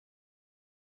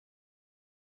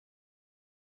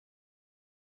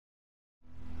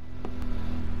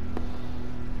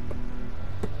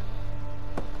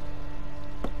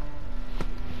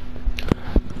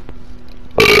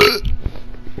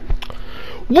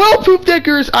Well, poop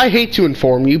deckers, I hate to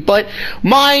inform you, but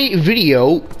my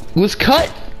video was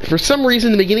cut. For some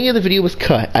reason, the beginning of the video was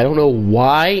cut. I don't know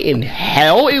why in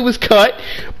hell it was cut,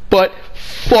 but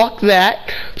fuck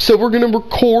that. So we're gonna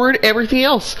record everything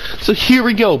else. So here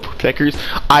we go, poop deckers.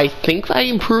 I think I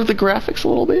improved the graphics a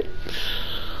little bit.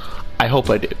 I hope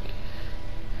I did.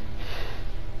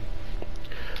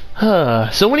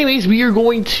 So anyways, we are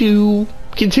going to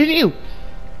continue.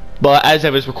 But as I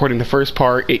was recording the first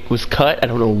part, it was cut. I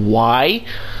don't know why.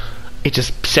 It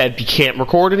just said you can't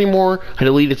record anymore. I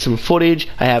deleted some footage.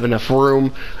 I have enough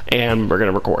room, and we're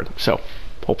gonna record. So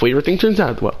hopefully everything turns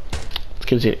out well. Let's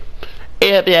continue.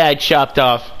 Yeah, I chopped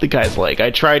off the guy's leg.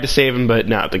 I tried to save him, but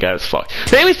nah, the guy was fucked.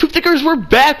 But anyways, poop tickers, we're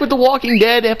back with The Walking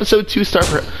Dead, episode 2. Start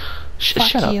for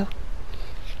shut up.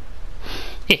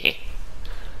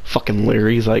 Fucking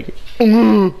Larry's like.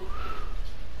 Mm.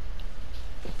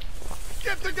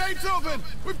 Get the gates open!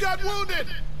 We've got wounded!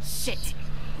 Shit!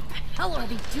 What the hell are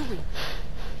they doing?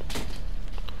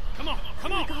 Come on,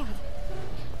 come on! God.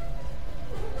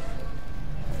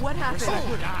 What happened?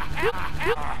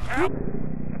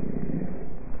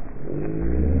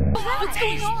 What's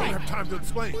going I don't on? have time to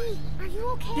explain. Are you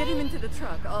okay? Get him into the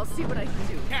truck. I'll see what I can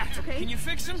do. Cat, okay? can you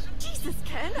fix him? Jesus,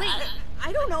 Ken.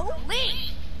 I don't know.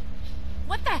 Lee!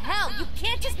 What the hell? You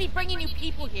can't just be bringing new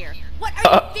people here. What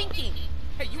are you thinking?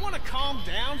 Hey, you want to calm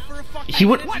down for a fucking He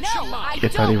would. minute? No, I I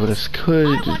thought he would have could.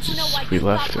 I want to know why We you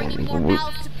left thought bringing him. more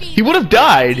mouths to feed He would have was a good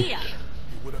died. idea.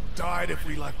 He would have died if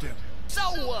we left him. So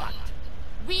what?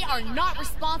 We are not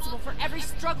responsible for every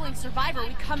struggling survivor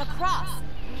we come across.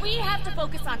 We have to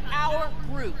focus on our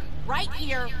group, right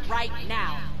here, right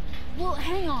now. Well,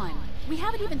 hang on. We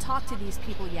haven't even talked to these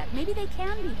people yet. Maybe they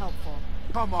can be helpful.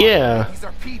 Come on, Yeah. these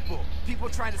are people. People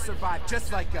trying to survive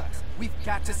just like us. We've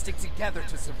got to stick together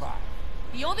to survive.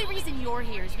 The only reason you're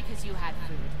here is because you had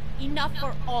food. Enough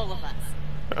for all of us.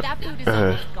 But that food is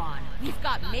almost gone. We've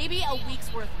got maybe a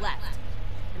week's worth left.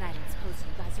 And I don't suppose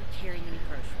you guys are carrying any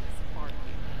groceries,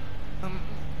 are you?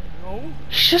 No.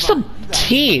 She's just a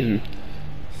teen.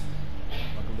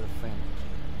 Welcome to the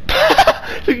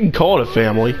family. You can call it a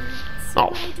family.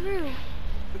 Oh.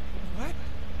 What?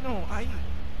 No,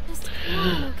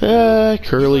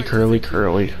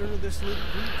 Curly.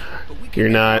 You're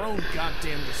not. Our own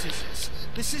goddamn decisions.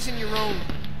 This isn't your own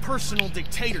personal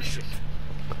dictatorship.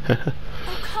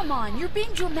 Oh, come on. You're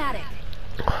being dramatic.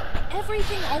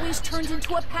 Everything always turns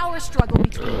into a power struggle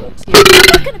between you two.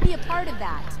 You're going to be a part of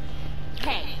that.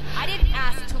 Hey, I didn't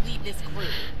ask to lead this group.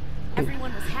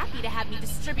 Everyone was happy to have me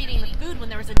distributing the food when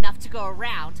there was enough to go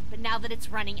around, but now that it's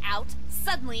running out,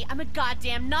 suddenly I'm a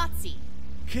goddamn Nazi.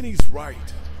 Kenny's right.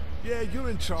 Yeah, you're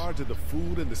in charge of the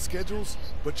food and the schedules,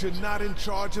 but you're not in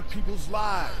charge of people's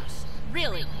lives.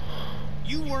 Really?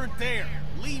 You weren't there.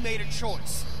 Lee made a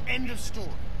choice. End of story.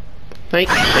 Thank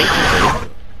you.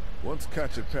 Once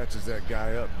Katja patches that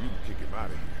guy up, you can kick him out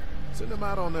of here. Send them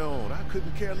out on their own. I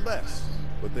couldn't care less.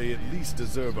 But they at least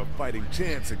deserve a fighting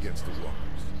chance against the walkers.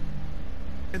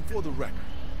 And for the record,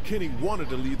 Kenny wanted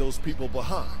to leave those people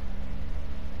behind.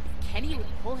 Kenny would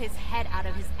pull his head out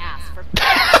of his ass for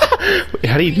Wait,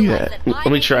 how do you do that? Let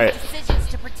me try it. Decisions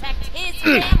to protect his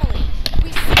family.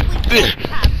 We simply don't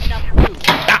have enough food.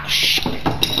 Ah, shit.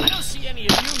 I don't see any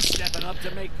of you stepping up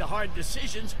to make the hard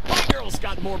decisions. My girl's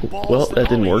got more balls Well, than that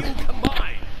didn't all work. of you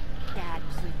combined. Dad,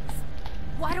 please.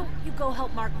 Why don't you go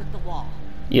help Mark with the wall?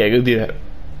 Yeah, go do that.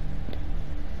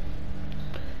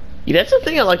 Yeah, that's the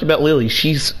thing I like about Lily.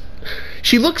 She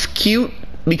looks cute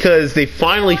because they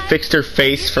finally fixed her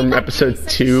face from episode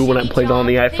 2 when I played on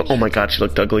the iPhone. Oh my god, she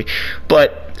looked ugly.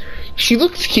 But she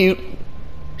looks cute.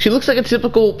 She looks like a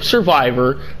typical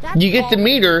survivor. You get to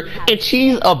meet her, and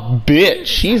she's a bitch.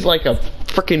 She's like a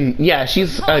freaking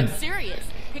she's No, I'm serious.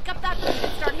 Pick up that food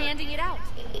and start handing it out.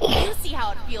 You see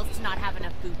how it feels to not have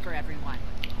enough food for everyone.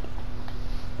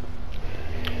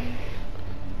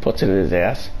 puts it in his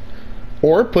ass.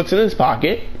 Or puts it in his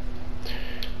pocket.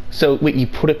 So, wait, you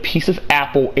put a piece of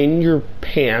apple in your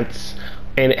pants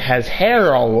and it has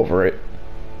hair all over it.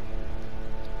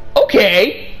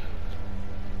 Okay!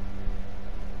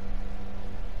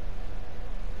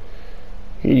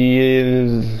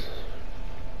 Yes.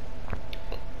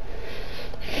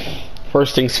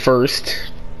 First things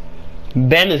first.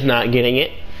 Ben is not getting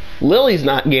it. Lily's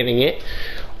not getting it.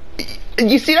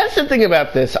 You see, that's the thing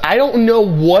about this. I don't know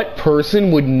what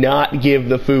person would not give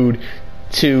the food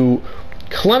to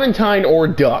Clementine or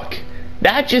Duck.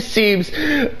 That just seems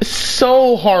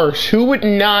so harsh. Who would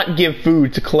not give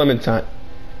food to Clementine?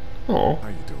 Oh. How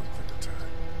you doing, Clementine?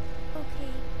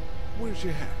 Okay, Where's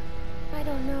your hat? I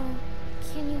don't know.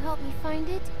 Can you help me find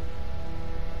it?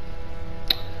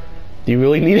 Do you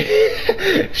really need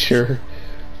it? Sure.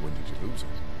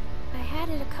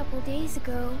 it a couple days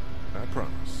ago. I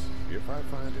promise. If I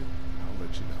find it, I'll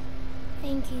let you know.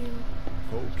 Thank you.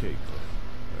 Okay, Clay.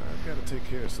 I've got to take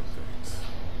care of some things.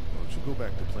 Why don't you go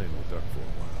back to playing with Duck for a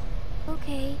while?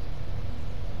 Okay.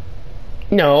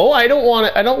 No, I don't want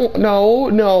to. I don't.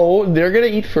 No. They're gonna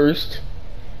eat first.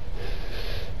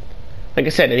 Like I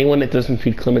said, anyone that doesn't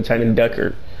feed Clementine and Duck are You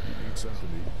need something to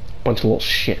eat? a bunch of little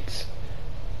shits.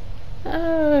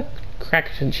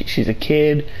 Crackers and cheese. She's a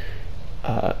kid.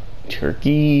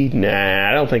 Turkey. Nah,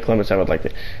 I don't think Clementine would like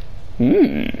that.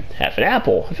 Half an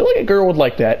apple. I feel like a girl would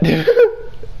like that.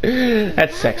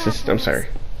 That's sexist. I'm sorry.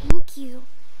 Thank you.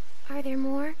 Are there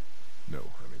more? No,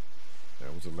 honey.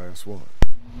 That was the last one.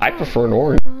 I prefer an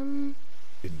orange.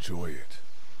 Enjoy it.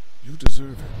 You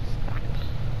deserve it.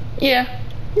 Yeah.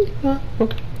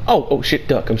 Okay. Oh shit,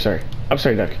 Duck. I'm sorry. I'm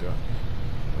sorry, Duck. Duck, how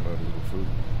about a little food?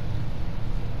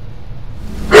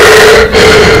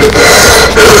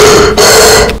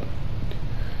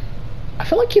 I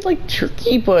feel like he'd like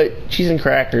turkey, but cheese and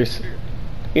crackers.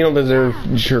 You don't deserve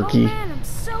jerky, Oh man, I'm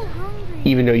so hungry.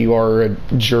 even though you are a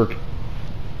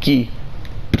jerky.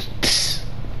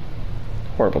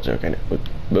 Horrible joke, I know.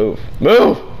 Move.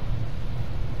 Move!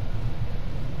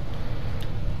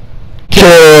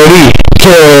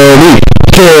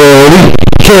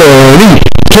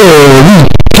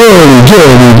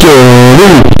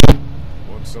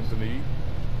 Want something to eat?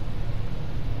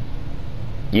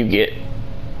 You get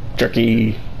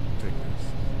jerky. Take this.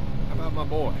 How about my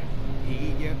boy? He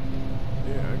eat yet?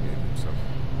 Yeah, I gave him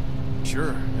something. Sure,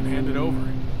 and hand it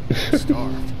over.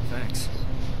 Starved. Thanks.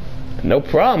 No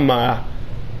problem,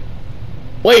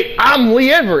 Wait, I'm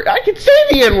Lee Edward. I can say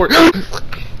the N-word.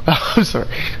 I'm sorry.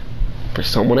 For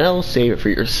someone else, save it for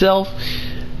yourself.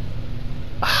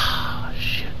 Ah,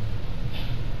 shit.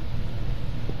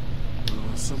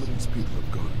 Some of these people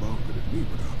have gone longer than me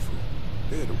without food.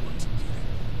 They're the ones who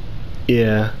need it.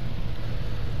 Yeah.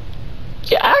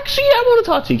 Yeah, actually, I want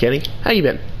to talk to you, Kenny. How you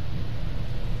been?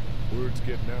 Word's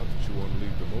getting out that you want to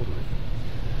leave the motor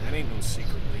in. That ain't no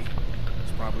secret, Lee.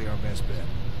 It's probably our best bet.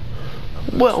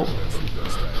 Well, That's the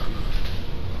best idea.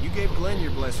 You gave Glenn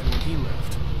your blessing when he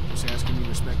left. Just asking you to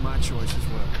respect my choice as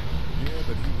well. Yeah,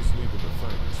 but he was leaving to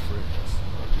find his friends.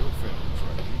 Your family's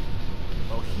right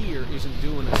here. Well, here isn't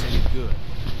doing us any good.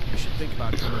 You should think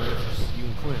about coming with us, you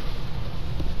and Clint.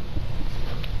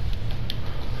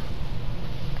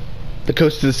 the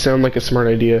coast does sound like a smart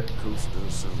idea. Coast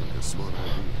does sound like a smart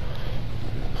idea.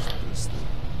 It is the best thing.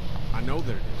 I know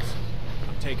that it is.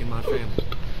 I'm taking my family.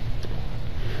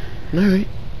 Alright.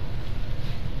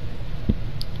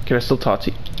 Can I still talk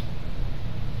to you?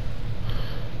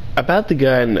 About the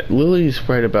guy, and Lily's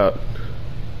right about...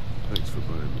 Thanks for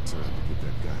buying the time to get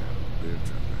that guy out of the bear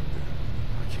trap back there.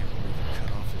 I can't believe he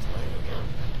cut off his leg. I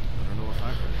don't know if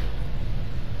I could.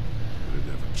 We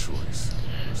didn't have a choice.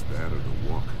 It was that or the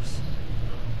walkers.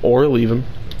 Or leave him.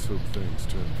 Let's hope things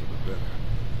turn for the better.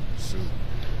 Soon.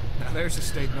 Now there's a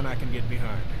statement I can get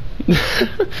behind.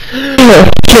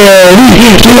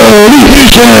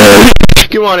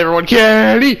 Come on, everyone.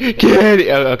 Candy!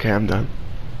 Candy! Oh, okay, I'm done.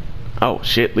 Oh,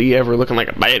 shit. Lee Ever looking like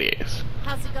a badass.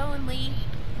 How's it going, Lee?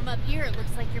 From up here, it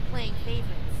looks like you're playing favorites.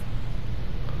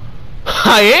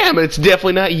 I am, and it's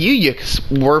definitely not you, you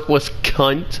worthless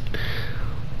cunt.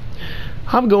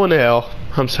 I'm going to hell.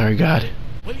 I'm sorry, God.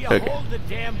 Will you Okay. hold the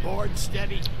damn board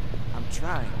steady? I'm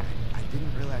trying. I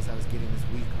didn't realize I was getting this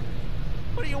weak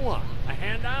already. What do you want? A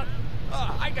handout?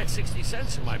 Oh, I got 60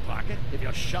 cents in my pocket. If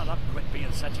you'll shut up, quit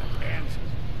being such a pansy.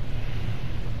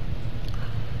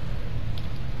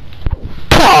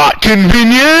 Plot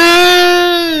convenient!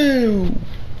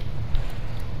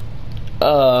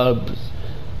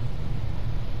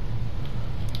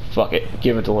 Fuck it.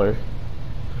 Give it to Larry.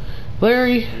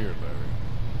 Larry? Here,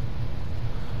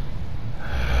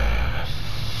 Larry.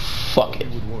 Fuck He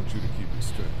it. would want you to keep his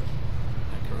strength up.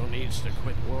 That girl needs to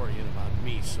quit worrying about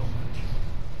me so much.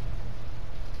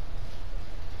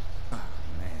 Man,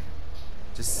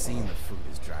 just seeing the food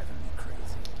is driving me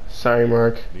crazy. Sorry,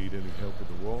 Mark. Need any help with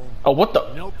the wall? Oh, what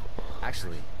the? Nope.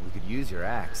 Actually, we could use your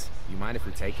axe. You mind if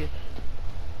we take it?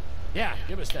 Yeah,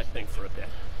 give us that thing for a bit.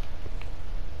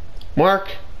 Mark,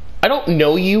 I don't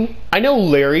know you. I know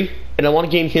Larry, and I want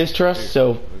to gain his trust,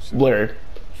 so Listen. Larry.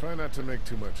 Try not to make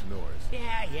too much noise.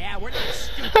 Yeah, we're not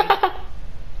stupid.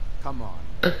 Come on.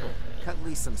 Cut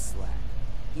Lee some slack.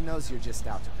 He knows you're just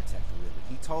out to protect Lily.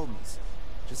 He told me so.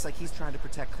 Just like he's trying to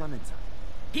protect Clementine.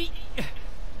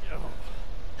 Oh,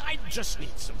 I just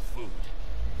need some food.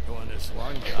 Go on this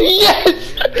long job.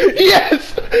 Yes!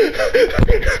 Yes!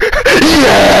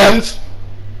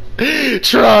 Yes!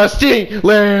 Trusting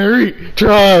Larry!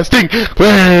 Trusting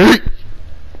Larry!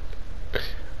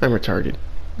 I'm retarded.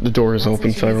 The door is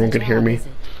open so everyone can hear me. Is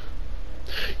it?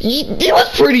 It was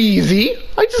pretty easy.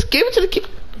 I just gave it to the kid.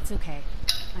 It's okay.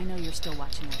 I know you're still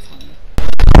watching out for me.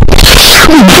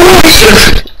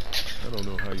 I don't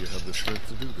know how you have the strength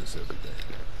to do this every day.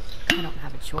 I don't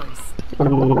have a choice.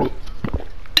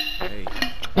 Hey,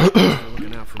 thanks for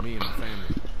looking out for me and my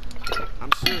family.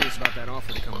 I'm serious about that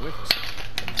offer to come with us.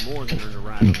 It's more than earn a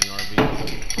ride on the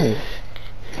RV.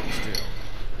 Still,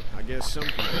 I guess some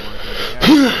people aren't going to be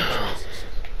happy with their choices.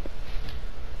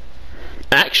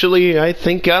 Actually, I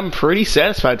think I'm pretty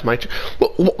satisfied with my.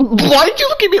 Why did you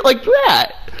look at me like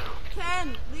that?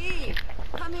 Ken, leave.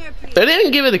 Come here, please. I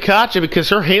didn't give it to Katja because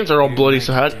her hands are all bloody.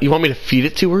 So how you want me to feed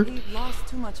it to her? We've lost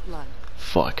too much blood.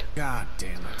 Fuck. God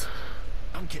damn it.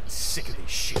 I'm getting sick of this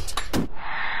shit.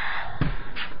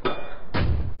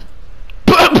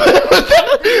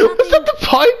 Was that the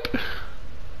pipe?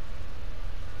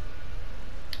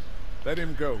 Let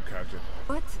him go, Katja.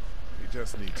 What? He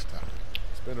just needs time.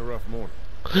 It's been a rough morning.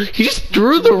 He just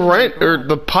threw the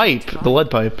the pipe, the lead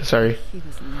pipe. Sorry. He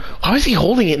was never. Why was he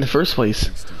holding it in the first place?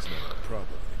 At least he's not a problem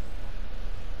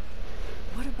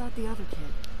What about the other kid?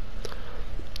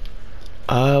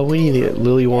 We need to get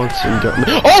Lily wants some gum.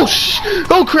 Oh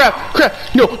oh crap,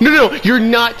 no, you're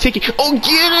not taking. Oh,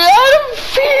 get out of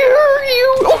here,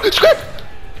 you. Oh, scrap.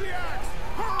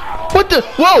 What the?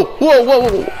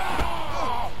 Whoa.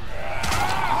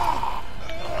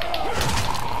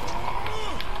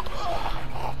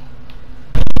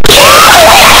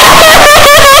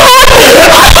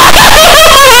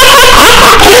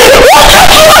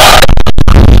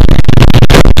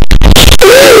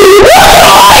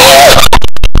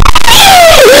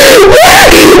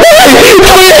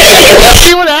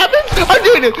 See what happens? I'm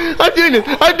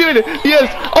doing it.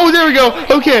 Yes. Oh, there we go.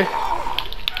 Okay.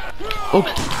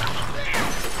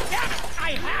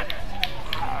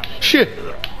 Shit.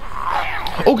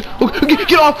 Okay,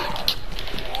 get off.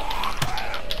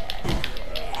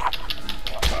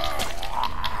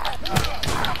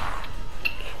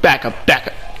 Back up.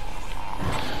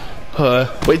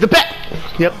 Wait, the back.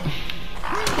 Yep.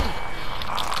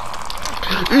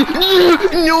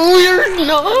 No, you're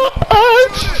not.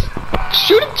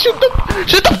 Shoot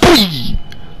the bee.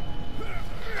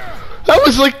 That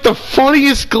was like the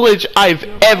funniest glitch I've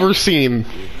ever seen.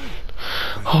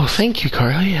 Oh, thank you,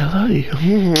 Carly. I love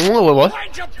you. What?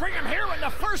 Why'd you bring him here in the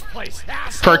first place,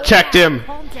 asshole? Protect him.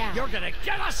 Calm down. You're gonna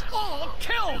get us all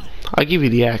killed. I'll give you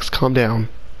the axe. Calm down.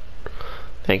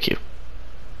 Thank you.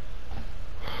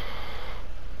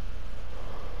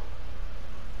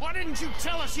 Why didn't you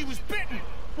tell us he was bitten?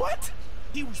 What?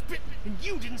 He was bitten, and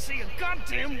you didn't say a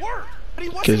goddamn word. But he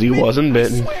wasn't. Because he wasn't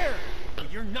bitten. I swear.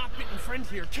 But your not bitten friend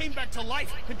here came back to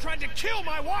life and tried to kill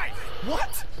my wife.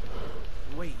 What?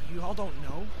 Wait, you all don't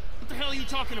know? What the hell are you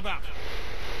talking about?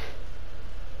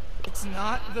 It's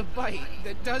not the bite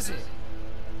that does it.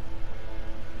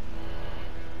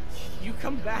 You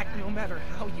come back no matter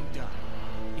how you die.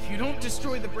 If you don't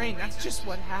destroy the brain, that's just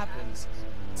what happens.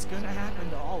 It's gonna happen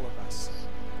to all of us.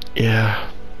 Yeah.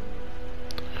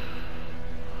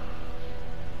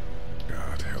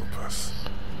 God help us.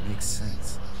 Makes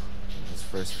sense. Those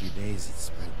first few days, it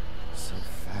spread so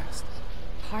fast.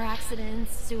 Car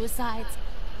accidents, suicides,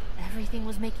 everything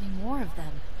was making more of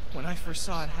them. When I first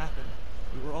saw it happen,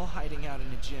 we were all hiding out in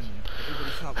a gym, and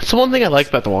everybody thought That's the one thing I like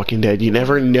about The Walking Dead. You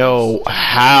never know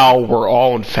how we're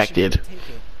all infected.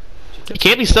 You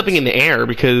can't be stepping in the air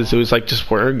because it was like just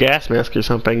wear a gas mask or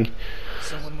something.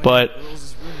 Someone went But to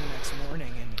Will's room the next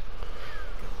morning and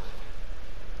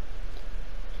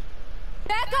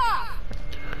Back off!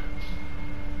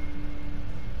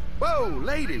 Whoa,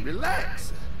 lady,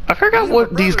 relax. I forgot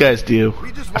what these guys do.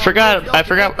 I forgot.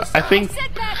 I think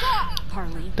Sit back off!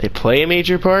 Harley, they play a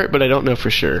major part, but I don't know for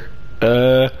sure.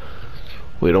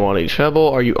 We don't want any trouble.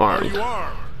 Are you armed?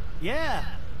 Yeah,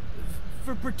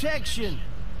 for protection.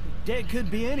 Dead could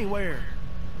be anywhere.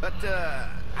 But,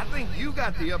 I think you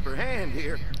got the upper hand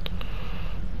here.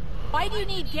 Why do you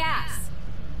need gas?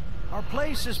 Our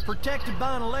place is protected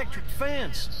by an electric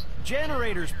fence.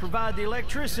 Generators provide the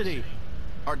electricity.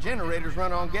 Our generators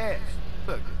run on gas.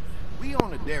 Look, we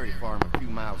own a dairy farm a few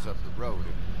miles up the road.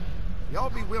 If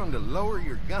y'all be willing to lower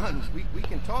your guns, we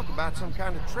can talk about some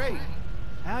kind of trade.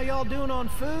 How y'all doing on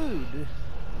food?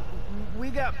 We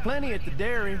got plenty at the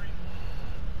dairy.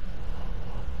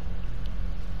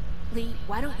 Lee,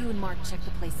 why don't you and Mark check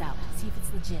the place out, see if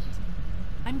it's legit?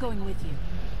 I'm going with you.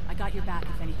 I got your back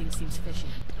if anything seems fishy.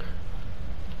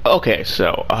 Okay,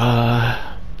 so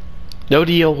no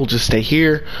deal. We'll just stay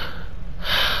here.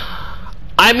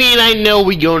 I mean, I know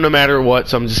we go no matter what,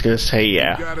 so I'm just gonna say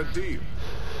yeah. You got a deal.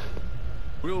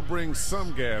 We'll bring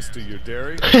some gas to your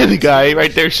dairy. The guy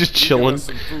right there's just Give chilling. us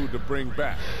some food to bring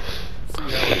back. See how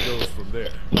it goes from there.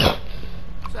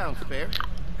 Sounds fair.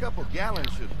 A couple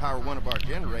gallons should power one of our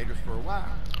generators for a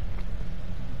while.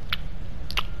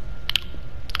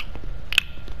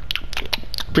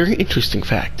 Very interesting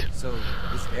fact. So,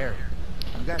 this dairy,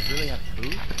 you guys really have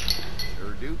food?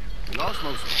 Sure do. We lost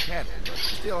most of the cattle, but we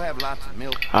still have lots of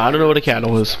milk. I don't know what a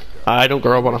cattle is. I don't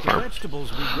grow up on a farm.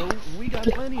 Vegetables we grow, we got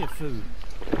plenty of food.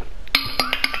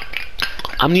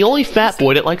 I'm the only fat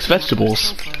boy that likes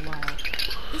vegetables. For a while.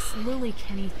 This Lily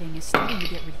Kenny thing is starting to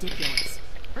get ridiculous.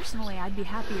 Personally, I'd be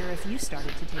happier if you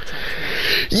started to take charge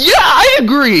now. Yeah, I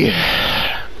agree.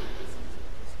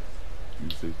 You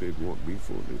think they'd want me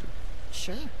for a leader?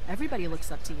 Sure, everybody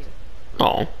looks up to you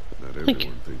Oh, Not thank you.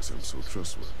 everyone thinks I'm so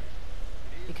trustworthy.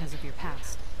 because of your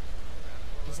past.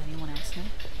 Does anyone else know?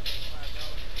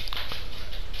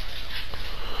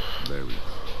 Larry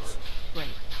knows. Great,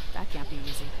 that can't be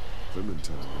easy.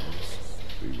 Clementine knows.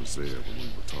 He was there when we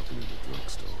were talking in the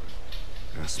drugstore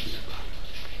and asked me about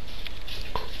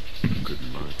it.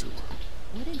 Couldn't lie to her.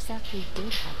 What exactly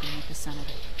did happen with the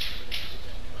senator?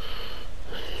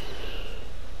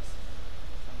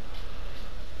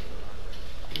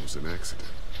 It was an accident.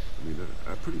 I mean,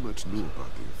 I pretty much knew about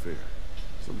the affair.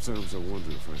 Sometimes I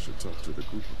wonder if I should talk to the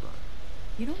group about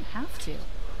it. You don't have to.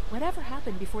 Whatever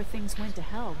happened before things went to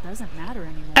hell doesn't matter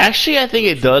anymore. Actually, I think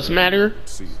it does matter.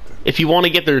 See it then. If you want to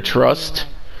get their trust,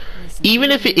 Listen,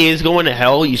 even if it is going to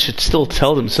hell, you should still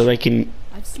tell them so they can.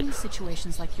 I've seen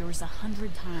situations like yours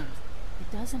 100 times.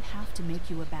 It doesn't have to make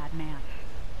you a bad man.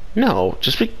 No,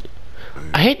 just be.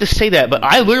 I hate to say that, but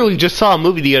I literally just saw a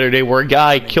movie the other day where a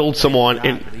guy killed someone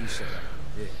and. Lee showed up.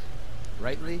 Yeah.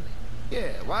 Right, Lee?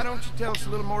 Yeah, why don't you tell us a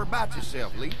little more about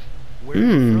yourself, Lee? Where are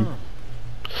you from?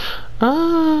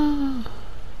 Ah.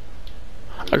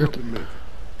 I grew up in Macon.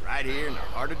 Right here in the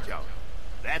heart of Georgia.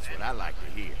 That's what I like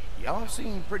to hear. Y'all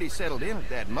seem pretty settled in at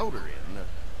that motor inn.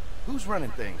 Who's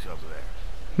running things over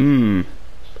there?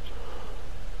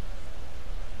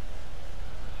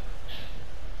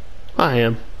 I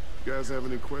am. You guys have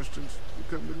any questions? You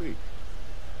come to me.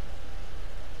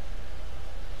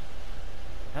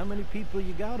 How many people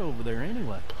you got over there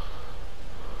anyway?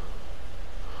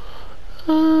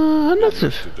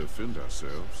 Nothing. To defend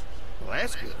ourselves. Well,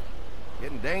 that's good.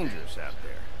 Getting dangerous out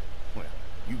there. Well,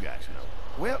 you guys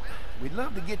know. Well, we'd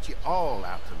love to get you all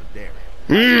out to the dairy.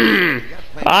 We got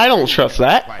plenty I of don't food, trust and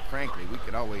that. Quite frankly, we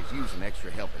could always use an extra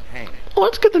helping hand. Well,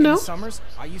 that's good to In know. the summers,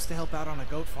 I used to help out on a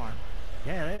goat farm.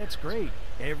 Yeah, that's great.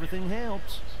 Everything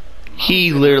helps.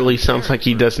 He literally sounds like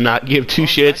he does not give two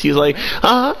shits. He's like,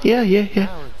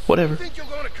 yeah, whatever. Think you're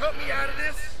gonna cut me out of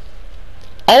this?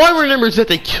 All I remember is that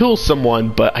they kill someone,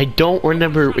 but I don't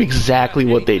remember exactly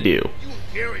what they do. You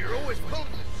and Gary are always pulling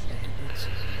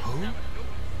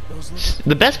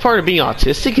The best part of being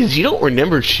autistic is you don't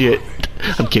remember shit.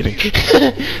 I'm kidding.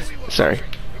 Sorry.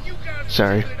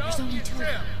 Sorry. There's only two of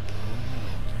them.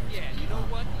 Yeah, you know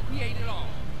what? We ate it all.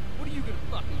 What are you gonna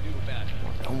fucking do about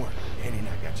it? Don't worry, Danny and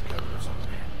I got you covered or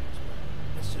something.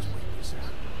 Let's just wait this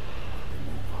out.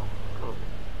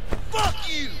 Fuck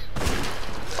you!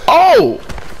 Oh!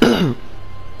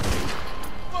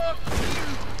 Fuck you!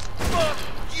 Fuck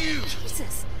you!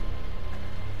 Jesus.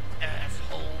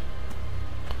 Asshole!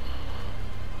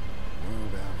 The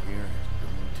world out here is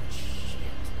going to shit.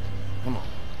 Come on,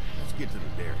 let's get to the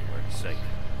dairy where it's safe.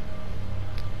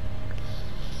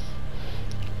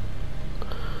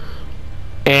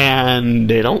 And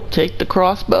they don't take the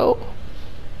crossbow?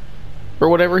 Or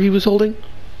whatever he was holding?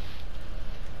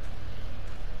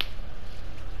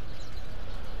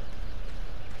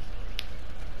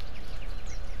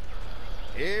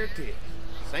 Here it is.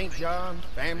 St. John's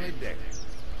Family Dairy.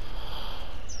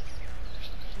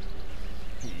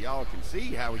 Y'all can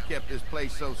see how we kept this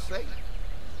place so safe.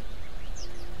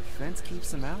 The fence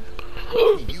keeps them out?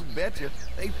 You betcha.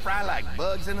 They fry like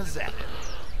bugs in a zapper.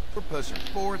 We're pushing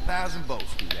 4,000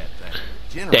 volts through that thing.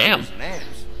 Generators and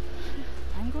amps.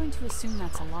 I'm going to assume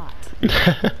that's a lot.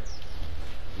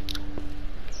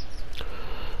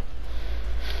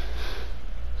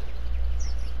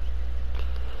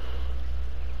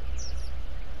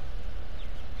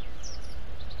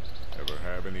 Ever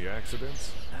have any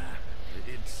accidents?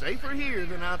 It's safer here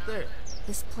than out there.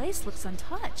 This place looks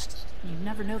untouched. You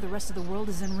never know the rest of the world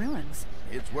is in ruins.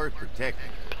 It's worth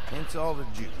protecting. Hence all the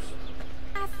juice.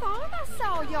 I thought I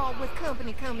saw y'all with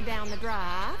company coming down the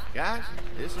drive. Guys,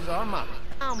 this is our mama.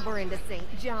 I'm Brenda St.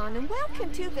 John, and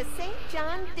welcome to the St.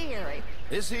 John Dairy.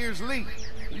 This here's Lee.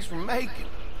 He's from Macon.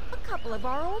 A couple of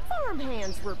our old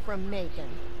farmhands were from Macon.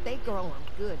 They grow 'em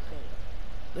good there.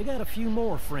 They got a few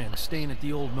more friends staying at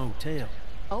the old motel.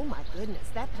 Oh my goodness,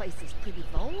 that place is pretty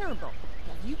vulnerable.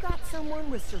 Have you got someone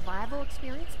with survival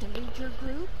experience to lead your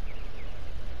group?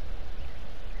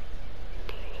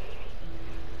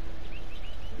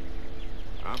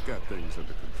 I've got things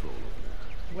under control over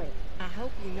there. Well, I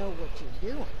hope you know what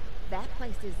you're doing. That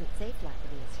place isn't safe like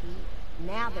it is here.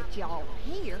 Now that y'all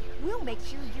are here, we'll make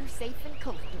sure you're safe and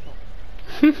comfortable.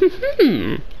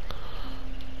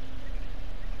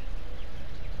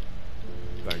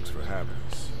 Thanks for having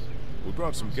us. We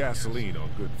brought some gasoline on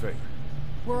good faith.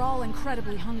 We're all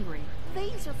incredibly hungry.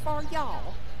 These are for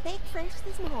y'all. Baked fresh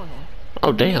this morning.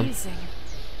 Oh damn. Amazing.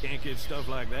 Can't get stuff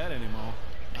like that anymore.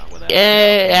 Not without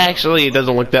Actually, it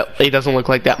doesn't look that. It doesn't look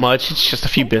like that much. It's just a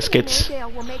few biscuits.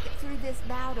 Adele will make it through this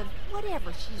bout of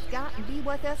whatever she's got and be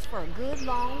with us for a good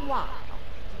long while.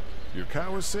 Your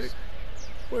cow is sick?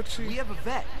 What's she? We have a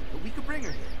vet, but we could bring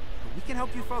her here. But we can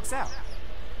help you folks out.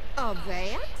 A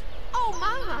vet? Oh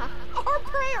my! Our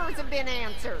prayers have been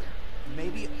answered.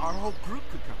 Maybe our whole group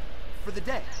could come for the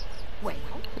day. Well,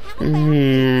 how about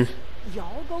this?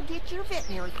 Y'all go get your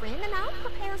veterinary friend and I'll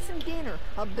prepare some dinner.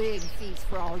 A big feast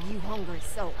for all you hungry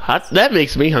souls. That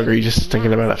makes me hungry just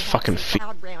thinking about a fucking feast.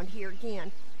 Around here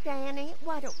again. Danny,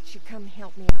 why don't you come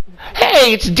help me out in the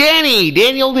Hey, it's Danny!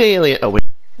 Daniel Daly. Oh wait.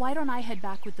 Why don't I head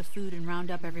back with the food and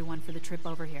round up everyone for the trip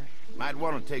over here? Might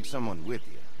want to take someone with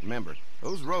you. Remember,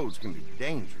 those roads can be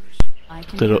dangerous. I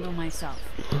can handle myself.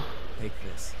 Take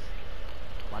this.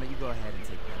 Why don't you go ahead and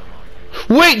take Ben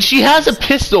along? Wait, she has a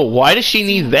pistol. Why does she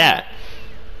need that?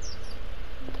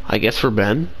 I guess for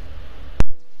Ben.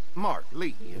 Mark,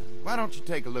 Lee, why don't you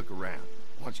take a look around?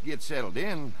 Once you get settled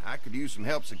in, I could use some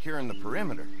help securing the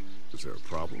perimeter. Is there a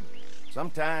problem?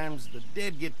 Sometimes the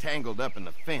dead get tangled up in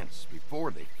the fence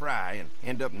before they fry and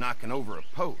end up knocking over a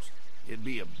post. It'd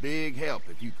be a big help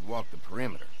if you could walk the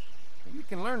perimeter. And you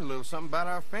can learn a little something about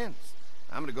our fence.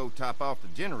 I'm gonna go top off the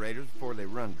generators before they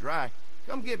run dry.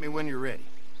 Come get me when you're ready.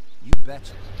 You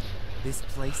betcha. This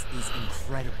place is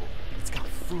incredible. It's got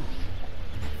food.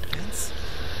 And that fence?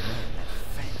 Man, that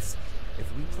fence.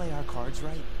 If we play our cards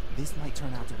right, this might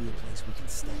turn out to be a place we can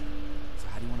stay. So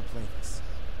how do you want to play this?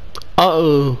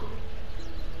 Uh-oh.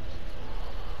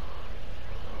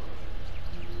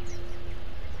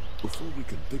 Before we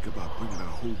can think about bringing our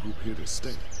whole group here to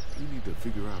stay, we need to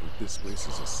figure out if this place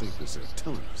is as safe as they're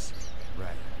telling us.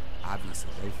 Right.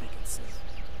 Obviously they think it's safe.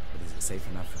 But is it safe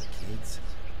enough for the kids?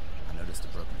 I noticed a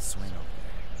broken swing over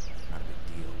there. Not a big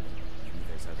deal. Maybe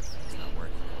there's other things not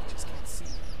working that we just can't see.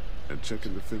 And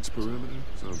checking the fence perimeter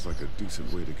sounds like a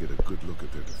decent way to get a good look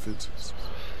at their defenses.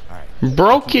 Alright.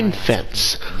 Broken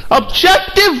fence.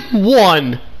 Objective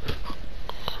 1.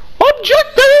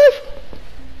 Objective!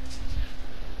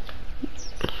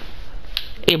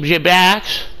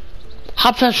 Backs.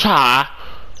 What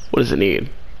does it need?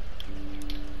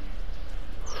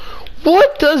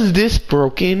 What does this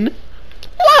broken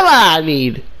Lala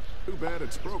need? Too bad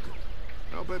it's broken.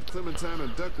 I'll bet Clementine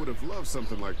and Duck would have loved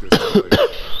something like this earlier.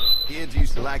 Kids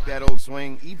used to like that old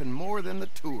swing even more than the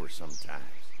tour sometimes.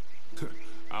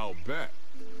 I'll bet.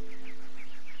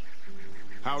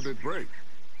 How'd it break?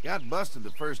 Got busted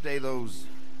the first day those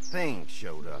things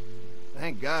showed up.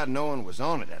 Thank God no one was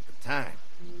on it at the time.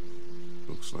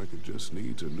 Looks like it just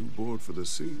needs a new board for the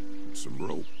seat, some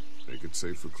rope. Make it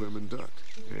safe for Clem and Duck,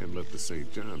 and let the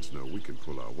St. John's know we can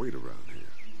pull our weight around here.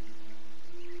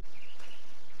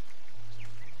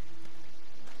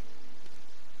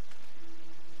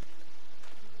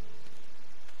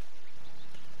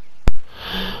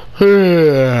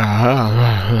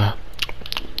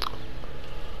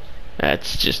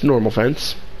 That's just normal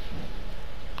fence.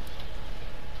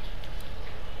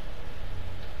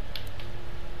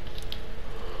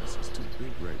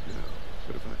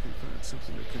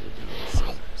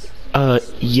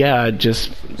 Yeah,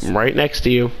 just right next to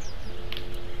you.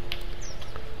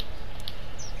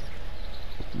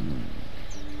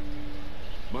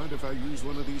 Mind if I use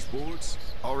one of these boards?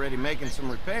 Already making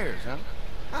some repairs, huh?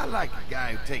 I like a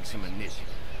guy who takes some initiative.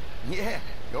 Yeah,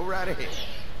 go right ahead.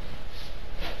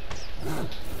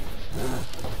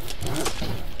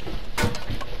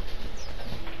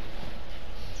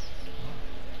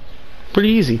 Pretty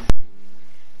easy.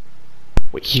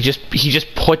 Wait, he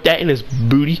just put that in his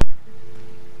booty?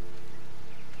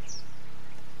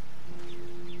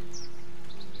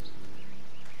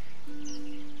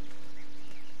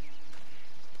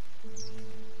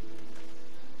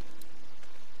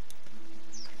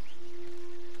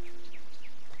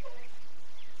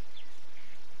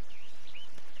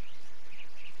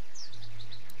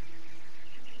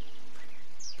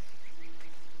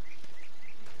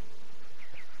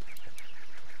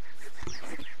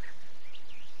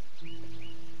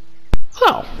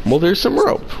 Oh, well there's some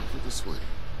rope.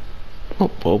 Oh,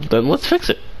 well, then let's fix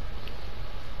it.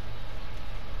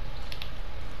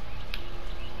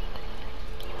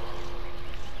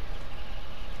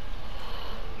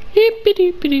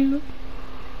 Yippee-doo-doo.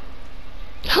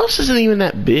 House isn't even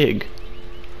that big.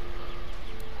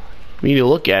 When you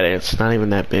look at it, it's not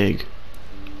even that big.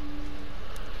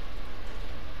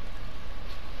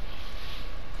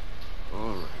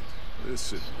 Alright, this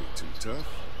shouldn't be too tough.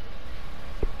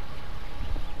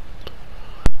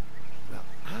 Well,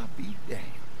 I'll be damned.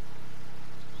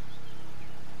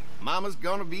 Mama's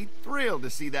gonna be thrilled to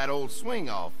see that old swing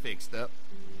all fixed up.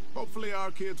 Hopefully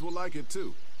our kids will like it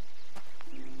too.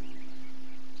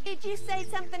 Did you say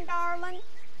something, darling?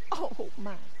 Oh,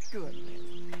 my goodness.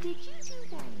 Did you do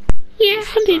that? Yeah,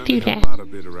 I did do Help that. out a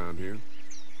bit around here.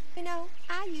 You know,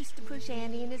 I used to push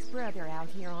Andy and his brother out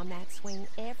here on that swing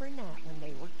every night when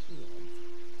they were kids.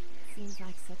 Seems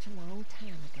like such a long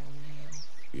time ago now.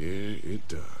 Yeah, it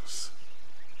does.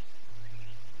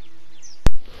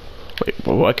 Wait,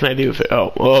 well, what can I do if it...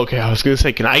 Oh, okay, I was gonna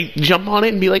say, can I jump on it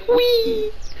and be like,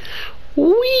 wee!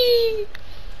 Wee!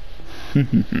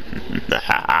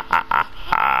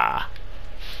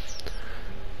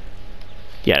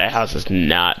 Yeah, that house is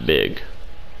not big.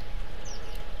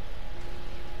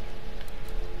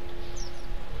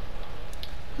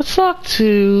 Let's talk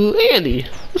to Andy.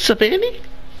 What's up, Andy?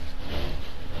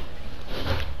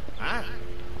 Hi.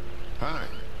 Hi.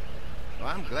 Well,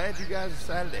 I'm glad you guys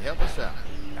decided to help us out.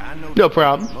 I know No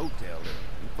problem. the motel that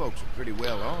you folks are pretty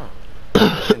well armed.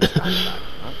 Been stopped by them,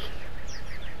 huh?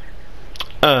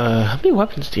 How many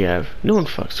weapons do you have? No one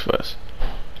fucks with us.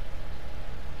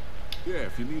 Yeah,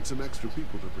 if you need some extra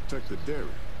people to protect the dairy,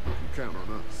 you can count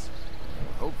on us.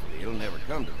 Well, hopefully it'll never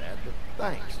come to that, but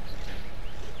thanks.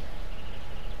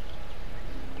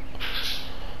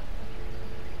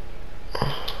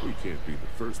 We can't be the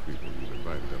first people you've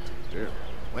invited up to the dairy.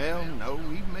 Well, no,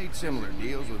 we've made similar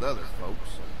deals with other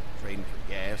folks, trading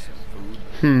for gas and food,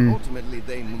 but ultimately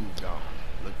they moved on,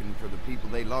 looking for the people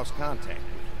they lost contact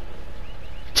with.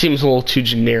 Seems a little too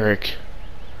generic.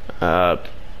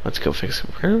 Let's go fix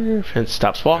it. Fence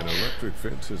stops walk. An electric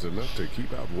fence is enough to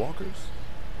keep out walkers?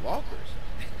 Walkers?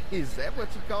 Is that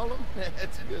what you call them?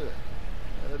 That's good.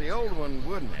 The old one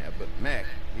wouldn't have, but Mac,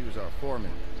 he was our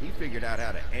foreman. He figured out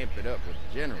how to amp it up with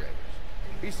the generators.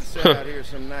 He used to sit out here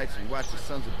some nights and watch the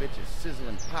sons of bitches sizzle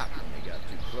and pop when they got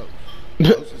too close.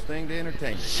 Closest thing to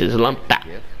entertainment. Sizzle and pop.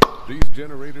 Yep. These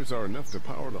generators are enough to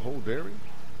power the whole dairy?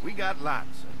 We got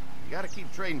lots. We got to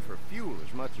keep trading for fuel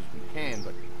as much as we can,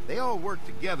 but they all work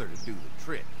together to do the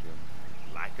trick.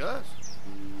 Like us.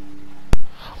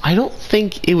 I don't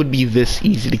think it would be this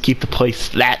easy to keep the place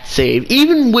that safe,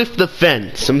 even with the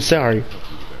fence. I'm sorry.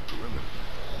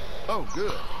 Oh,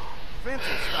 good. The fence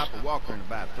will stop a walker in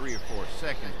about 3 or 4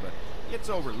 seconds, but it's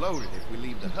overloaded if we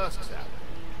leave the husks out.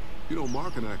 You know,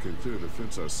 Mark and I can clear the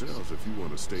fence ourselves if you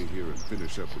want to stay here and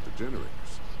finish up with the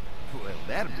generators. Well,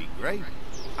 that'd be great.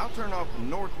 I'll turn off the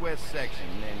northwest section,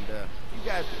 and you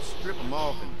guys can strip them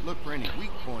off and look for any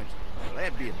weak points. Well,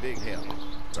 that'd be a big help.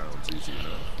 Sounds easy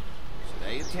enough.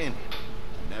 Stay attentive.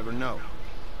 You never know.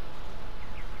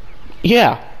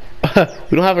 Yeah.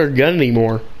 We don't have our gun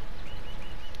anymore.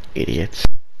 Idiots.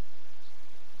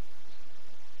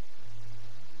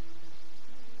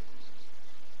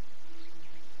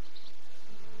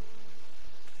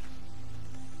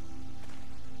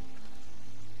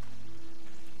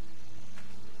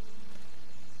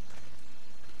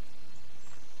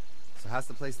 So how's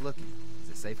the place looking? Is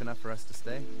it safe enough for us to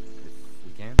stay? If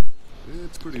we can?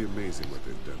 It's pretty amazing what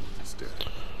they've done with this dairy.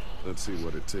 Let's see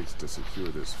what it takes to secure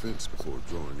this fence before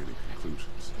drawing any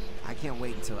conclusions. I can't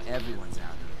wait until everyone's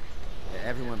out here.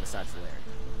 Everyone besides Larry.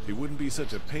 He wouldn't be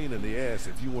such a pain in the ass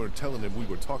if you weren't telling him we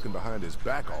were talking behind his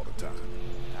back all the time.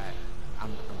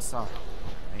 I'm sorry.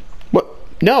 Right? What?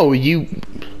 No, you...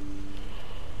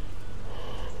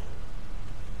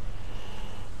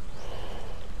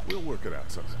 We'll work it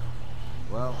out somehow.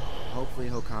 Well, hopefully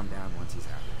he'll calm down once he's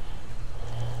out here.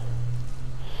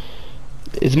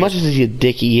 As much as a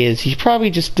dick he is, he probably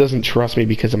just doesn't trust me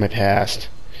because of my past.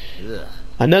 Ugh.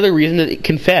 Another reason to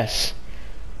confess.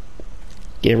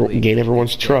 Gain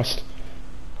everyone's trust.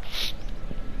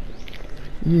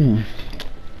 Mm.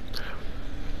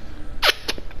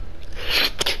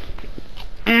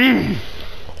 Mm.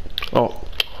 Oh.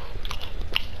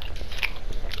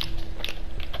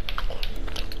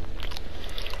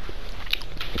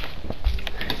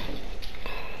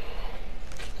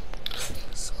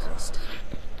 Disgusting.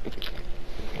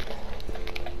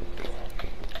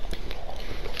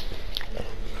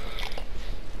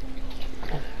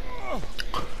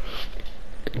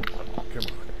 Come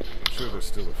on. I'm sure there's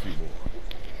still a few more.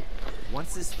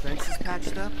 Once this fence is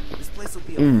patched up, this place will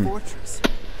be a fortress.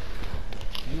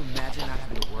 Can you imagine not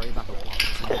having to worry about the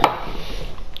walkers anymore?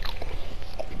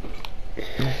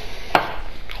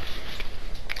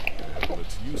 Well,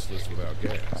 it's useless without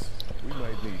gas. We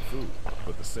might need food,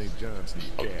 but the St. John's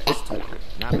need gas too.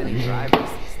 Not many drivers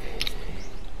these days.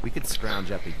 We could scrounge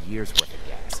up a year's worth of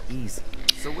gas, easy.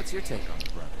 So what's your take on the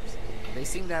brothers? They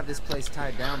seem to have this place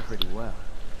tied down pretty well.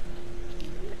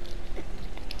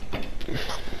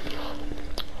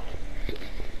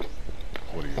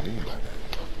 What do you mean by that?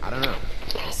 I don't know.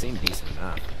 They seem decent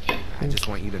enough. I just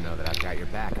want you to know that I've got your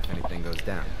back if anything goes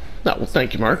down. No, well,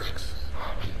 thank you, Mark.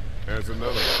 There's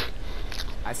another one.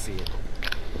 I see it.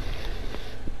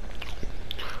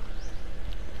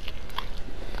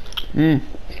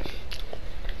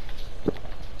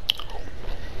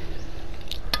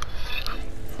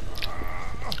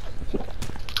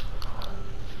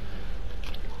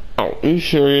 Oh, are you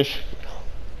serious?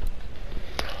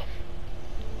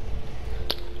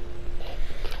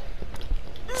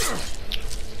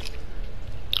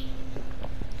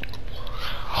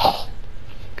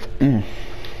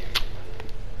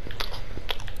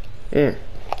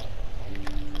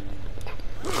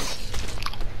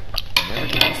 Never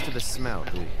get used to the smell,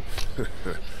 do you?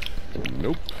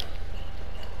 Nope.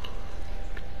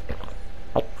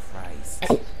 Christ.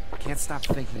 Can't stop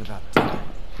thinking about dinner.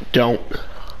 Don't.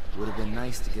 Would have been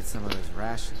nice to get some of those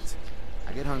rations.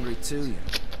 I get hungry too, you know.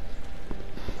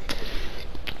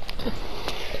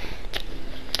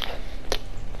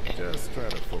 Just try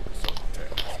to focus on the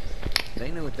task.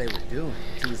 They knew what they were doing,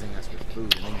 teasing us with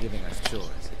food and then giving us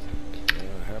chores.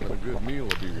 Having a good meal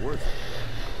will be worth it.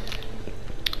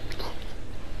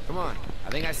 Come on, I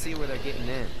think I see where they're getting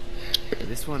in.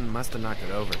 This one must have knocked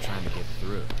it over trying to get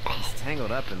through. He's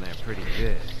tangled up in there pretty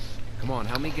good. Come on,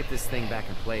 help me get this thing back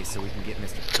in place so we can get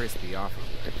Mr. Crispy off of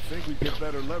here. I think we get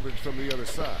better leverage from the other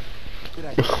side. Good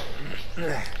idea.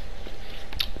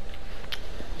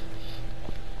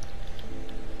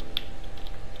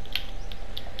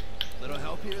 Little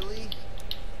help here, Lee?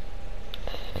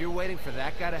 If you're waiting for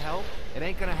that guy to help, it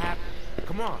ain't gonna happen.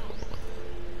 Come on.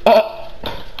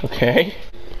 Okay.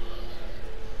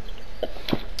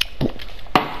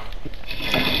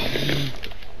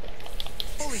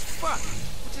 Holy fuck!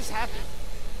 What just happened?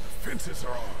 The fences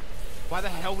are on. Why the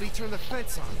hell would he turn the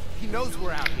fence on? He knows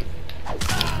we're out here.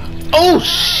 Oh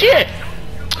shit!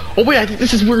 Oh wait, I think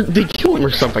this is where they kill him or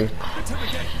something.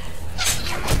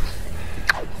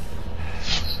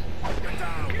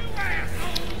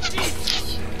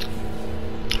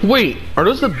 Wait, are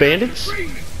those the bandits? Who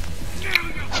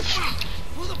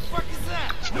the fuck is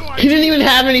that? He didn't even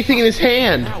have anything in his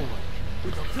hand.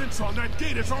 With the fence on that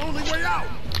gate, it's our only way out.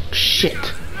 Shit.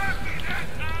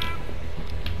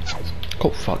 Oh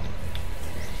fuck.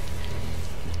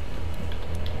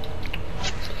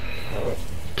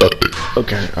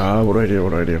 Okay, what do I do?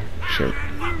 What do I do? Shit.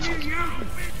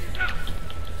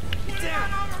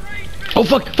 Oh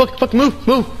fuck, fuck, fuck, move,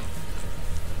 move!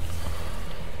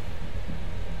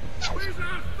 Where's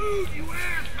our food, you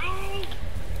asshole?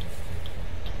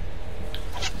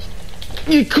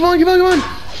 Yeah, come on, come on, come on!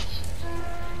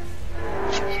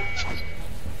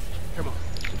 Come on.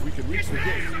 If we can reach the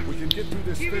gate, we can get through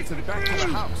this fence and back to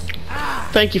the house.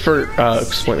 Thank you for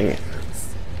explaining it.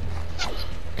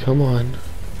 Come on.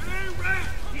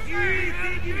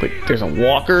 Wait, there's a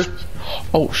walker?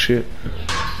 Oh shit.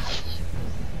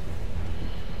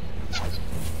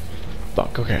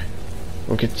 Fuck, okay.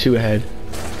 Don't get too ahead.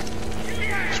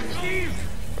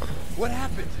 What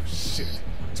happened? Shit.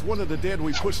 It's one of the dead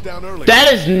we pushed down earlier.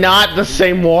 That is not the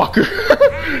same walker.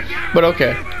 But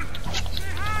okay.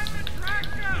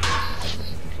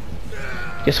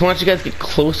 Guess why don't you guys get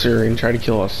closer and try to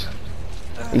kill us?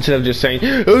 Instead of just saying,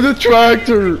 oh, the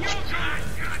tractor!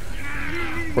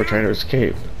 We're trying to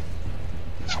escape.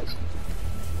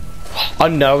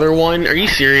 Another one? Are you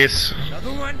serious?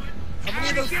 Another one? How many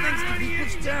of those things did we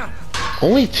push down?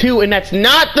 Only two, and that's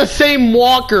not the same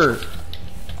walker!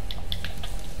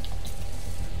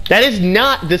 That is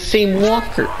not the same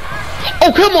walker.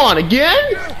 Oh, come on,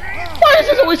 again? Why does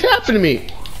this always happen to me?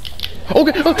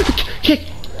 Okay, oh, kick!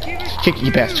 Kick it,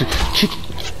 you bastard. Kick it.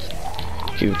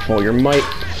 Kick it with all your might.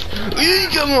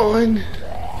 Come on!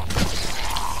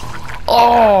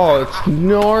 Oh, it's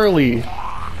gnarly.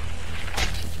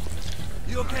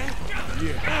 You okay?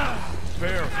 Yeah.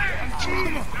 Barely.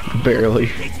 Barely.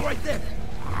 It's right there.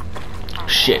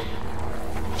 Shit.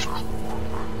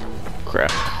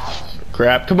 Crap.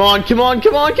 Crap. Come on, come on,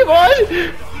 come on, come on!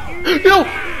 No!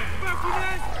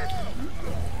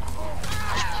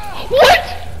 What?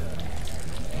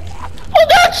 Oh,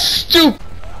 that's stupid!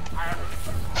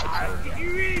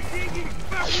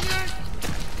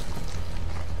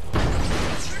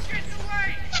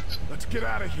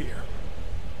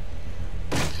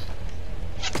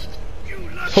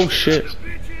 Oh shit.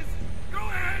 Go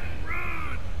ahead and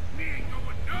run. We ain't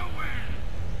going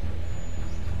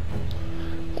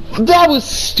nowhere. That was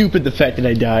stupid, the fact that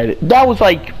I died. That was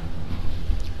like...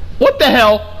 What the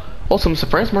hell? Also, I'm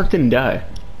surprised Mark didn't die.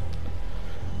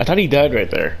 I thought he died right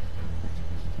there.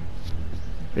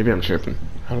 Maybe I'm tripping.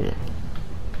 I don't know.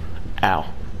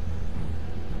 Ow.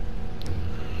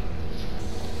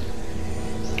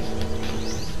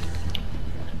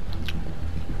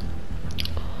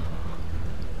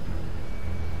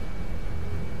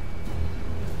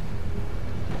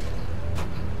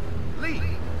 Lee,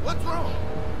 what's wrong?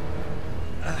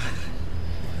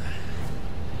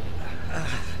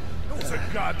 There's a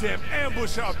goddamn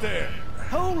ambush out there.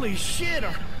 Holy shit,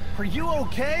 are you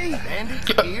okay?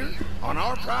 Bandits here? On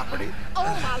our property? Oh,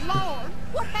 my Lord!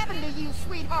 What happened to you,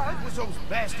 sweetheart? It was those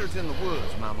bastards in the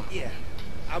woods, Mama. Yeah,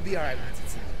 I'll be alright once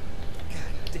it's out.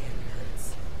 God damn, it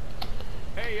hurts.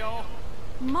 Hey, y'all.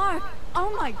 Mark,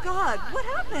 oh my God, what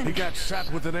He happened? got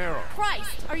shot with an arrow.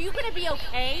 Christ, are you gonna be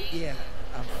okay? Yeah,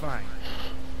 I'm fine.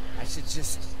 I should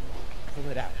just pull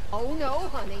it out. Oh, no,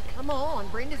 honey. Come on.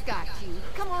 Brenda's got you.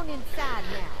 Come on inside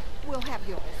now. We'll have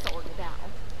you all sorted out.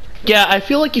 Yeah, I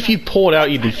feel like if you pull it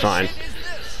out, you'd be fine.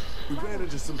 We ran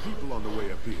into some people on the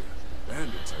way up here.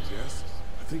 Bandits, I guess.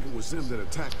 I think it was them that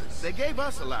attacked us. They gave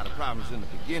us a lot of problems in the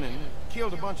beginning,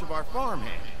 killed a bunch of our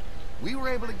farmhands. We were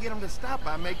able to get them to stop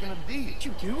by making a deal. What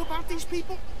you do about these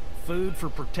people? Food for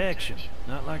protection.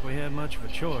 Not like we had much of a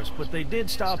choice, but they did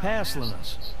stop hassling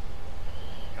us.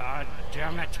 God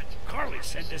damn it. Carly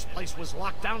said this place was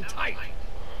locked down tight.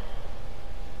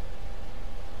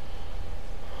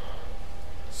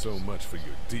 So much for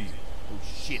your deal. Those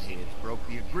shitheads broke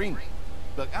the agreement.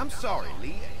 Look, I'm sorry,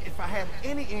 Lee. If I had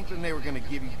any inkling they were gonna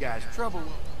give you guys trouble,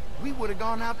 we would have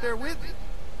gone out there with you.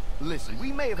 Listen,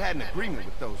 we may have had an agreement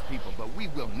with those people, but we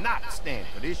will not stand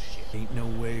for this shit. Ain't no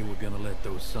way we're gonna let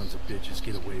those sons of bitches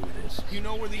get away with this. You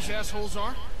know where these assholes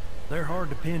are? They're hard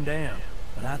to pin down,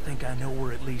 but I think I know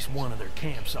where at least one of their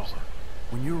camps are.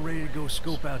 When you're ready to go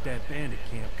scope out that bandit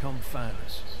camp, come find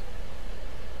us.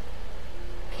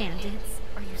 Bandits?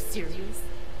 Are you serious?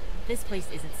 This place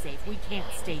isn't safe. We can't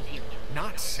stay here.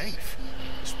 Not safe.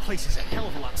 This place is a hell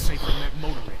of a lot safer than that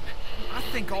motor inn. I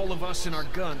think all of us and our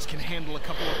guns can handle a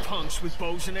couple of punks with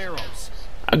bows and arrows.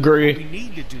 What we Agree.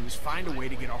 need to do is find a way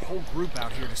to get our whole group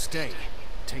out here to stay.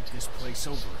 Take this place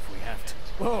over if we have to.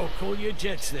 Whoa, cool your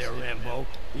jets there, Rambo.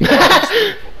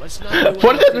 Let's not do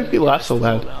Why did that anything make me laugh so to get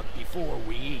us loud? thrown out before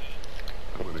we eat.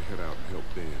 I'm gonna head out and help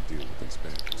Ben deal with these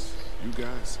bandits. You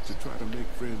guys should try to make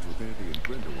friends with Andy and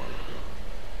Brenda while I'm gone.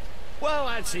 Well,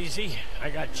 that's easy. I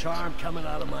got charm coming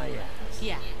out of my ass.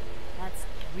 Yeah, that's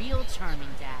real charming,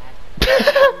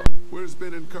 Dad. Where's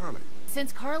Ben and Carly?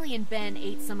 Since Carly and Ben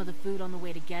ate some of the food on the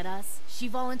way to get us, she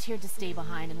volunteered to stay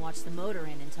behind and watch the motor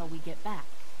inn until we get back.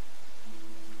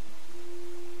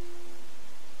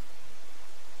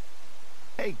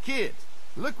 Hey, kids,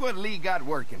 look what Lee got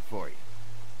working for you.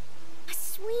 A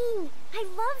swing. I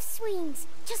love swings.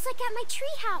 Just like at my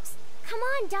treehouse. Come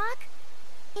on, Doc.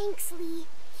 Thanks, Lee.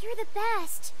 You're the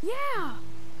best. Yeah.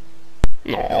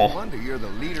 No Aw. wonder you're the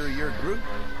leader of your group.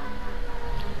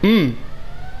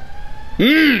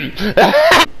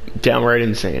 Downright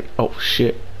insane. Oh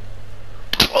shit.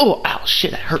 Oh, ow,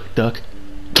 shit, that hurt, duck.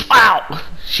 Ow,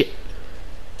 shit.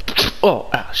 Oh,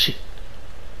 ow, shit.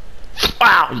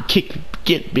 Ow, you kicked me.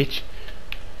 Get it, bitch.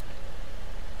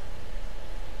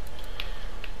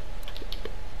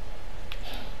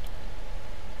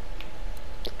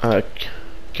 Okay.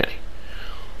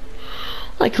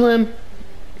 Hi, Clem.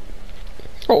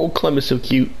 Oh, Clem is so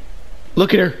cute.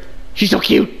 Look at her. She's so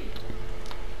cute.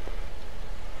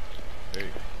 Hey,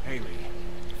 Hey, Lee.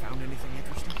 Found anything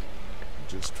interesting? I'm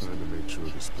just trying to make sure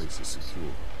this place is secure.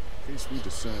 In case we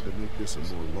decide to make this a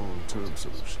more long-term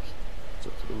solution.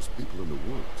 Except for those people in the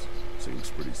woods. Seems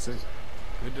pretty safe.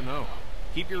 Good to know.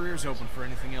 Keep your ears open for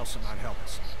anything else that might help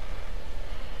us.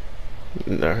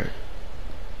 Alright.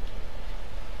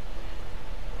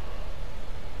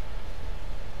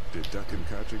 Did Duck and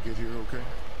Katja get here okay?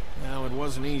 No, it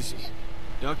wasn't easy.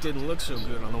 Duck didn't look so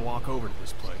good on the walk over to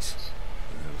this place.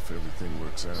 Well, if everything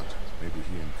works out, maybe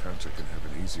he and Katja can have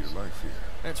an easier life here.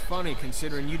 That's funny,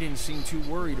 considering you didn't seem too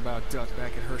worried about Duck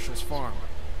back at Herschel's farm.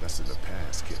 That's in the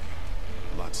past, Kitty.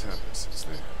 Lots happened since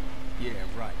then. Yeah,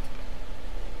 right.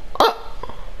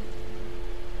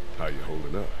 How you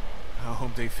holding up? I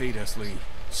hope they feed us, Lee.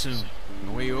 Soon. On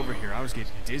the way over here, I was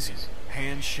getting dizzy.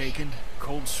 Hands shaking,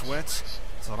 cold sweats.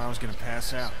 Thought I was gonna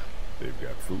pass out. They've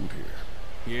got food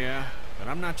here. Yeah, but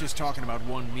I'm not just talking about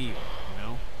one meal, you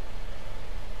know?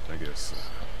 I guess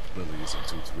Lily isn't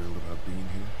too thrilled about being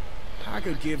here. I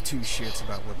could give two shits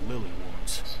about what Lily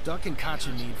wants. Duck and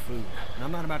Katjaa need food, and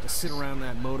I'm not about to sit around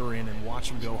that motor inn and watch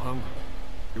them go hungry.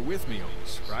 You're with me on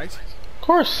this, right? Of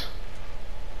course.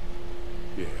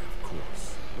 Yeah, of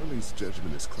course. Lily's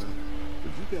judgment is clouded,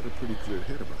 but you got a pretty clear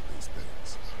head about these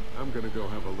things. I'm gonna go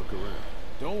have a look around.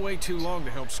 Don't wait too long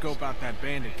to help scope out that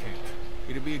bandit camp.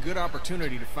 It'd be a good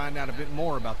opportunity to find out a bit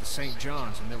more about the St.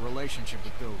 John's and their relationship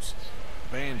with those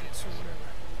bandits or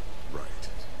whatever. Right.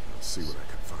 I'll see what I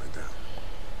can find out.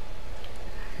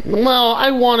 Well,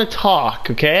 I want to talk,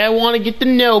 okay? I want to get to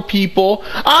know people.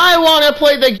 I want to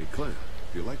play the... Hey, Clem,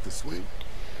 you like the swing?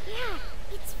 Yeah,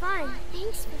 it's fun.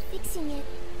 Thanks for fixing it.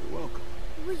 You're welcome.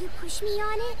 Will you push me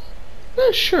on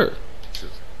it? Sure. Sure.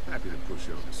 Happy to push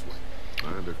you on the swing.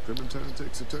 Mind if Clementine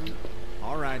takes a turn?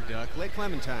 All right, Duck. Let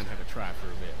Clementine have a try for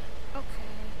a bit. Okay.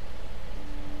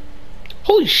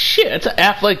 Holy shit, that's an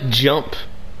athletic jump.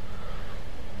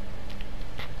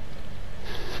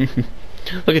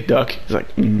 Look at Duck. He's like,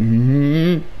 What do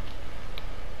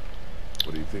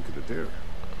you think of the dairy?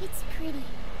 It's pretty.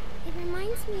 It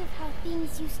reminds me of how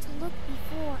things used to look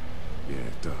before. Yeah,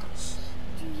 it does.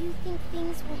 Do you think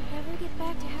things will ever get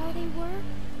back to how they were?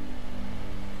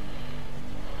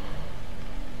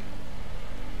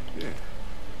 Yeah.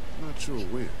 Not sure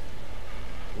when.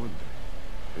 One day,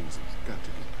 things have got to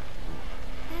get back to normal.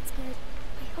 That's good.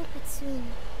 I hope it's soon.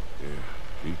 Yeah,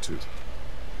 me too.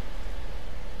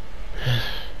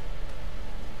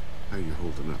 How you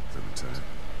holding up, Clementine?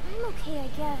 I'm okay, I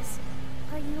guess.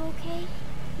 Are you okay?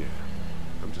 Yeah,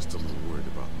 I'm just a little worried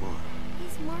about Mark.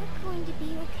 Is Mark going to be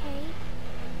okay?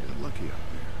 You're lucky out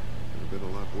there. Could have been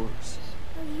a lot worse.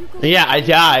 Are you going yeah, I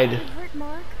died. to hurt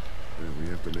Mark? And we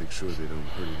have to make sure they don't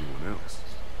hurt anyone else.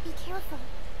 Be careful.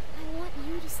 I want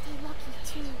you to stay lucky,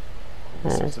 too.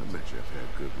 Well, since I met you, I've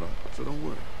had good luck, so don't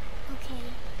worry.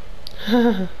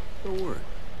 Okay. Don't worry.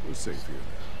 We're safe here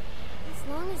now. As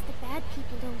long as the bad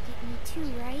people don't get me too,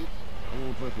 right? I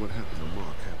won't let what happened to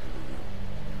Mark happen to you.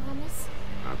 Promise?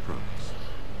 I promise.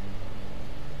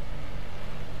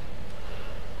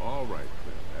 All right,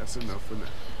 Clem. That's enough for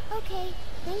now. Okay.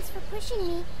 Thanks for pushing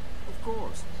me. Of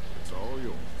course. It's all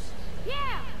yours.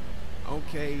 Yeah!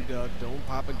 Okay, Duck. Don't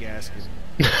pop a gasket.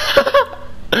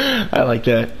 I like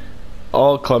that.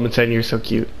 Oh, Clementine, you're so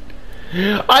cute.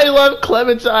 I love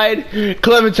Clementine.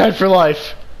 Clementine for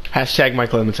life. Hashtag my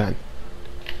Clementine.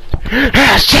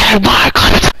 Hashtag my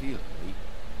Clementine. Feel it, Lee.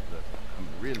 Look, I'm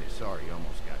really sorry you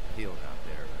almost got killed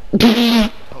out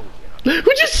there. Told you.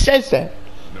 Who just says that?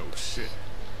 No shit.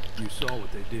 You saw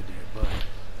what they did to your buddy.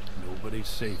 Nobody's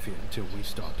safe here until we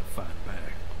start to fight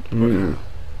back. Mm.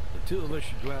 The two of us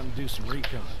should go out and do some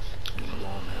recon. And the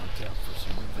longhounds out for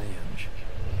some revenge.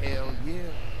 Hell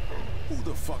yeah. Who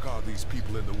the fuck are these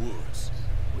people in the woods?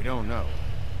 We don't know.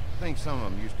 I think some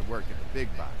of them used to work at the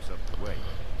big box up the way.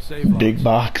 Save Big lives.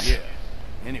 box. Yeah.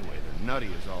 Anyway, they're nutty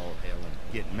as all hell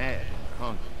and get mad when they're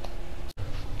hungry.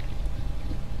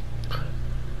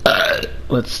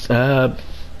 Let's, yeah.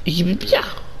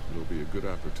 It'll be a good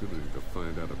opportunity to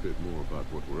find out a bit more about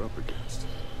what we're up against.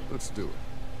 Let's do it.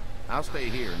 I'll stay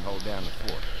here and hold down the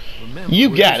fort. Remember, You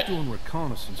we're got just it. doing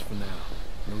reconnaissance for now.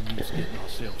 No use getting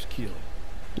ourselves killed.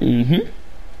 Mm-hmm.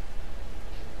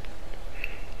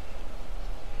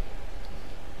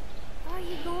 Are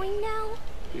you going now?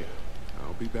 Yeah.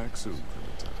 I'll be back soon,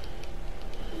 Clementine.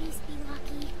 Please be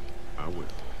lucky. I will.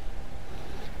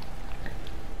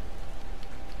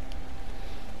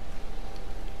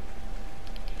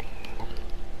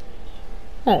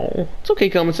 Oh, it's okay,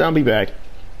 Clementine. I'll be back.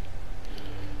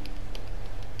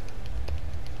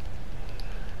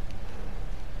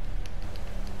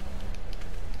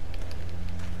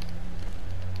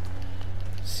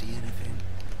 See anything?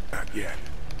 Not yet.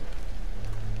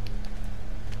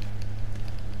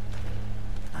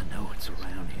 I know it's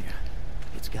around here.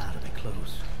 It's gotta be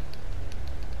close.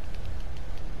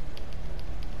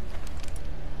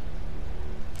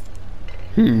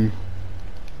 Hmm.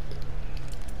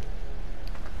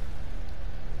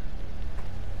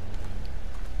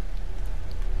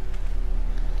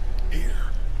 Here.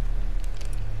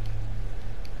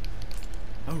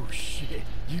 Oh shit,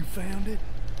 you found it?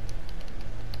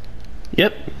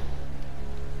 Yep.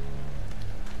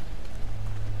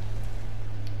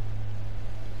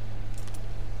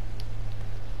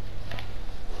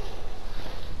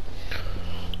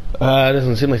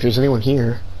 Doesn't seem like there's anyone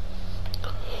here.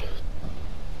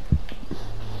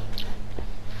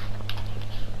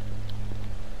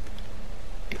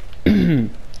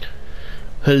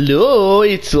 Hello,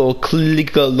 it's all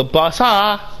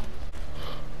Clickalabasa.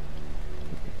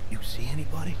 You see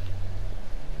anybody?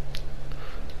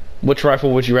 Which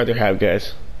rifle would you rather have,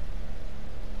 guys?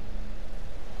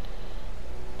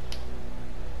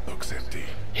 looks empty.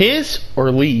 His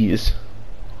or Lee's?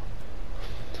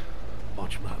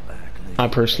 Watch my back,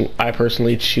 Lee. I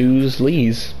personally choose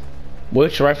Lee's.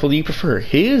 Which rifle do you prefer,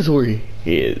 his or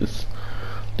his?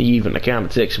 Leave in the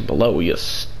comment section below, you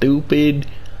stupid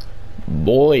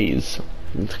boys.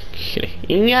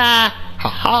 Yeah,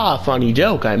 haha, funny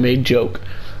joke. I made joke.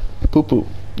 Poo poo.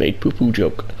 Made poo poo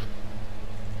joke.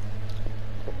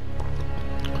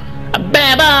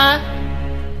 Baba!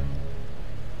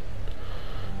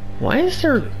 Why is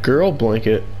there a girl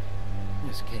blanket?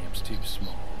 This camp's too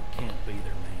small. Can't be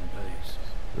their main base.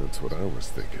 That's what I was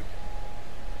thinking.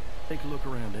 Take a look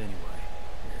around anyway.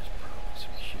 There's probably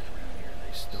some shit around here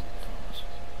they stole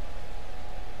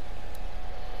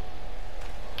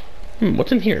from us.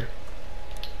 What's in here?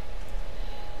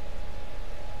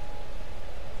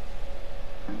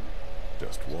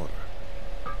 Just water.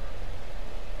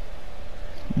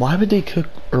 Why would they cook,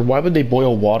 or why would they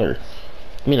boil water?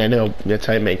 I mean, I know that's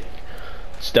how you make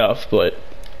stuff, but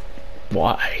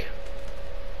why?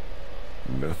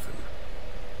 Nothing.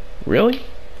 Really?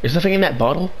 There's nothing in that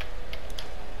bottle?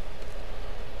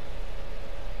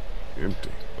 Empty.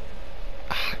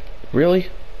 Really?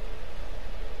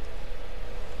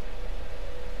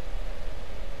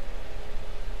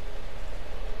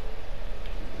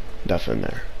 Nothing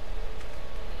there.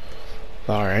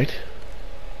 Alright.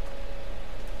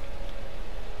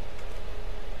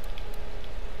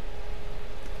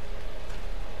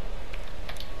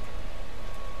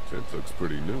 Tent looks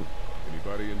pretty new.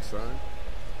 Anybody inside?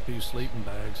 2 sleeping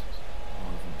bags.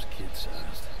 One of them's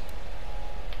kid-sized.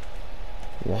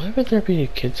 Why would there be a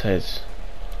kid size?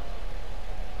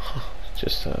 Huh,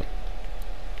 just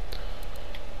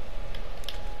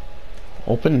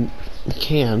open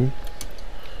can.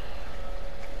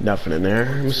 Nothing in there.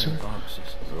 I'm assuming.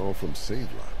 Boxes. They're all from save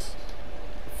lots.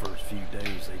 The first few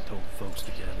days they told folks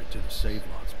to gather to the save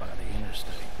lots by the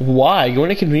interstate. Why? Going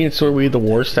to a convenience store would be the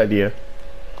worst idea.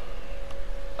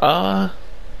 Not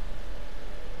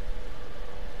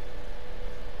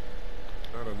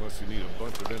unless you need a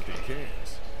bunch of empty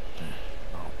cans.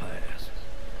 I'll pass.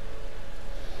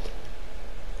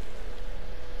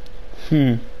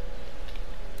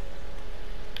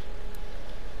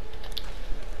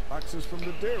 Boxes from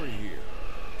the dairy here.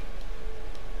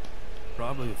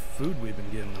 Probably the food we've been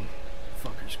giving them.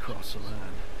 Fuckers cross the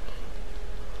line.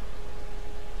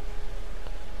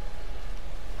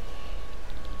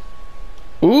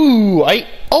 Ooh,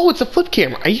 oh, it's a flip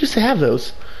camera. I used to have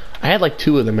those. I had like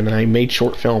 2 of them, and I made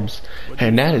short films.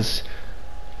 And that is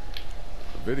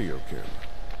A video camera.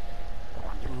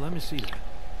 Let me see that.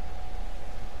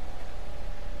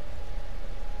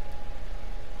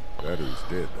 Battery's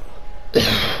dead though.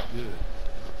 Good.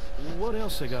 What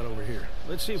else they got over here?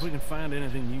 Let's see if we can find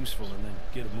anything useful and then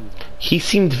get a move on. He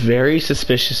seemed very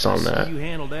suspicious on that. You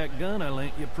handled that gun I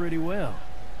lent you pretty well.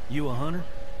 You a hunter?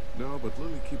 No, but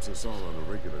Lily keeps us all on a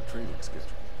regular training schedule.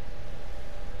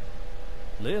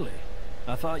 Lily?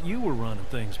 I thought you were running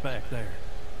things back there.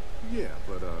 Yeah,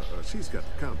 but she's got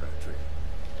the combat training.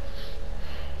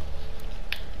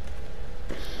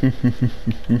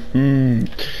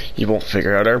 You won't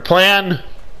figure out our plan.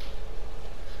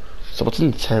 So what's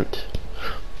in the tent?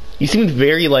 You seemed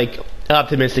very like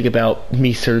optimistic about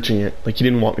me searching it. Like you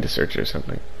didn't want me to search it or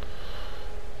something.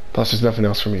 Plus there's nothing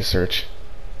else for me to search.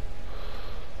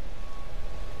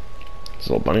 It's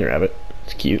a little bunny rabbit.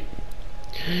 It's cute.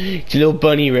 It's a little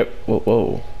bunny rabbit. Whoa,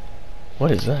 whoa.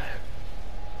 What is that?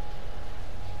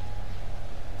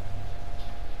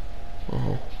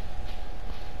 Oh.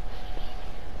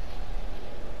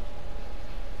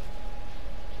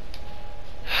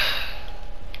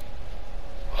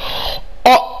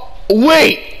 Oh,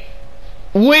 wait!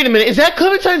 Wait a minute, is that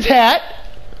Clementine's hat?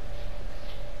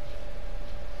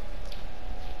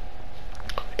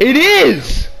 It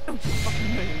is!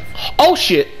 Oh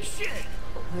shit!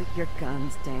 Put your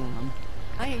guns down.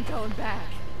 I ain't going back.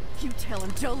 You tell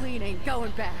him Jolene ain't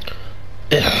going back.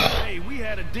 Hey, we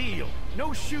had a deal.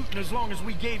 No shooting as long as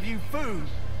we gave you food.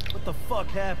 What the fuck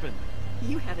happened?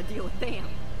 You had a deal with them.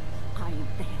 I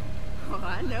ain't them. Oh,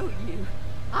 I know you.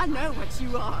 I know what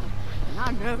you are. And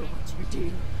I know what you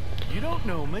do. You don't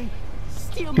know me.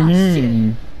 Steal my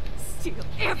shit. Steal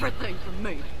everything from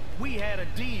me. We had a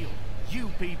deal. You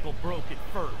people broke it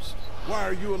first. Why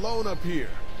are you alone up here?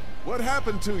 What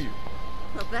happened to you?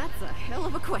 Well, that's a hell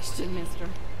of a question, mister.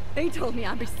 They told me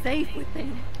I'd be safe with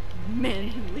them. Men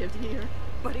who lived here.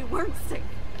 But it weren't safe.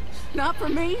 Not for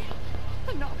me.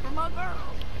 Not for my girl.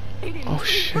 They didn't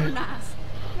treat her nice.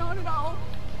 Not at all.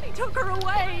 They took her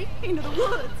away into the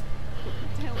woods.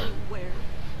 Wouldn't tell me where.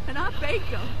 And I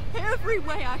begged them every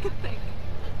way I could think.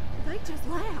 They just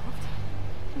laughed.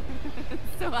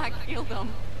 So I killed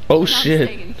them. Oh I'm shit.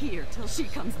 staying here till she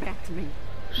comes back to me.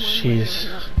 She's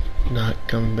not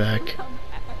coming back. Come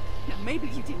back. Now maybe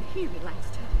you didn't hear me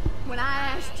last time. When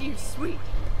I asked you, sweet,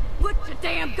 put your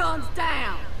damn guns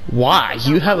down. Why?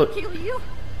 You have a... Kill you?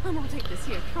 I'm gonna take this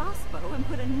here crossbow and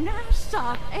put a nice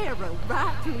sharp arrow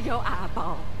right through your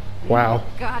eyeball. Wow.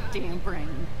 Your goddamn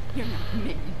brain. You're not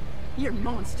men. You're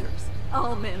monsters.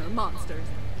 All men are monsters.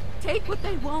 Take what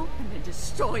they want and then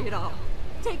destroy it all.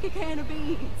 Take a can of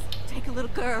beans. Take a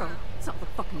little girl. It's all the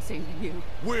fucking same to you.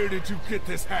 Where did you get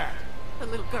this hat? The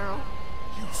little girl.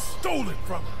 You stole it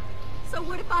from her. So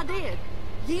what if I did?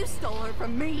 You stole her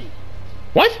from me.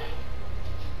 What?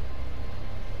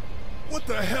 What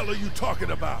the hell are you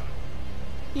talking about?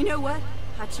 You know what?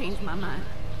 I changed my mind.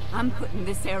 I'm putting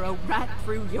this arrow right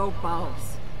through your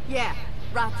balls. Yeah,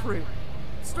 right through.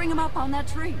 String them up on that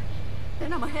tree.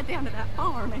 Then I'm gonna head down to that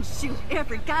farm and shoot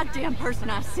every goddamn person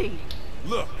I see.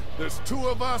 Look, there's 2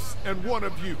 of us and 1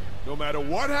 of you. No matter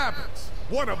what happens,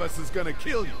 one of us is gonna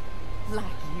kill you. Like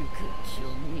you could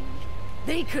kill me.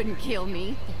 They couldn't kill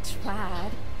me. They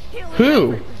tried. Kill Who?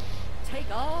 everyone. Take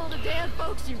all the dead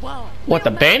folks you want. What, the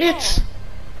Kill them bandits?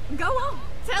 all. Go on.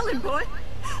 Tell him, boy.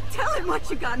 Tell him what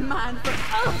you got in mind for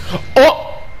us.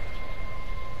 Oh!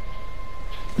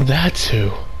 That's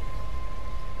who.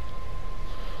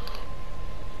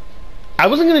 I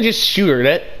wasn't gonna just shoot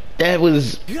her. That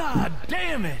was... God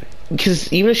damn it!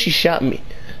 Because even if she shot me...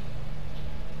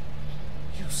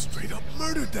 You straight up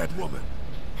murdered that woman.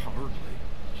 Hardly.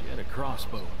 She had a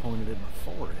crossbow pointed at my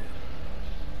forehead.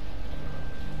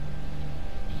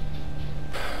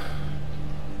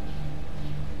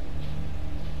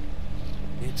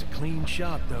 It's a clean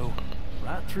shot, though.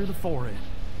 Right through the forehead.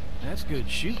 That's good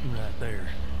shooting right there.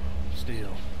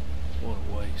 Still, what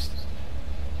a waste.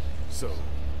 So,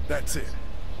 that's it.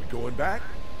 We going back?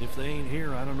 If they ain't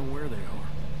here, I don't know where they are.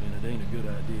 And it ain't a good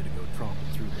idea to go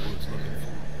tromping through the woods looking for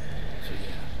them. So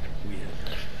yeah, we head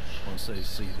back. Once they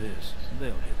see this,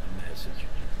 they'll get the message.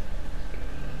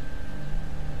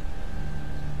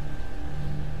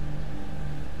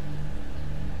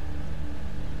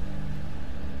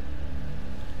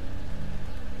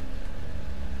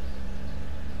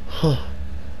 Huh.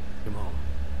 Come on.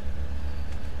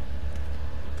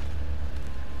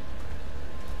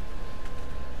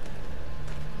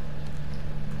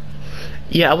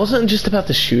 Yeah, I wasn't just about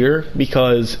to shoot her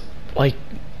because, like,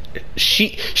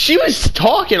 she was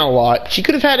talking a lot. She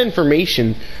could have had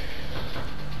information.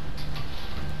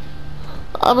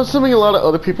 I'm assuming a lot of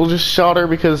other people just shot her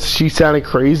because she sounded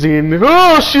crazy and,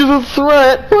 oh, she's a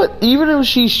threat. But even if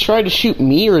she's trying to shoot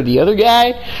me or the other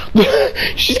guy,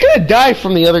 she's gonna die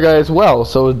from the other guy as well,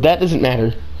 so that doesn't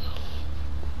matter.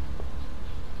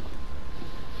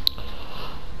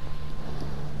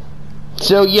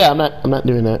 So yeah, I'm not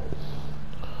doing that.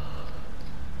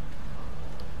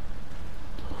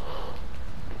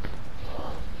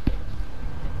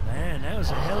 Man, that was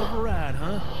a hell of a ride,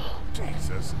 huh?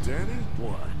 Jesus, Danny.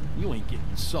 What? You ain't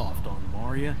getting soft on them,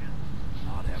 are you?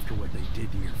 Not after what they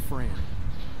did to your friend.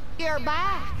 You're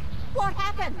back. What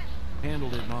happened?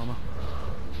 Handled it, Mama.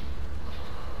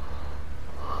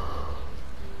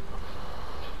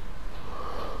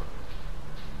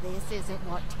 This isn't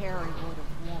what Terry would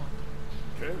have wanted.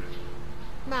 Terry?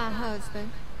 My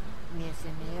husband,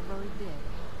 missing every day.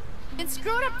 Then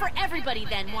screw it up for everybody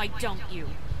then, why don't you?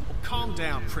 Well, calm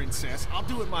down, princess. I'll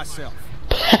do it myself.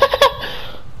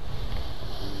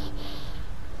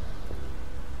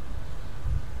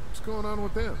 What's going on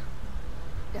with them?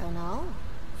 Don't know.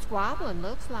 Squabbling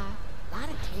looks like. A lot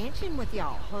of tension with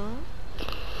y'all, huh?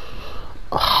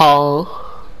 Huh?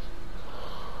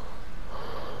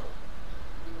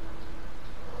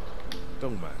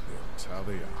 Don't mind them. It's how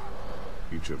they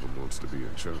are. Each of them wants to be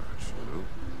in charge, you know?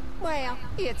 Well,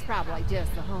 it's probably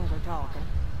just the hunger talking.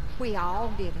 We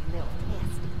all did a little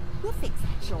testing. We'll fix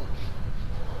that shortly.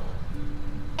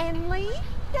 And Lee,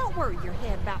 don't worry your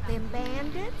head about them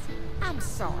bandits. I'm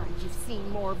sorry you've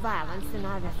seen more violence than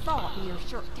I'd have thought in your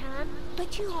short time,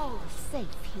 but you all are safe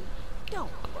here.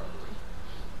 Don't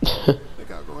worry.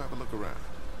 Think I'll go have a look around.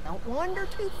 Don't wander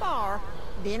too far.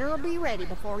 Dinner'll be ready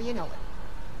before you know it.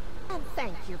 And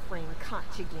thank your friend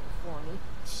Koch again for me.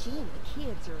 She and the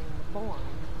kids are in the barn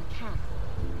with the cattle.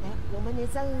 That woman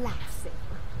is a lifesaver.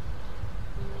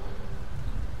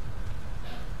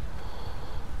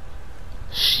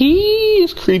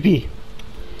 She's creepy,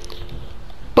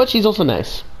 but she's also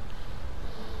nice.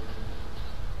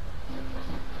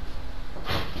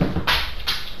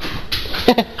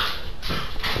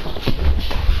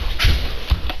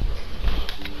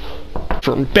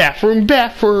 From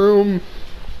bathroom.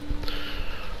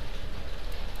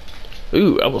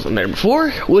 Ooh, I wasn't there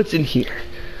before. What's in here?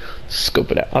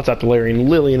 Scope it out. I'll talk to Larry and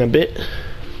Lily in a bit.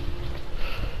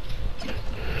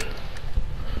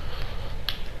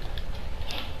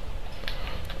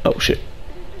 Oh shit.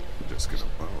 I'm just gonna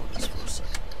borrow this for a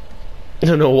second. I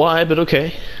don't know why, but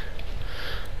okay.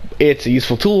 It's a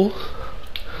useful tool.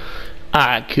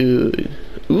 I could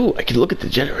look at the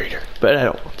generator, but I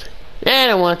don't want to. I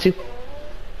don't want to.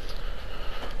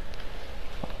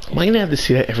 Am I gonna have to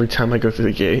see that every time I go through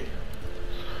the gate?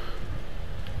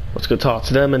 Let's go talk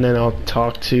to them, and then I'll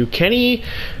talk to Kenny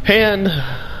and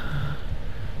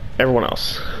everyone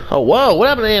else. Oh, whoa, what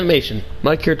happened to animation?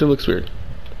 My character looks weird.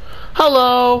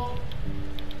 Hello!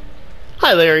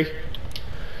 Hi, Larry. You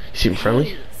seem friendly.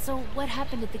 Hey, so what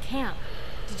happened at the camp?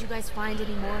 Did you guys find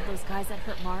any more of those guys that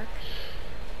hurt Mark?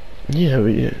 Yeah,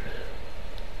 we did.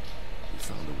 We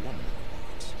found a woman in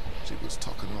the woods. She was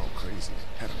talking all crazy,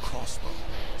 had a crossbow.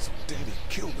 So Daddy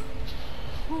killed her.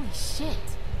 Holy shit.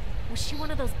 Was she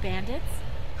one of those bandits?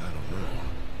 I don't know.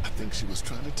 I think she was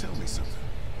trying to tell me something.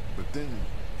 But then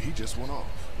he just went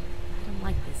off. I don't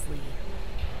like this, Lee.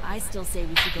 I still say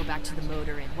we should go back to the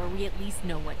motor inn, where we at least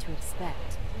know what to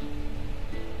expect.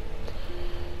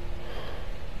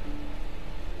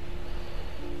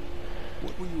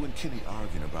 What were you and Kenny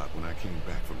arguing about when I came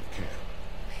back from the camp?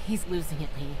 He's losing it,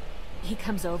 Lee. He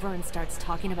comes over and starts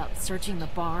talking about searching the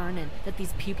barn and that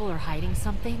these people are hiding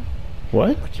something.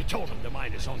 What? But you told him to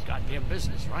mind his own goddamn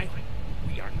business, right?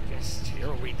 We are guests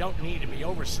here. We don't need to be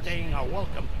overstaying our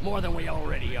welcome more than we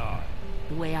already are.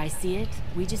 The way I see it,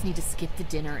 we just need to skip the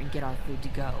dinner and get our food to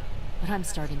go. But I'm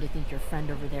starting to think your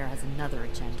friend over there has another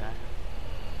agenda.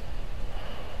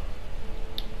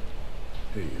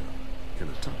 Hey, can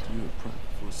I talk to you in private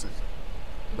for a second?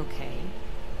 Okay.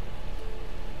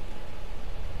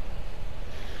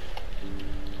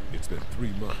 It's been 3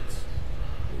 months.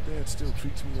 Your dad still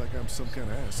treats me like I'm some kind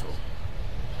of asshole.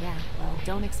 Yeah, well,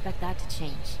 don't expect that to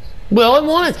change. Well, I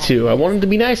wanted to. I wanted to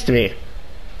be nice to me.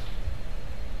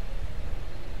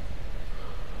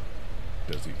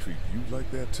 Does he treat you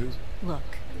like that too?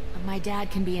 Look, my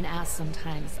dad can be an ass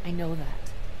sometimes, I know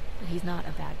that. But he's not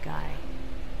a bad guy.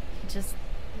 He's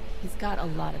got a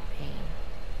lot of pain.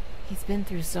 He's been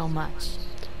through so much,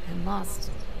 and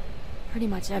lost pretty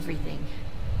much everything.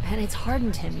 And it's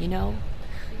hardened him, you know?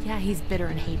 Yeah, he's bitter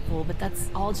and hateful, but that's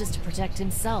all just to protect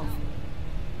himself.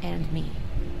 And me.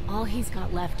 All he's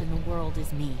got left in the world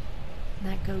is me. And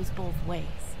that goes both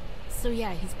ways. So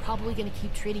yeah, he's probably gonna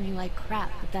keep treating you like crap,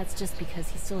 but that's just because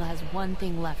he still has one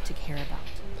thing left to care about.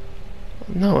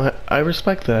 No, I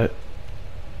respect that.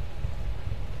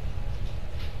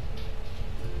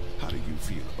 How do you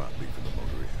feel about leaving the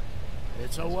motor inn?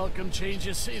 It's a welcome change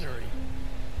of scenery.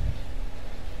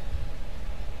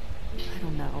 I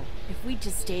don't know. If we'd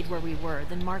just stayed where we were,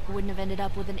 then Mark wouldn't have ended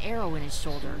up with an arrow in his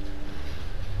shoulder.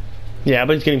 Yeah,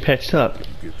 but he's getting patched up. You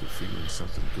get the feeling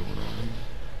something going on here?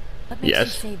 What makes Yes.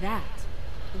 you say that?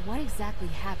 What exactly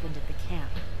happened at the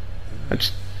camp?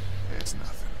 It's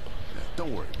nothing.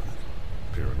 Don't worry about it.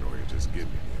 Paranoia just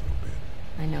getting me a little bit.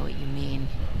 I know what you mean.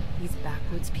 These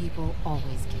backwoods people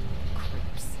always give me the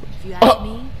creeps. If you ask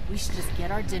me, we should just get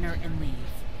our dinner and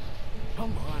leave.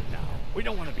 Come on now. We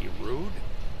don't want to be rude.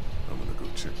 I'm gonna go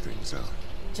check things out.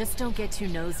 Just don't get too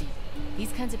nosy.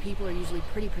 These kinds of people are usually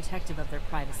pretty protective of their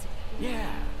privacy.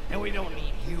 Yeah, and we don't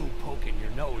need you poking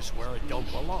your nose where it don't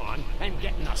belong and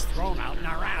getting us thrown out in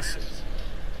our asses.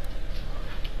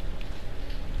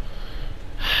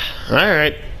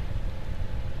 Alright.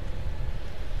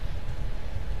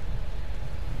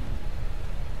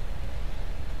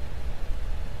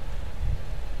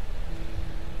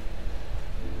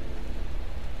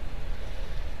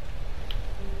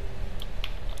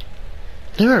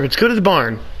 Alright, let's go to the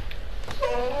barn.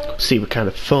 See what kind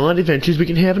of fun adventures we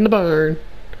can have in the barn.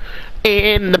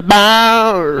 In the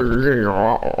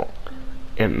barn.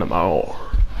 In the barn.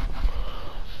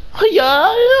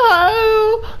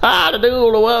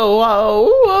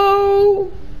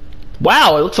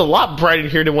 Wow, it looks a lot brighter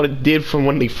here than what it did from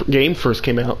when the game first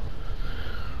came out.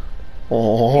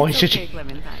 Oh, he's such a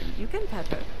Clementine. You can pet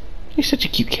her. he's such a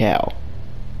cute cow.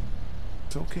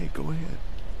 It's okay, go ahead.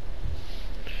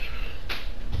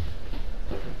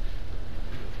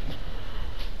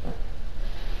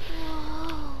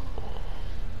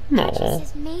 Patrick Aww.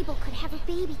 says Mabel could have a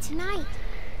baby tonight.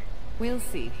 We'll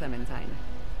see, Clementine.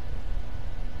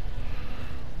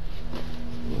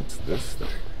 What's this thing?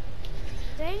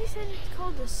 Daddy said it's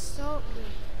called a salt lick.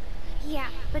 Yeah,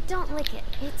 but don't lick it.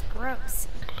 It's gross.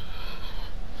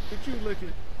 Did you lick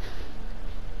it?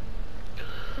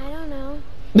 I don't know.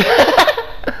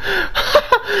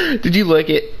 Did you lick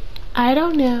it? I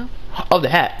don't know. Oh, the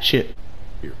hat. Shit.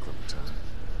 Here, Clementine.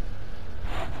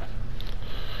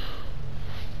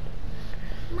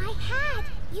 hat!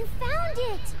 You found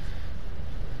it!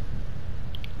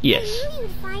 Yes. I knew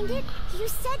you'd find it. You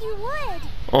said you would.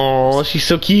 Oh, she's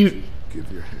so cute.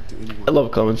 Give your hat to anyone. I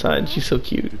love Clementine. She's so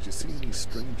cute. Did you see any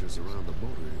strangers around the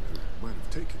motor inn who might have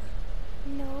taken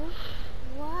it? No.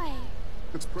 Why?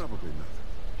 It's probably nothing.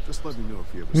 Just let me know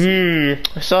if you ever see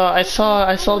it. I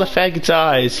saw the faggot's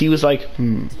eyes. He was like,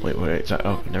 wait,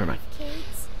 oh, never mind.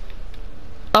 Kids?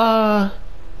 I'd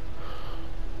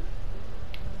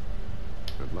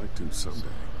like to someday.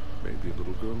 Maybe a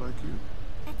little girl like you.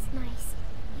 That's nice.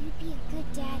 You'd be a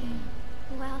good daddy.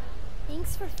 Well,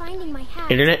 thanks for finding my hat.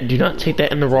 Internet, do not take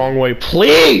that in the wrong way,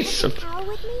 please. Pal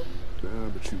with me? Nah,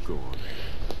 but you go on.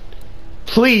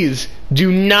 Please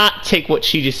do not take what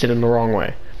she just said in the wrong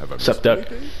way. Have I missed Sup, Duck?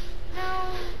 anything?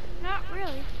 No, not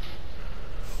really.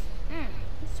 It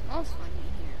smells funny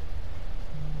in here.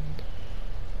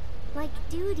 Like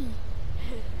duty.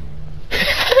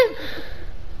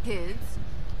 Kids?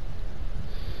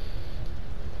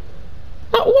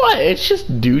 What? It's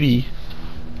just duty.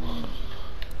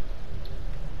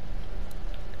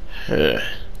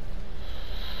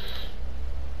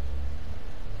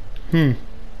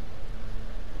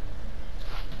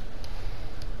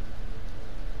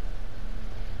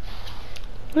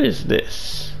 What is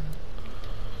this?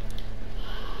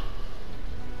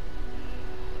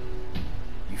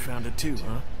 You found it too,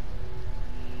 huh?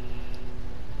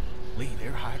 Lee,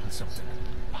 they're hiding something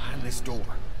behind this door.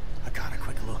 I got a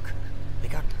quick look. They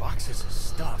got boxes of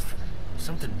stuff,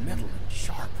 something metal and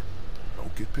sharp.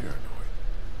 Don't get paranoid.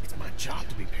 It's my job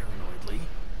to be paranoid, Lee.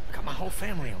 I got my whole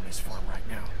family on this farm right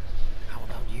now. How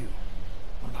about you?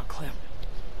 What about Clem?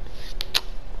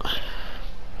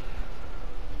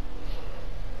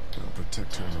 I'll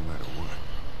protect her no matter what.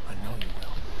 I know you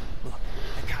will. Look,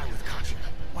 that guy with Katya,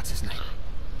 what's his name?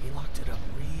 He locked it up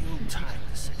real tight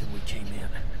the second we came in.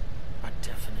 I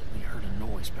definitely heard a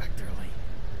noise back there, Lee.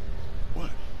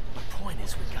 What? My point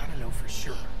is, we gotta know for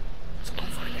sure. So go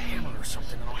find a hammer or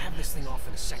something, and I'll have this thing off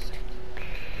in a second.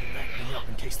 You back me up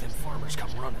in case them farmers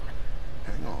come running.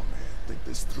 Hang on, man. Think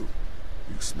this through.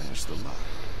 You smashed the lock.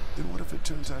 Then what if it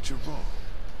turns out you're wrong?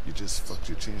 You just fucked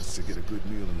your chance to get a good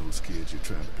meal in those kids you're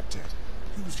trying to protect.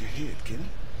 Use your head, Kenny.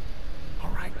 All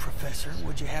right, Professor,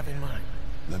 what'd you have in mind?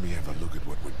 Let me have a look at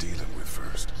what we're dealing with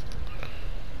first.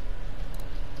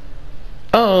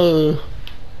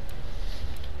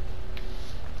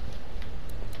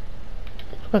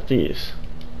 What about these?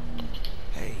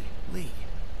 Hey, Lee,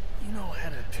 you know how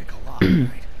to pick a lock,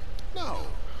 right? No.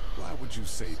 Why would you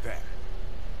say that?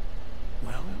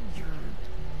 Well, you're,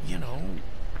 you know,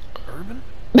 urban?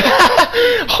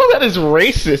 Oh, that is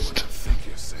racist. What do you think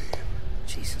you're saying?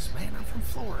 Jesus, man, I'm from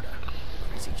Florida.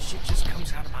 Crazy shit just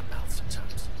comes out of my mouth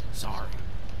sometimes. Sorry.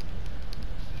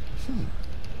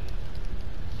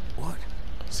 What?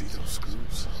 See those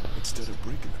screws? Instead of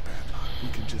breaking the padlock, we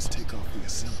can just take off the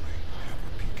assembly, have a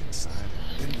peek inside,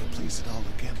 then replace it all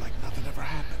again like nothing ever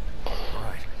happened. All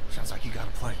right. Sounds like you got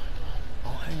a plan.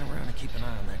 I'll hang around and keep an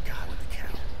eye on that guy with the cow.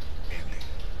 Andy.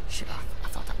 Shit, I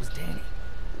thought that was Danny.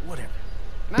 Whatever.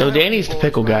 No, Danny's the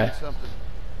pickle guy.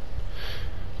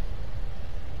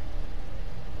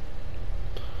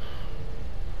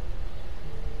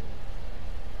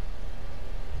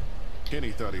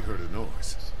 Kenny thought he heard a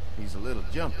noise. He's a little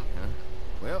jumpy, huh?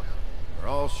 Well, we're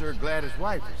all sure glad his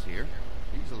wife is here.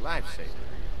 He's a lifesaver.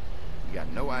 You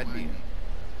got no idea.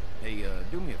 Hey,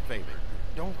 do me a favor.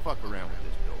 Don't fuck around with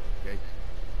this door, okay?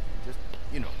 Just,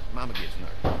 you know, Mama gets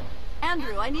nervous.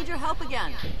 Andrew, I need your help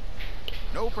again.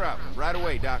 No problem. Right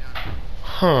away, Doc.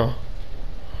 Huh.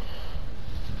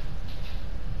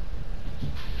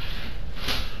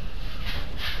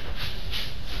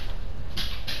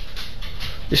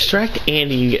 Distract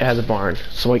Andy and get out of the barn.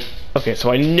 So okay,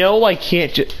 so I know I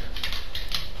can't just.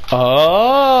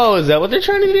 Oh, is that what they're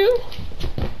trying to do?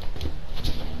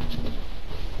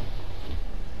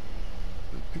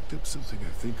 I picked up something I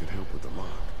think could help with the lock.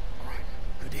 All right.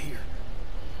 Good to hear.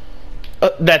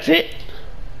 That's it?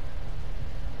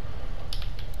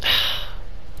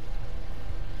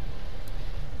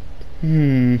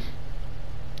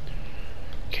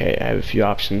 Okay, I have a few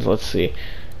options. Let's see.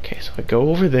 Okay, so I go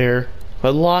over there. If I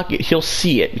lock it, he'll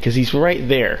see it because he's right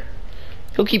there.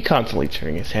 He'll keep constantly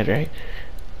turning his head, right?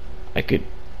 I could.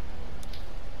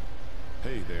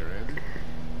 Hey there, Andy.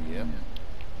 Yep.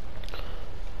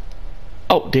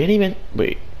 Oh, Danny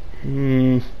wait.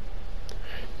 Danny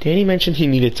mentioned he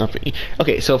needed something.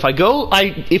 Okay, so if I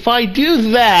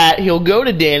do that, he'll go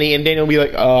to Danny, and Danny will be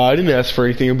like, "Oh, I didn't ask for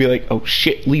anything." He'll be like, "Oh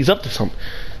shit, Lee's up to something."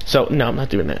 So no, I'm not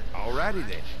doing that. Alrighty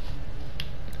then.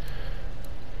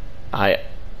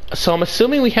 So I'm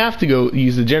assuming we have to go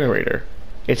use the generator.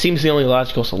 It seems the only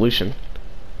logical solution.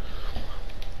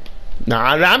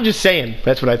 Nah, I'm just saying.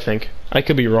 That's what I think. I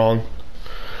could be wrong.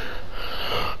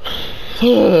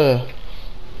 I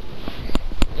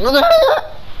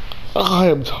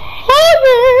am tired.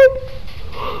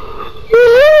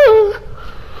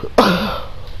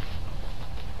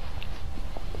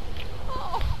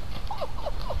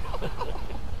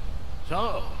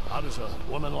 So, how does a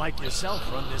woman like yourself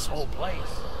run this whole place?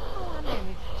 Oh, I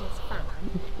managed just fine.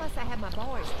 Plus, I had my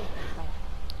boys sticking back.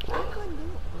 I couldn't do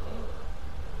it without them.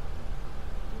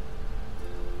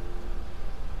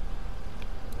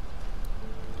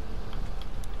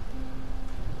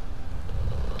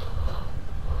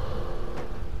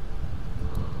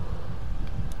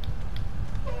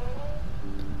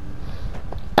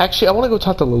 Actually, I want to go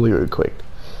talk to Lily real quick.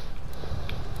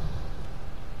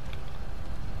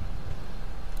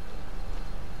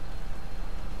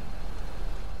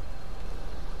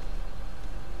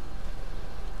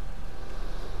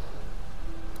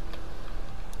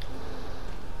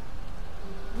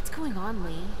 What's going on,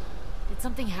 Lee? Did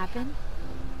something happen?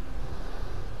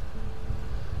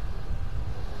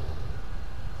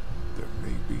 There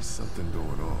may be something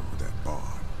going on with that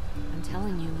barn. I'm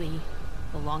telling you, Lee.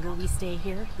 The longer we stay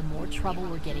here, the more trouble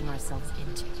we're getting ourselves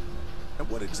into. And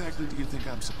what exactly do you think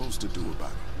I'm supposed to do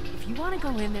about it? If you want to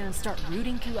go in there and start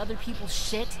rooting through other people's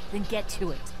shit, then get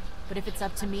to it. But if it's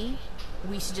up to me,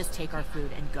 we should just take our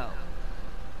food and go.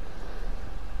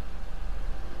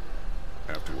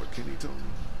 After what Kenny told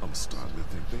me, I'm starting to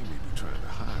think they may be trying to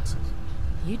hide something.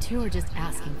 You two are just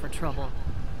asking for trouble.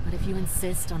 But if you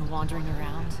insist on wandering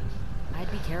around,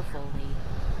 I'd be careful, Lee.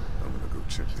 I'm gonna go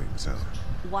check things out.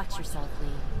 Watch yourself, Lee.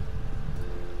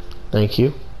 Thank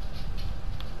you.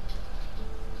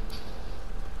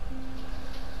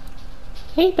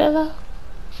 Hey, Bella.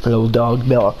 Little dog,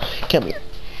 Bella. Come here.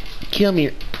 Come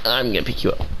here. I'm gonna pick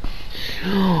you up.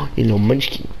 You little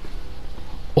munchkin.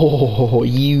 Oh,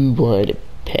 you want a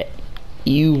pet.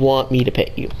 You want me to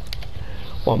pet you.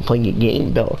 Well, I'm playing a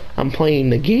game, Bella. I'm playing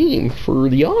the game for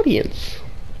the audience.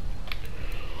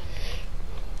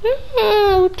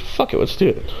 What the fuck it, let's do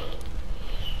it.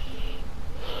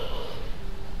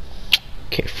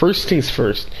 Okay, first things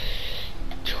first.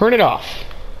 Turn it off.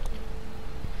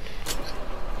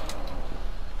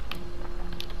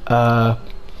 That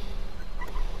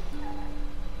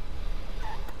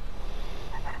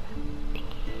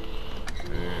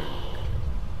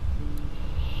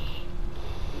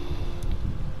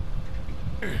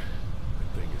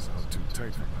thing is all too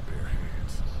tight for my bare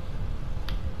hands.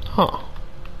 Huh.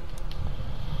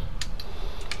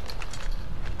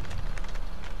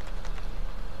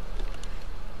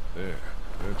 There,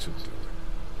 that should do it.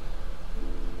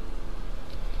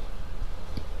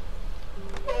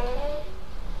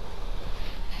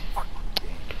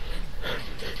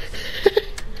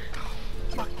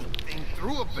 Fucking thing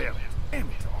through a bell. Damn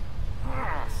it all.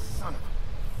 Ah, son of a...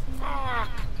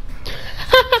 Fuck!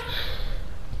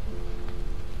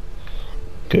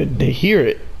 Good to hear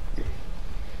it.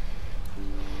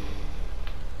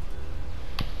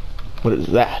 What is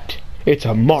that? It's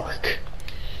a mark.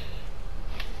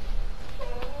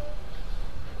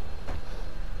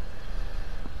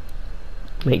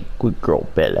 Make good girl,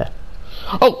 Bella.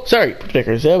 Oh, sorry,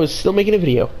 Pickers. I was still making a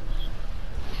video.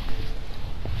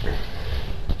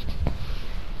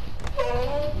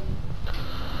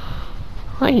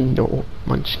 I know,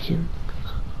 Munchkin.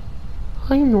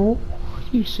 I know.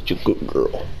 You're such a good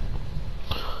girl.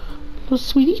 Little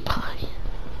sweetie pie.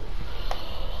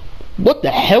 What the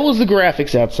hell is the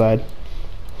graphics outside?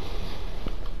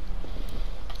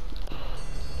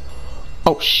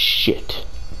 Oh, shit.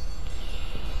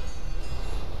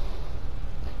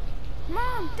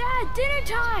 Mom, Dad, dinner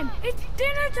time! It's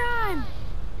dinner time!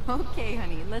 Okay,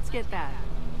 honey, let's get that.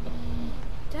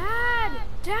 Dad!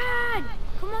 Dad!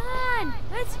 Come on!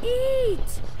 Let's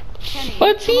eat! Penny,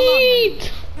 Let's come along,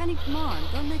 eat! honey. Penny, come on.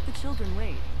 Don't make the children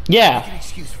wait. Make Yeah, an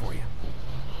excuse for you.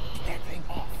 Get that thing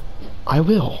off. I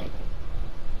will.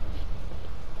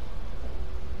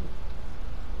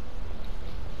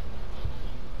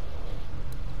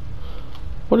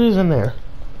 What is in there?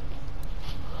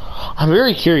 I'm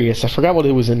very curious. I forgot what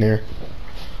it was in there.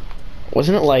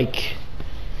 Wasn't it like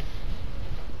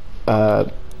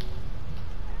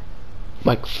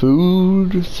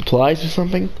food, supplies or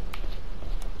something?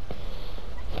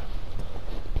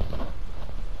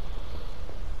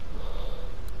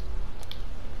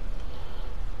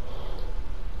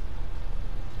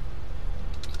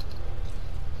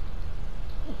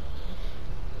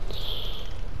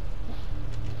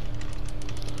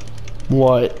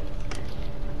 What?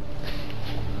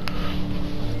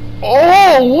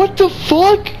 Oh, what the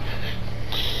fuck?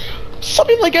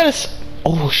 Something like that is...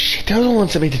 Oh shit, they're the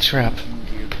ones that made the trap.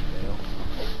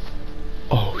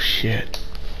 Oh shit.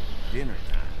 Dinner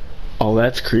time. Oh,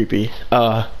 that's creepy.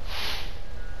 Why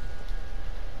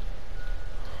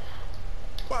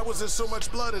was there so much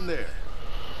blood in there?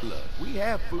 Look, we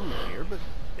have food here, but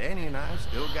Danny and I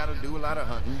still gotta do a lot of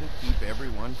hunting to keep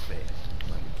everyone fed.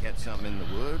 When we catch something in the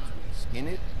woods, we skin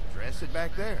it, dress it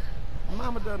back there.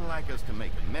 Mama doesn't like us to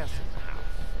make a mess in the house.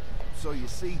 So you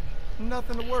see,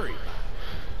 nothing to worry about.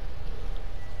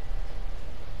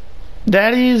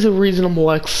 That is a reasonable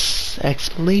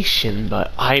explanation,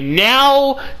 but I'm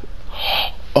now...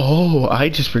 Oh, I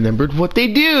just remembered what they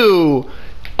do!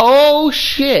 Oh,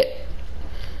 shit!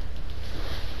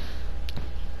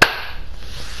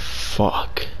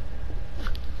 Fuck.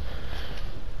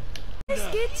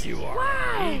 Biscuits? You are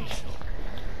Wow!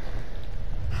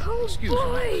 Oh Excuse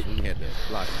boy! me, we had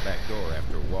to lock the back door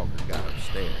after Walker got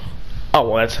upstairs. Oh,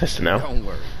 well, that's nice to know. Don't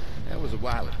worry, that was a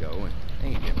while ago, and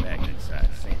ain't get back inside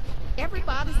since.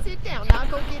 Everybody sit down. I'll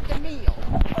go get the meal.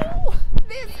 Oh,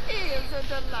 this is a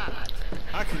delight.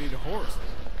 I could eat a horse.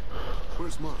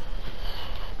 Where's Mom?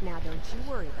 Now, don't you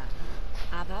worry about it.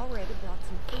 I've already brought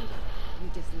some food up. You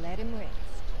just let him rest.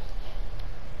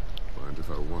 Mind if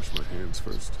I wash my hands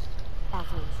first?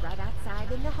 Bathroom's right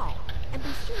outside in the hall. And be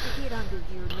sure to get under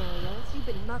your nails. You've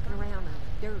been mucking around in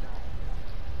the dirt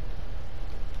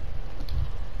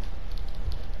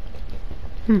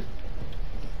all.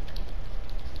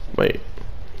 Wait.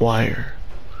 Wire.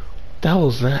 What the hell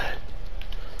is that?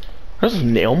 Those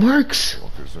nail marks?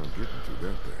 Walkers aren't getting through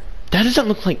that thing. That doesn't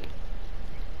look like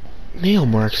nail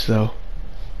marks, though.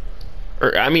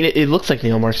 Or, I mean, it looks like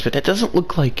nail marks, but that doesn't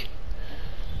look like...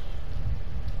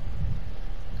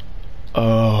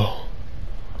 Oh.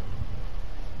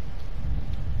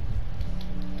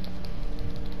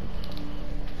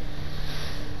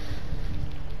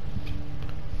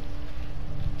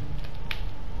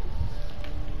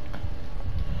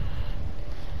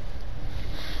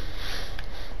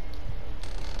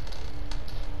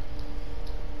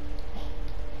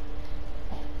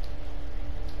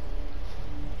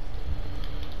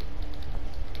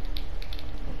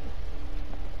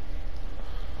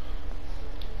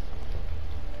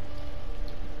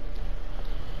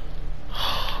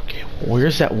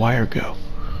 Where's that wire go?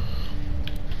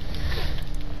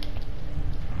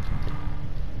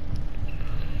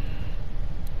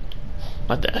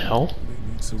 What the hell? What do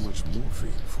they need so much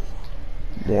morphine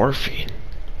for? Morphine?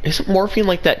 Isn't morphine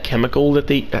like that chemical that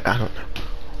they... I don't know.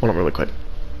 Hold on really quick.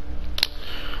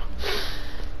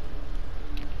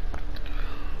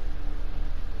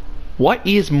 What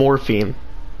is morphine?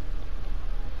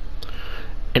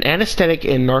 An anesthetic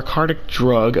and narcotic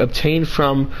drug obtained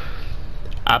from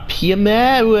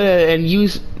Apiamed and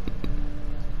used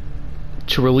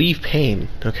to relieve pain.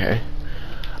 Okay.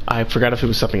 I forgot if it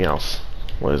was something else.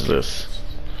 What is this?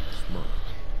 Smart.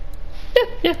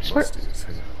 Yeah, smart. Rusty as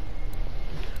hell.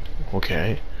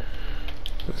 Okay.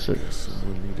 I guess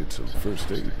someone needed some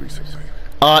first aid recently.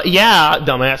 Yeah,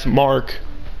 dumbass Mark.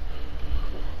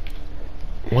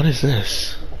 What is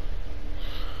this?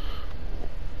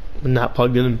 Not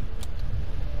plugged in.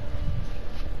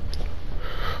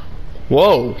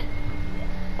 Whoa.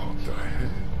 What the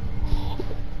hell?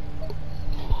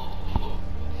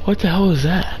 What the hell is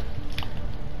that?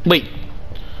 Wait.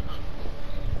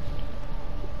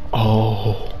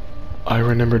 Oh. I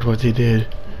remembered what they did.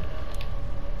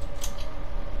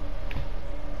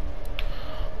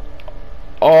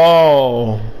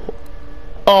 Oh.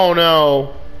 Oh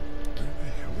no. Where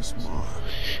the hell is Mom?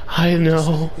 I know.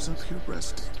 He was up here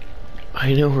resting.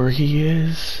 I know where he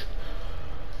is.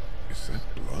 Is that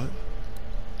blood?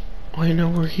 I know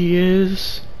where he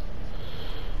is.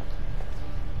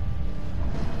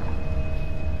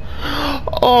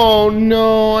 Oh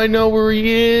no, I know where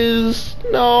he is.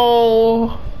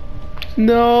 No.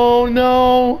 No,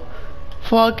 no.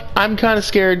 Fuck, I'm kind of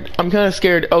scared. I'm kind of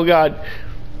scared. Oh god.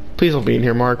 Please don't be in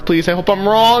here, Mark. Please, I hope I'm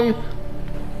wrong.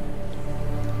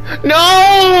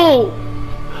 No!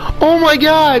 Oh my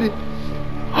god.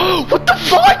 What the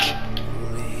fuck?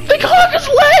 They cut off his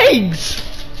legs!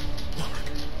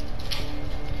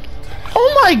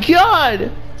 Oh my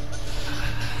god!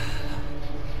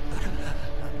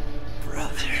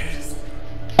 Brothers.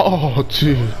 Oh,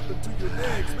 dude. What happened to your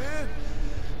legs, man?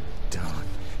 Don't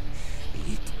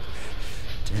eat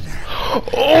dinner.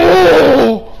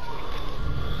 Oh!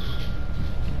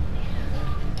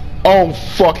 Oh,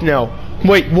 fuck no.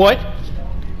 Wait, what?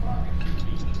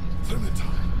 Clementine.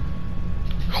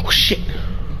 Oh, shit.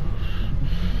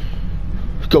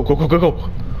 Go, go, go, go, go.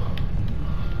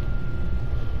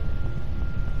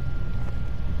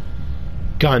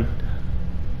 Gun.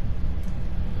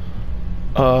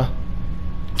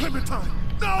 Clementine,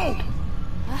 no!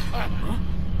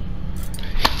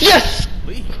 Yes!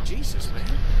 Lee, Jesus,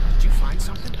 man. Did you find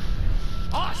something?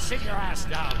 Oh, sit your ass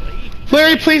down, Lee.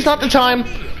 Larry, please, not the time.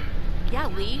 Yeah,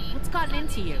 Lee, what's gotten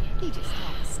into you? He just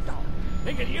had a start.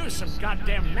 They could use some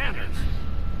goddamn manners.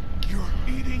 You're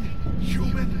eating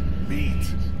human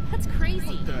meat. That's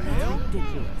crazy. The hell?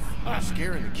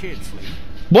 Scaring the kids, Lee.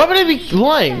 Why would I be What the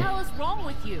lying? hell is wrong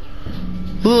with you?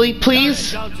 Lily,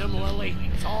 please. Judge them, Lily.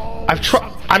 It's all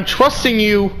I'm trusting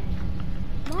you.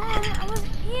 Mom, I was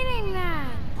eating that.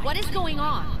 What is going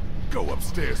on? Go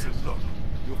upstairs and look.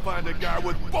 You'll find a guy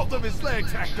with both of his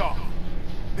legs hacked off.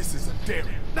 This is a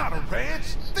dairy, not a ranch.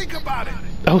 Think about it.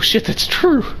 Oh shit, that's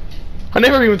true. I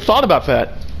never even thought about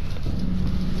that.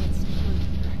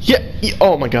 Yeah,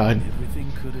 oh my god.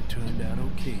 Everything could have turned out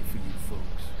okay for you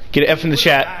folks. Get an F in the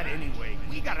chat. Anyway,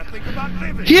 we gotta think about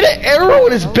living. He had an arrow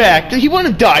in his back. He wouldn't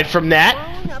have died from that.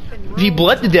 If he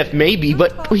bled to death, maybe,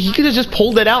 but he could have just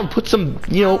pulled it out and put some,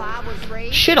 you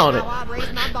know, shit on it.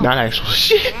 Not actual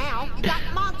shit. Now, you got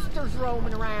monsters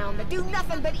roaming around that do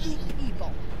nothing but eat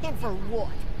people. And for what?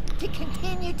 To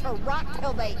continue to rot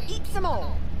till they eat some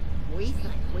more. We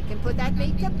think we can put that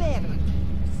meat to better use.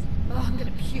 Oh, I'm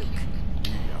gonna puke.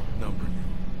 We outnumber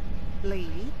you.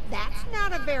 Lee, that's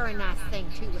not a very nice thing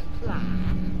to imply.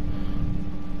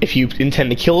 If you intend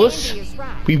to kill us, Andy is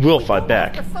right. we will fight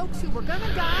back. The folks who were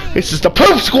gonna die. This is the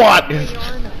Poop Squad!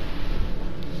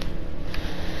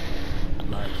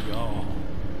 Like y'all.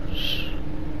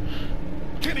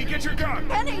 Kenny, get your gun.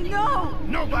 Penny, no!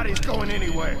 Nobody's going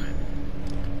anywhere.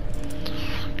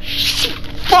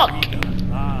 Fuck!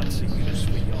 Odds for use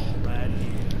for y'all right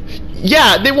here.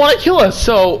 Yeah, they want to kill us,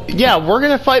 so yeah, we're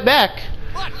gonna fight back.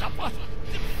 What the fuck?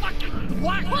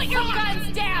 What? Put your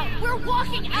guns down! We're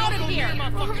walking out of here!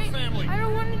 My fucking family. I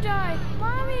don't want to die.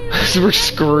 Mommy, We're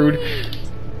screwed.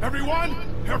 Everyone,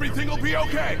 everything will be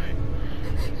okay.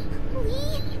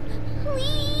 Lee!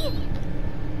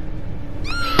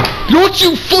 Don't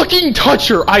you fucking touch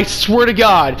her! I swear to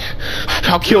God,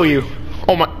 I'll kill you.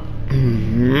 Oh my.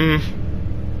 You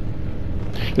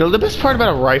know, the best part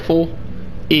about a rifle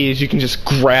is you can just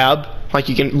grab, like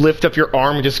you can lift up your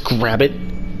arm and just grab it,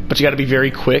 but you gotta be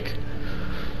very quick.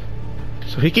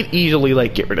 So he could easily,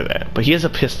 like, get rid of that. But he has a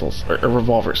pistol, or a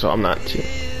revolver, so I'm not too.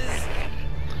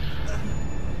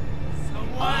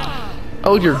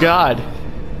 Oh dear God.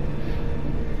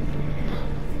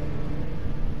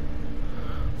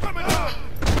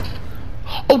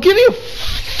 Oh, give me a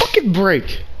fucking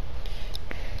break.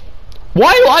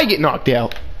 Why do I get knocked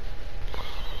out?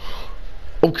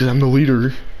 Oh, because I'm the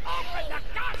leader.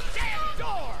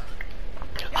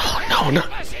 Oh, no, no.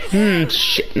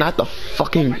 Shit, not the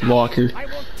fucking locker. I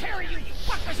will tear you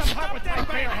fuckers apart with that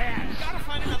bare hand. You gotta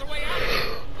find another way out of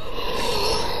here.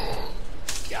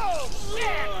 You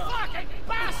sick fucking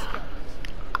bastard!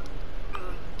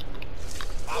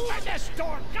 Open this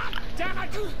door,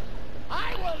 goddammit!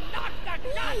 I will knock the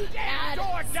goddamn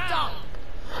door down!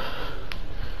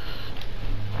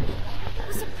 It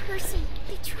was a person.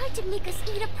 They tried to make us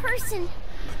eat a person.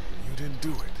 You didn't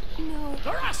do it. No.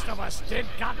 The rest of us did,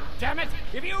 goddammit!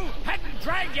 If you hadn't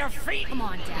dragged your feet... Come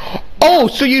on, Dad. Oh,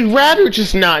 so you'd rather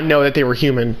just not know that they were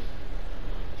human.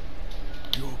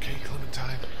 You okay,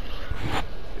 Clementine?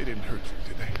 They didn't hurt you,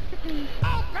 did they?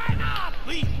 Open up!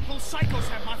 Lee, those psychos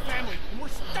have my family, and we're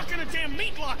stuck in a damn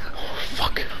meat locker!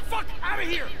 Fuck. Fuck out of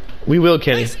here! We will,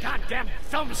 Kenny. This goddamn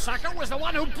thumb sucker was the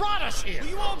one who brought us here! Will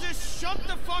you all just shut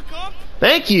the fuck up?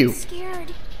 Thank you. I'm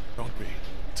scared. Don't be.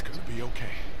 It's gonna be okay.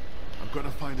 I'm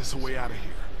gonna find us a way out of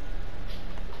here.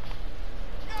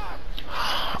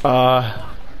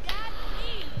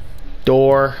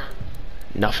 Door.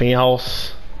 Nothing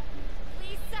else.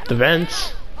 The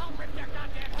vents.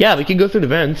 Yeah, we can go through the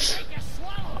vents.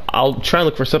 I'll try and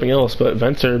look for something else, but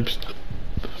vents are...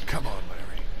 Come on,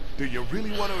 Larry. Do you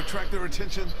really want to attract their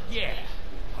attention? Yeah,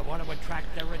 I want to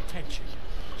attract their attention,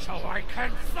 so I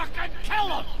can fucking kill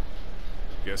them!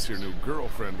 Guess your new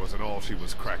girlfriend wasn't all she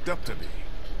was cracked up to be.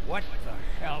 What the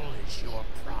hell is your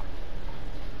problem?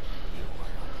 You were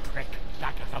a prick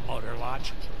back at the motor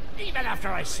lodge, even after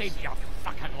I saved your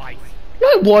fucking life. No,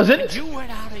 it wasn't. And you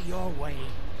went out of your way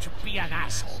to be an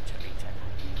asshole to me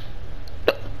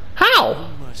tonight. How?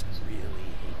 You must really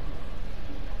hate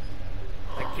me.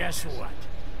 But guess what?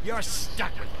 You're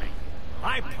stuck with me.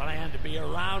 I plan to be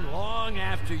around long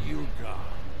after you're gone.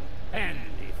 And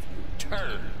if you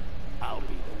turn, I'll be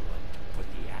the one to put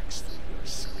the axe through your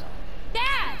skull.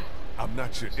 Dad! I'm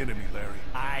not your enemy, Larry.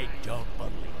 I don't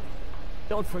believe it.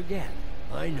 Don't forget,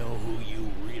 I know who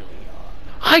you really are.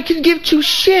 I can give two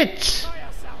shits. Show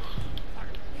yourself,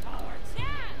 fucking cowards.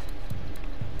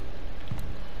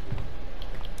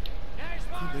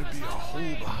 Could there be a hole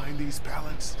behind these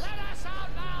pallets? Let us out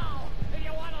now!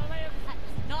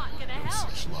 help.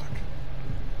 such luck.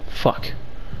 Fuck.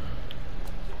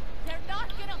 They're not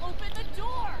gonna open the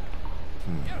door.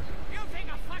 You think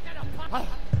I'm fucking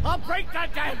I'll break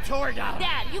that damn door down.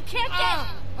 Dad, you can't get.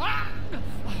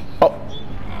 Oh.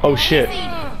 Oh shit.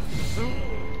 Dad?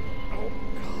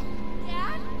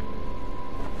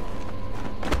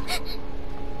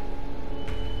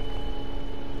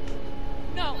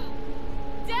 No.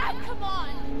 Dad, come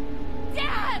on.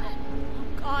 Dad!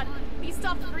 Oh God, he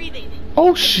stopped breathing.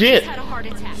 Oh He shit. just had a heart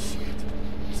attack.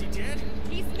 Is he dead?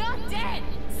 He's not dead.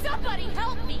 Somebody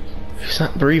help me. He's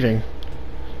not breathing.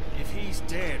 If he's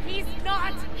dead, He's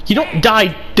not. You don't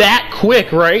die that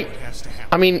quick, right? it has to happen.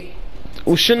 I mean,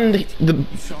 well, shouldn't the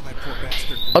You saw that poor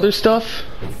bastard. other stuff?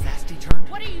 How fast he turned?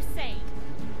 What are you saying?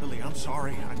 Lily, I'm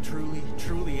sorry. I truly,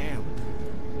 truly am.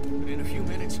 But in a few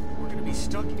minutes, we're gonna be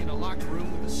stuck in a locked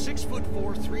room with a 6'4",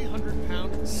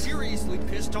 300-pound, seriously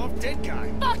pissed off dead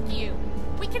guy. Fuck you.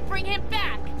 We can bring him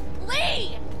back.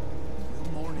 Lee!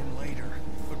 We'll mourn him later.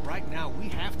 But right now, we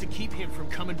have to keep him from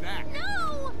coming back.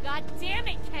 No! God damn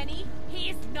it, Kenny.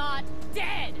 He's not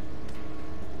dead.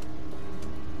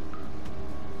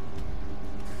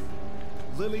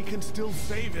 Lily can still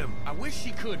save him. I wish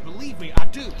she could. Believe me, I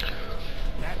do.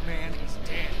 That man is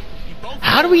dead. You both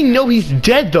How do we know he's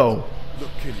dead though? Look,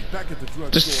 Kenny, back at the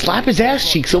drug Just store, slap his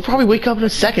ass cheeks. He'll probably wake up in a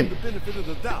second. the benefit of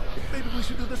the doubt. Maybe we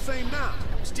should do the same now.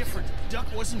 It was different. The duck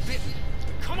wasn't bitten.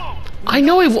 Come on. I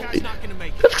know he This will. guy's not gonna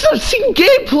make it. That's because I've seen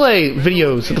gameplay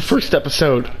videos of the first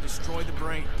episode. Gotta destroy the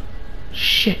brain.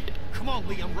 Shit. Come on,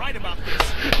 Lee. I'm right about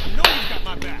this. You know you've got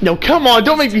my back. No, come on.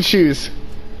 Don't make me choose.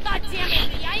 God damn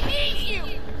it, Lee. I need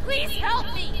you. Please help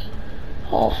me.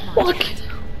 Oh, fuck.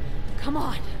 Come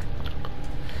on.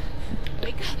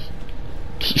 Wake up.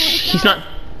 He's not.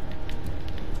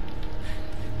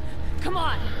 Come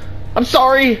on. I'm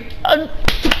sorry.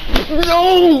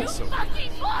 No. You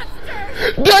fucking monster.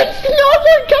 That's not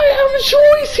that guy. I have a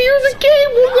choice here. The game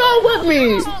will not let me.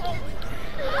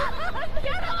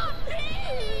 Get off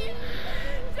me.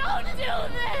 Don't do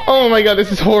this. Oh my god,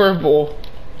 this is horrible.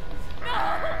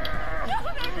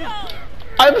 No.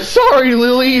 I'm sorry,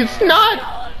 Lily. It's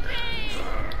not.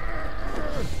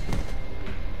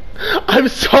 I'm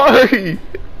sorry.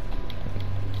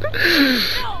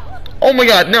 Oh my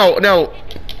god, no, no.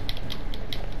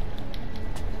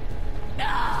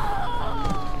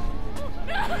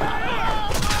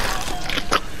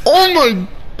 Oh my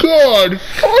god,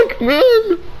 fuck,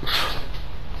 man.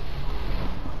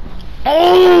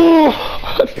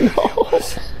 Oh, no.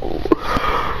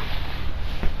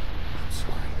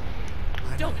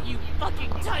 Don't you fucking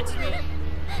touch me.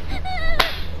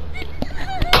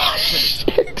 Oh,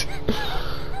 shit.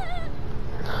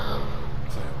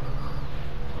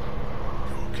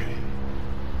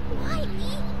 Why,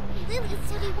 Lee? Lily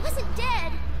said he wasn't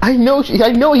dead. I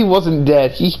know he wasn't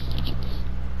dead.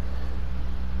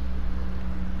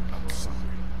 I'm sorry.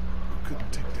 We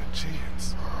couldn't take that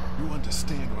chance. You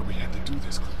understand why we had to do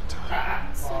this,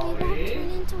 Clementine. So he won't turn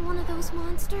into one of those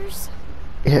monsters?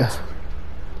 Yeah.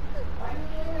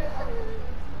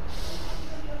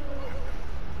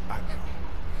 I know.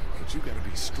 But you gotta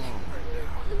be strong right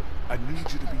now. I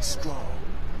need you to be strong.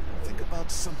 Think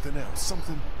about something else,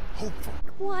 something hopeful.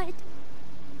 What?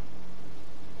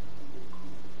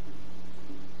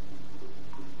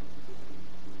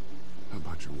 How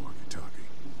about your walkie-talkie?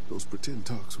 Those pretend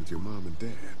talks with your mom and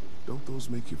dad. Don't those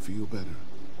make you feel better?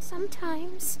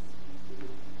 Sometimes.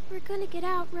 We're gonna get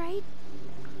out, right?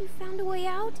 You found a way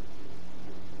out?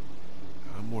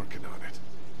 I'm working on it.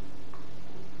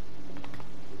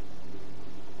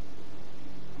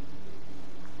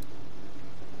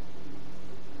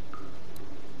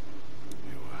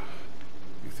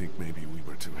 You think maybe we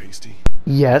were too hasty?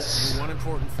 Yes. One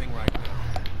important thing right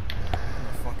now. Get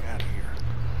the fuck out of here.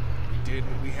 We did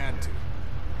what we had to.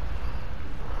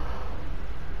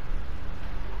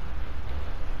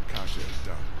 Kasha is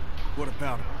done. What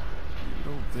about him?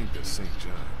 You don't think that St.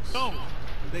 John's... No.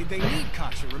 They need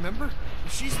Kasha, remember?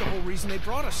 She's the whole reason they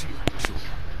brought us here. Sure.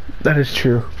 That is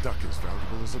true. Duck is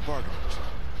valuable as a bargaining chip.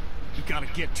 We gotta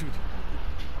get to them.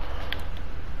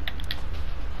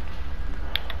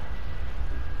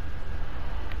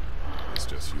 It's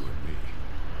just you and me.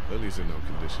 Lily's in no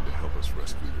condition to help us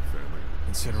rescue your family.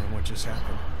 Considering what just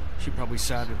happened, she probably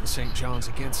sided with St. John's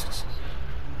against us.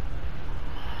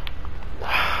 There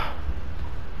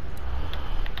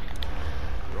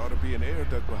ought to be an air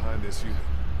duct behind this unit.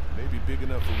 Maybe big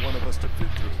enough for one of us to fit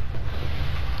through.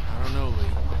 I don't know, Lee.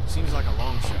 Seems like a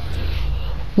long shot.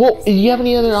 Well, do you have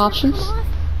any other options? I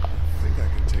think I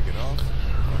can take it off if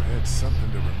I had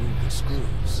something to remove the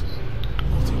screws.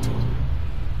 Multi-tool.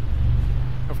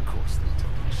 Of course they'll tell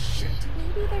me shit.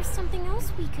 Maybe there's something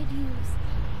else we could use.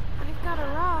 I've got a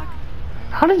rock.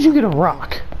 How did you get a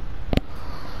rock?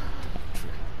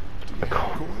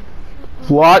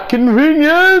 Plot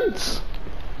convenience!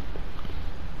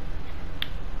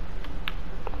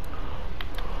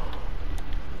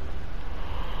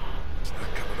 It's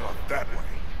not coming off that way.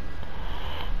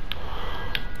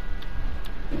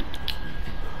 If we can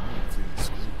remove these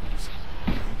screws,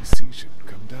 the AC should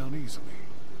come down easily.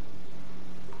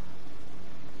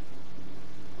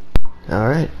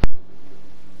 Alright.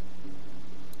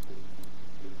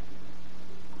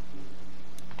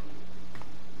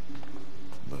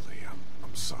 Lily,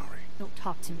 I'm sorry. Don't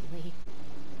talk to me, Lee.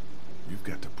 You've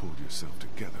got to pull yourself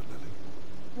together, Lily.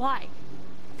 Why?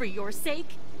 For your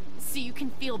sake? So you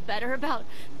can feel better about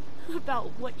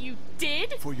what you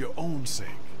did? For your own sake.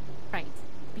 Right.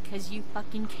 Because you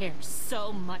fucking care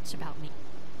so much about me.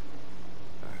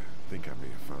 I think I may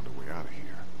have found a way out of here.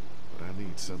 But I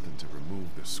need something to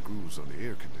remove the screws on the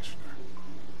air conditioner.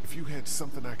 If you had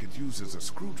something I could use as a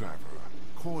screwdriver,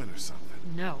 a coin or something.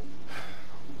 No.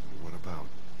 What about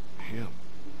him?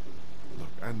 Look,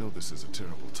 I know this is a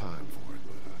terrible time for it,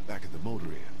 but back at the motor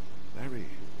inn,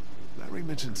 Larry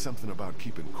mentioned something about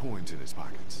keeping coins in his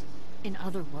pockets. In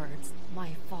other words,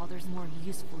 my father's more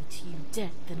useful to you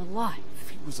dead than alive. If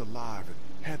he was alive and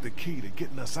had the key to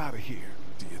getting us out of here,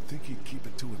 do you think he'd keep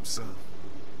it to himself?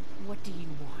 What do you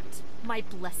want? My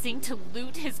blessing to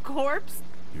loot his corpse?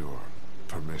 Your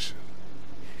permission.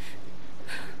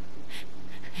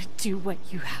 Do what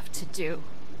you have to do.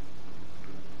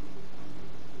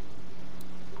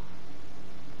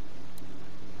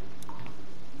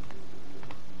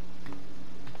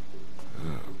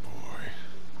 Oh, boy.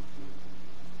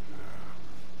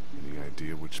 Any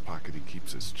idea which pocket he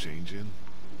keeps his change in?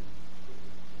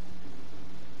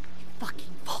 You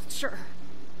fucking vulture.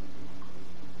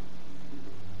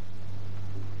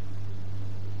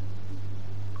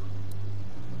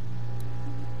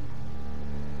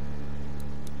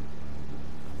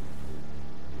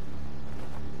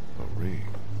 A ring.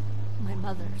 My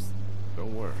mother's.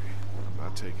 Don't worry. I'm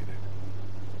not taking it.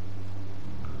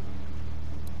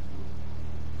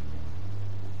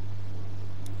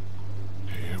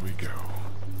 Here we go.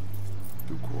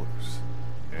 2 quarters.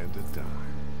 And a dime.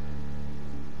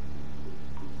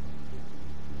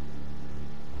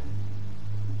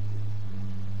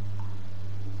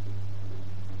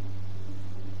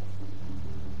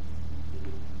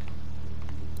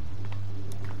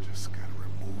 Just gotta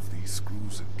remove these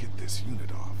screws and get this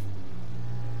unit off.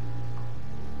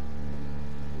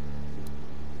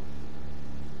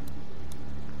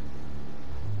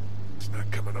 It's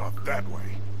not coming off that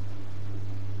way.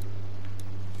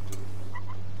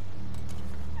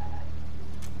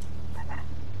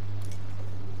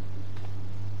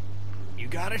 You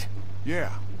got it?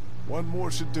 Yeah, one more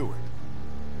should do it.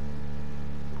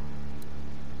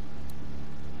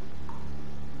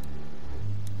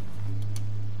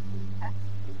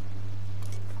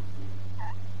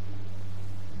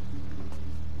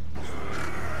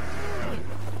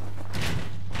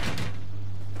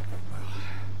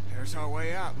 There's our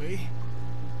way out, Lee.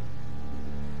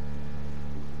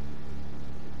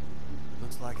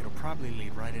 Looks like it'll probably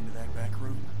lead right into that back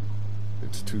room.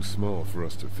 It's too small for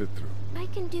us to fit through. I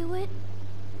can do it.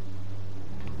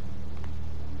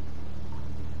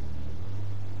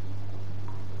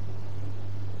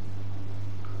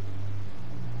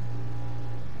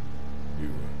 You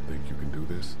think you can do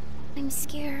this? I'm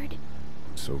scared.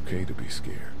 It's okay to be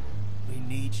scared. We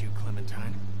need you,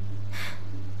 Clementine.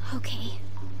 Okay.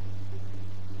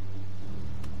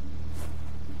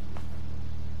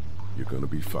 You're gonna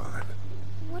be fine.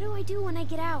 What do I do when I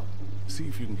get out? See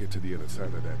if you can get to the other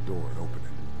side of that door and open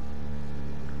it.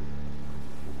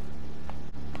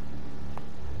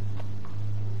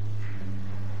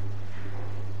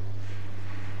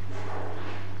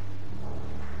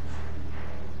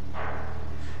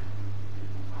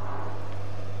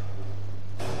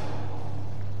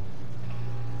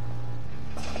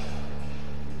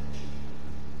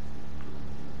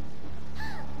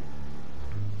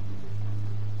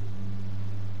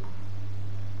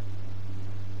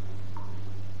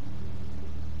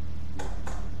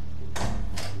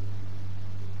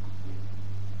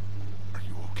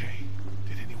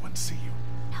 See you.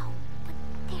 No, but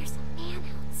there's a man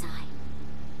outside.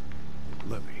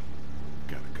 Lily,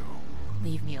 gotta go.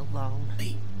 Leave me alone.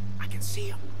 Lee, I can see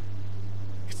him.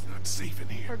 It's not safe in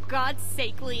here. For God's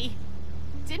sake, Lee.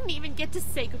 Didn't even get to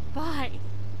say goodbye.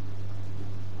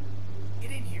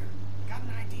 Get in here. Got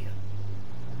an idea.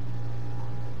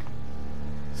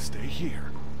 Stay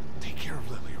here. Take care of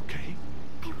Lily, okay?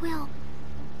 I will.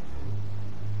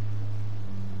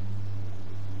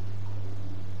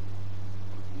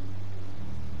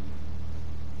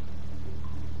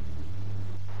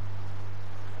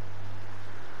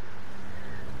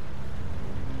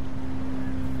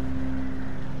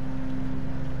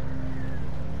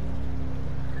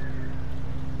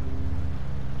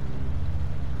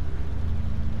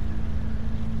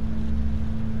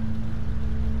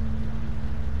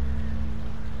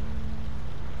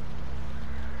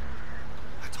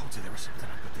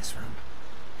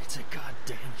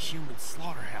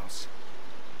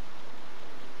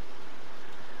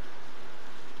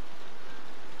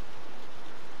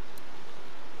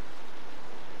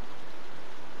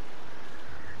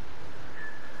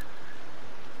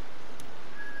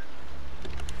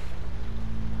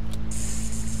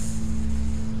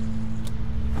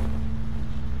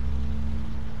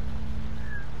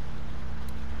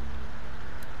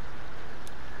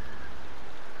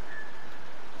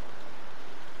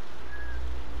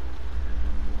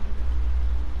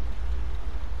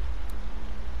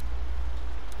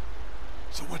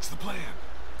 What's the plan?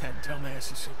 That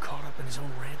dumbass is so caught up in his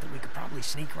own rant that we could probably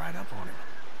sneak right up on him.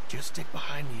 Just stick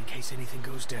behind me in case anything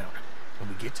goes down. When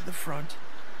we get to the front,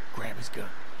 grab his gun.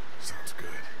 Sounds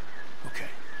good. Okay,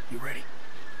 you ready?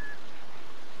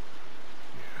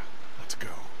 Yeah, let's go.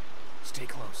 Stay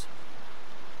close.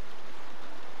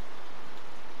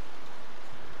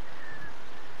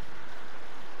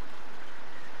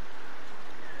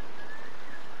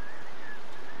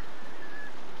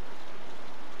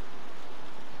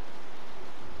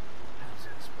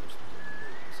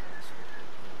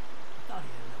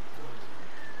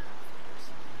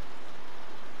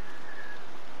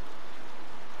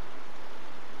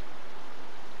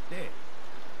 Dad,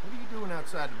 what are you doing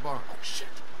outside the barn? Oh, shit.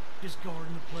 Just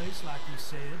guarding the place like you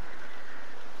said.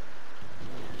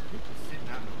 Sitting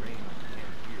out in the rain like you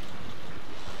can't hear something.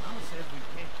 Mama says we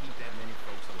can't keep that many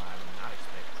folks alive and not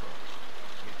expect trouble.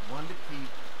 Get one to keep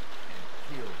and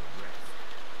kill the rest.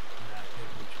 And I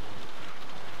pick which one to keep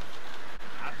alive.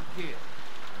 Not to kill.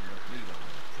 Enough meat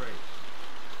on the tray.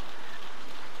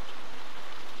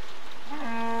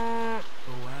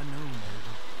 Oh, I know,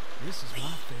 neighbor. This is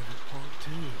my favorite part,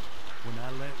 too. When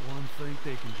I let one think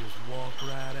they can just walk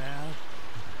right out.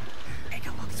 Take a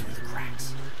look through the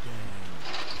cracks.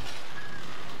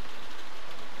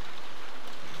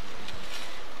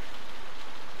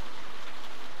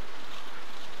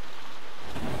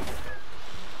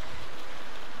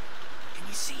 Can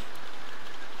you see it?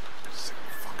 Sick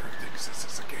fucker thinks this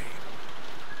is a game.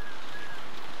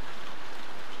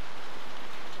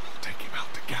 We'll take him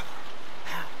out together.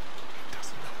 How? He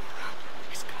doesn't know we're out.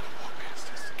 He's gotta walk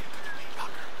past us to get to the meat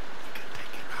locker. We can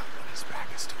take him out when his back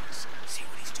is to us. See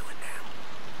what he's doing now.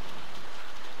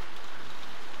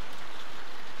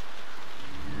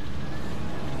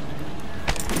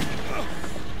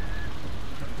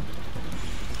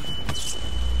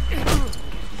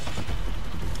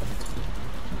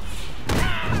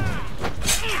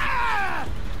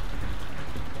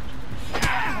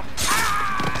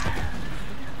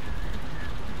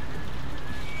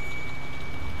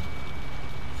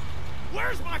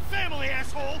 Where's my family,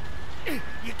 asshole?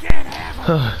 You can't have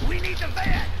them. We need the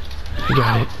van. I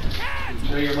got it. Can't.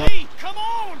 Hey, come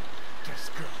on.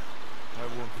 Just go. I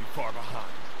won't be far behind.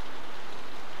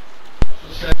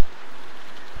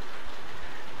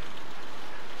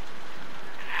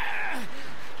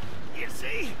 You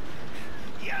see?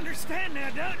 You understand now,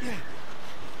 don't you?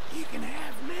 You can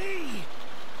have me.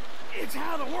 It's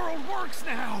how the world works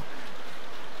now.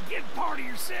 Get part of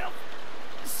yourself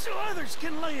so others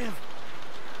can live.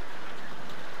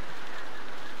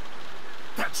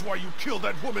 That's why you killed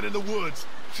that woman in the woods.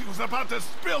 She was about to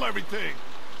spill everything.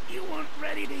 You weren't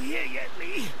ready to hear yet,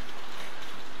 Lee.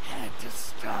 Had to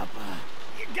stop her.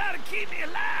 You gotta keep me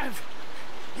alive.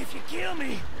 If you kill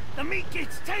me, the meat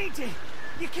gets tainted.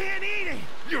 You can't eat it.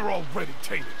 You're already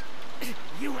tainted.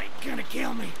 You ain't gonna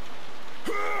kill me.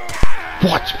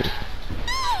 Watch me.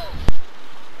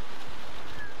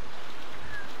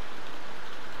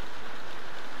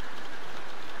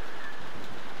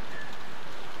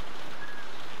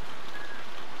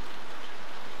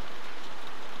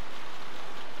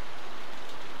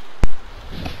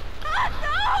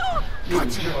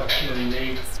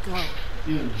 Let's go. I'll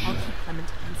keep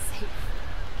Clementine safe.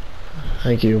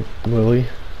 Thank you, Willie.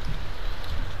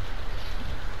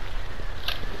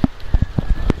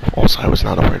 Also, I was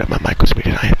not aware that my mic was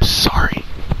muted. I am sorry.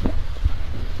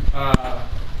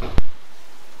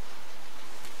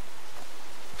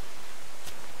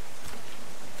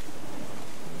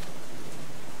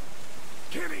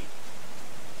 Kenny!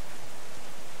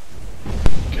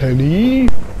 Kenny?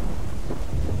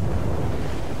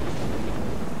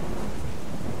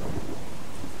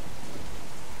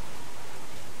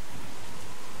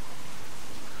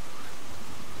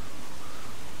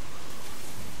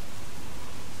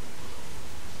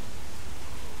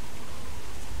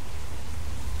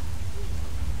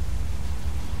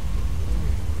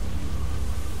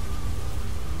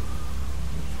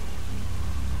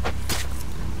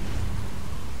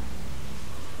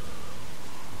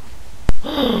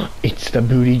 It's the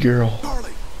booty girl.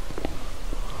 Carly!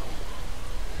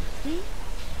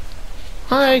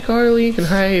 Hi, Carly, and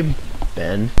hi,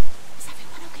 Ben. Is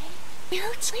everyone okay? We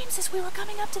heard screams as we were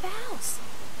coming up to the house.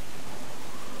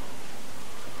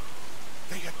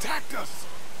 They attacked us!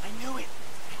 I knew it.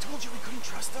 I told you we couldn't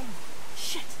trust them.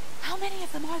 Shit! How many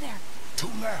of them are there? 2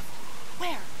 left.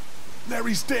 Where?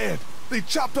 Larry's dead. They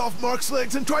chopped off Mark's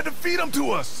legs and tried to feed him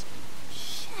to us.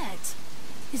 Shit!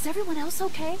 Is everyone else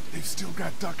okay? They've still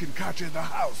got Duck and Katja in the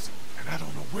house, and I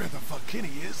don't know where the fuck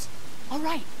Kenny is. All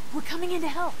right, we're coming in to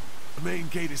help. The main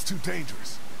gate is too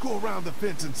dangerous. Go around the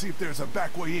fence and see if there's a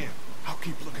back way in. I'll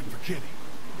keep looking for Kenny.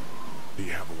 Do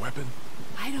you have a weapon?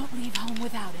 I don't leave home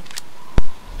without it.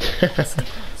 Stay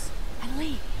close. And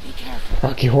Lee, be careful.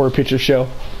 Rocky Horror Picture Show.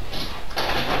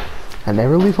 I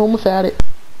never leave home without it.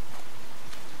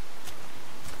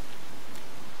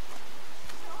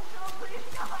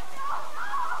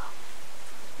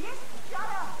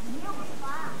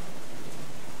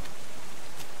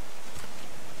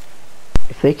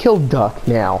 If they kill Duck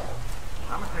now.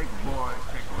 I'm gonna take the boy,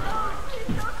 take a rest.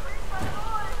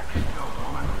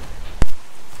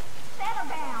 Settle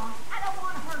down. I don't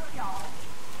want to hurt y'all.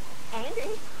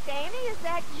 Andy, Danny, is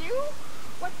that you?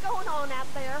 What's going on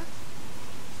out there?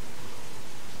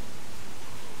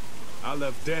 I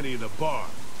left Danny in the bar.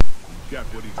 He got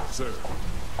what he deserved.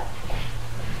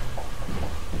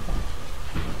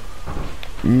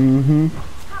 Mm-hmm.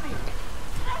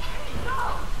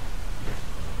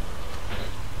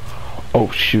 Oh,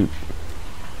 shoot.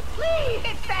 Please,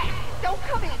 it's back. Don't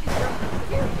come in here.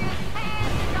 You just had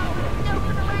to go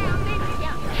snooping around, didn't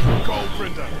you? Go,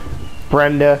 Brenda.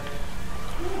 Brenda.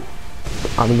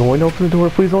 I'm going to open the door.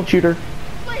 Please don't shoot her.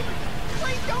 Please,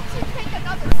 please don't you take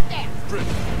another step.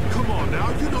 Brenda, come on now.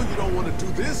 You know you don't want to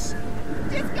do this.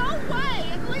 Just go away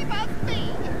and leave us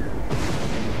be.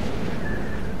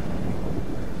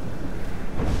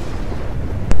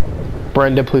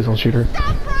 Brenda, please don't shoot her.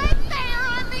 Stop right there,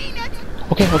 I mean it.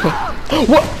 Okay, okay.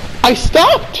 What? I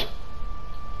stopped!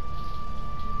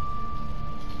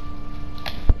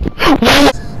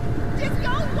 Just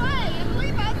go away and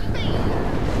leave us be.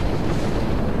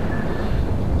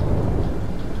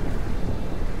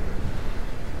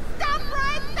 Stop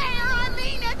right there, I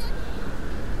mean it.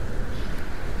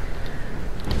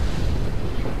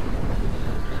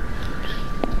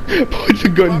 Put the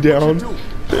gun down.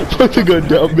 Put the gun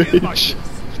down, bitch.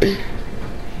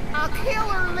 I'll kill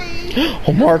her, Lee.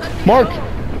 Oh, Mark. Mark!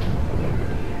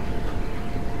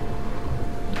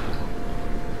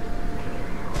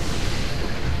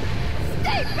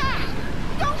 Stay back.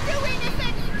 Don't do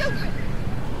anything stupid.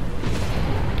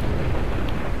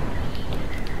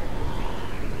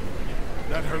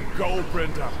 Let her go,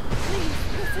 Brenda. Please,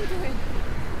 listen to him.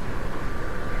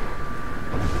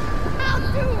 I'll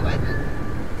do it.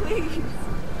 Please.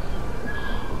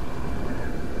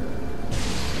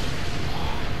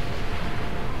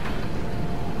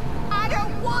 I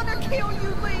don't want to kill you,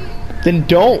 Lee. Then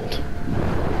don't.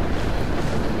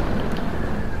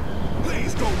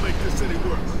 Please don't make this any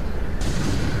worse.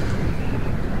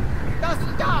 Now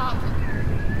stop.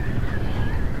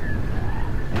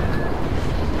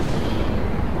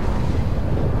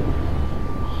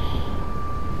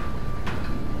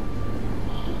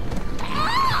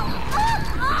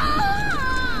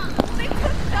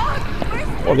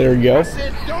 Oh, there we go. I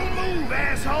said, don't move,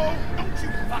 asshole. Don't you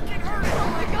fucking hurt it. Oh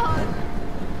my god.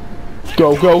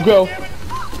 Go, go, go.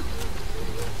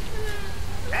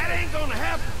 That ain't gonna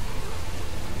happen.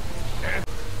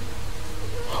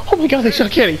 Oh my god, they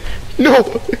shot Kenny. No!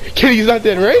 Kenny's not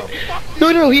dead, right?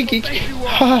 No, no, he Look at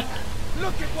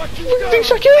what you they done.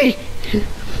 shot Kenny! You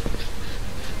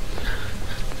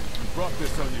brought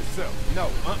this on yourself. No,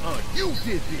 you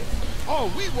did this. All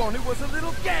we wanted was a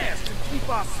little gas to keep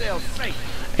ourselves safe.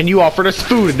 And you offered us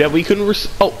food that we couldn't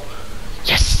oh.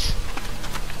 Yes!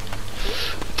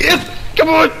 Yes! Come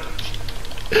on!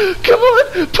 Come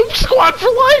on! Poop squad for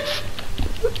life!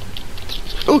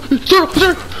 Oh, sir!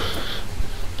 Sir!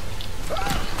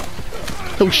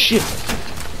 Oh shit!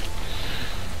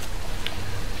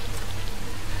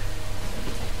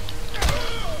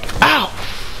 Ow!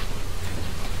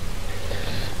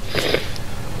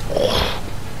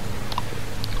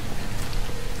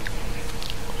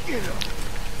 Get up.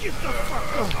 Get the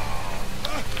fuck up.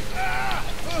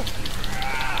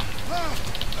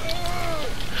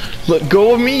 Let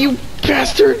go of me, you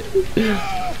bastard!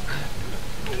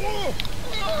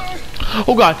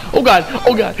 Oh god, oh god,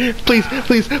 oh god, please,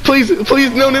 please, please,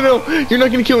 please, no, no, no, you're not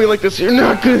gonna kill me like this, you're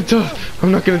not gonna die,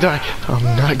 I'm not gonna die, I'm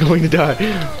not going to die,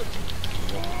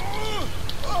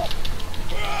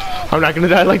 I'm not gonna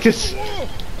die like this.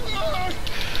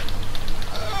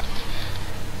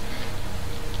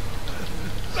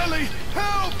 Lily,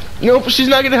 help! Nope, she's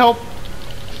not gonna help.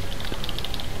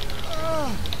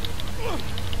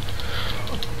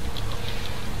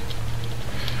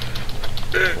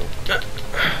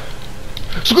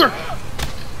 Screw her.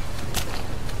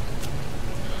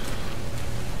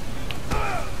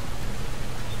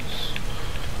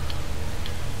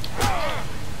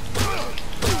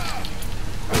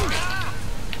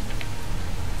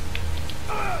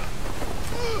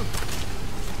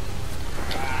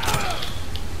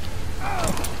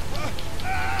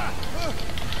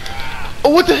 Oh,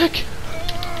 what the heck?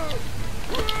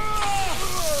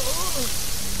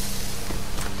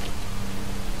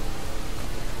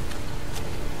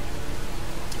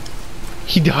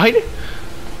 He died?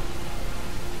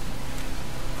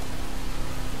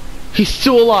 He's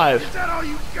still alive. Is that all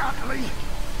you got, Lee?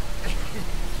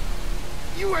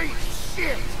 You ain't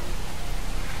shit.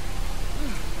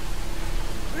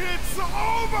 It's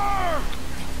over.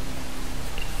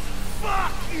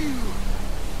 Fuck you.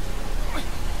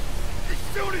 As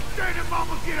soon as Dad and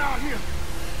Mama get out here,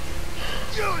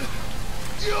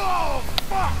 you're all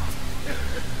fucked.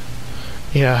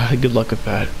 Yeah, good luck with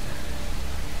that.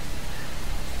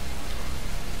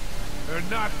 They're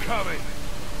not coming.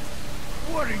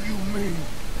 What do you mean?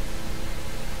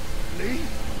 Lee?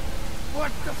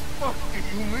 What the fuck do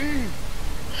you mean?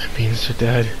 That means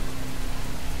they're dead.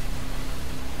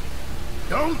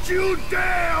 Don't you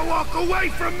dare walk away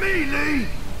from me, Lee!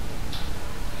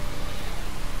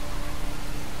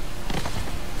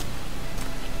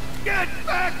 Get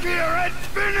back here and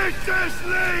finish this,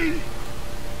 Lee!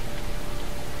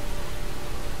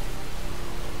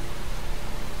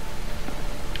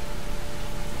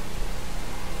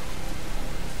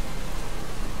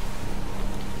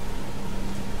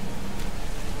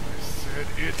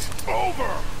 It's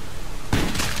over!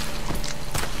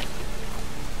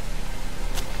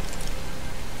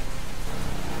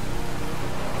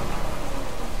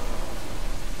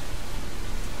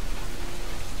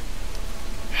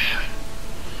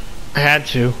 I had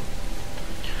to.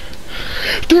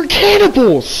 They're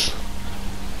cannibals!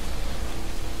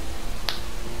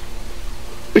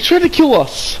 They tried to kill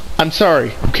us. I'm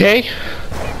sorry, okay?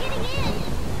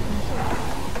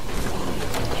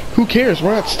 Who cares?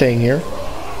 We're not staying here.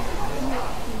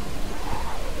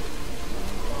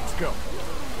 Let's go.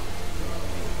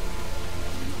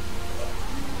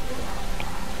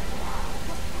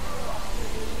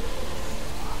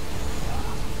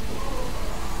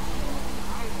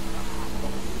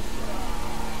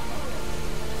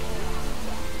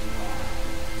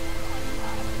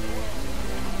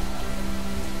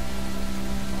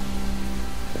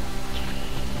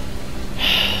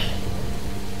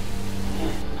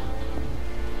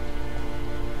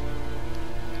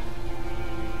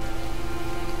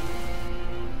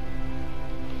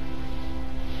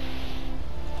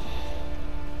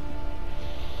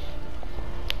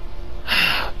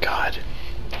 God.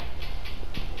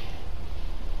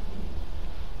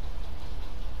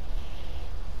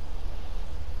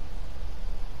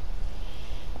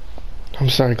 I'm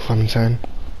sorry, Clementine.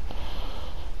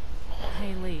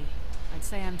 Hey, Lee. I'd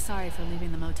say I'm sorry for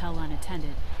leaving the motel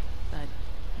unattended, but,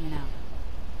 you know.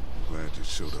 I'm glad you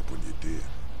showed up when you did.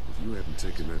 If you hadn't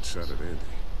taken that shot at Andy,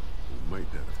 we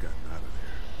might not have gotten out of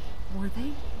there. Were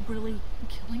they really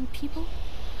killing people?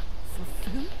 For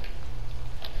food?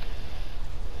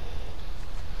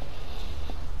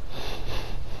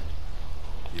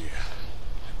 Yeah,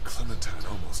 and Clementine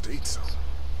almost ate some.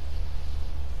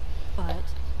 But?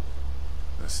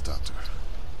 I stopped her.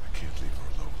 I can't leave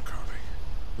her alone, Carly.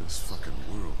 This fucking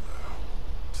world now.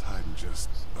 It's hiding just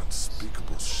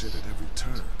unspeakable shit at every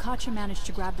turn. Katja managed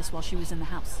to grab this while she was in the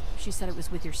house. She said it was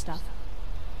with your stuff.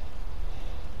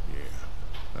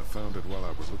 Yeah, I found it while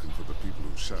I was looking for the people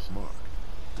who shot Mark.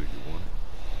 Do you want it?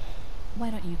 Why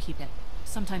don't you keep it?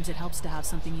 Sometimes it helps to have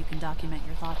something you can document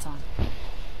your thoughts on.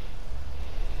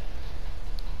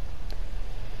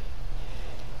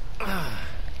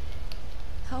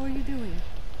 How are you doing?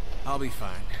 I'll be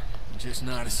fine. Just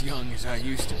not as young as I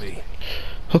used to be.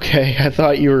 Okay, I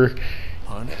thought you were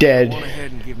Hon, dead. Go on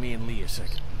ahead and give me and Lee a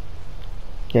second.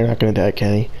 You're not gonna die,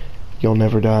 Kenny. You'll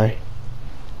never die.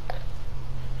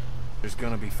 There's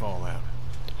gonna be fallout.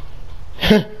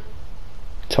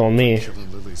 Tell me.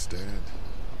 Killing Lily's dad?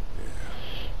 Yeah.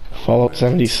 Fallout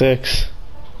 76.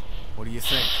 What do you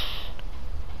think?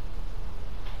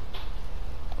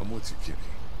 I'm with you, Kitty.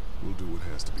 We'll do what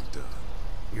has to be done.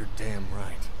 You're damn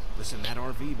right. Listen, that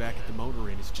RV back at the motor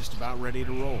inn is just about ready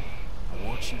to roll. I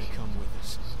want you to come with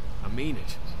us. I mean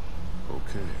it.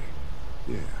 Okay.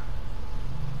 Yeah.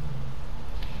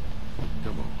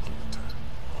 Come on, Clementine.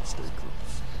 Stay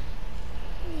close.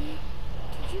 Lee,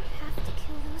 did you have to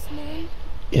kill those men?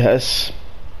 Yes.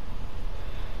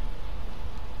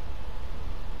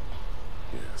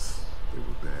 Yes, they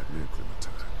were bad men,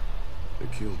 Clementine. They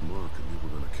killed Mark and they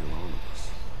were gonna kill all of us.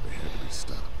 They had to be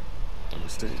stopped.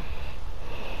 Understand?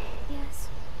 Yes,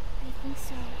 I think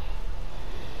so.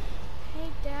 Hey,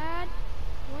 Dad,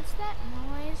 what's that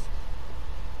noise?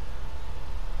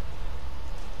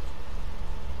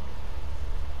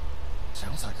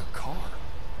 Sounds like a car.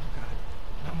 Oh God,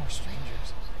 no more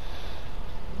strangers.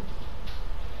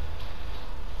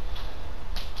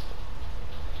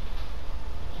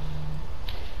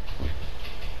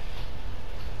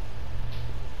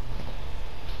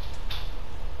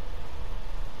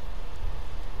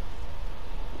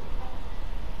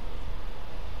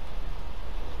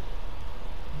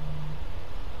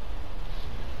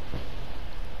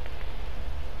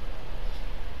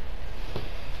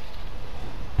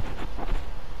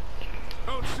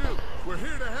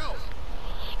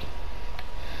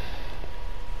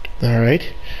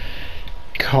 Alright.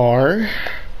 Car.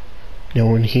 No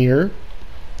one here.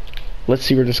 Let's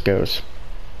see where this goes.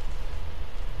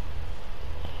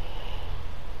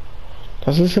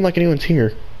 Doesn't seem like anyone's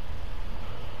here.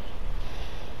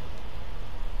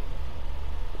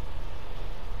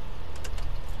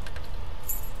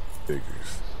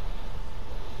 Figures.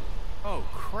 Oh,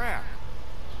 crap.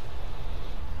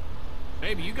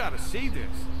 Baby, you gotta see this.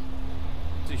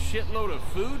 It's a shitload of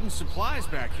food and supplies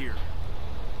back here.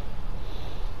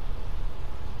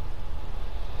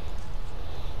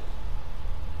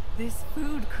 This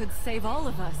food could save all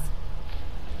of us.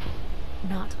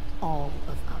 Not all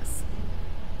of us.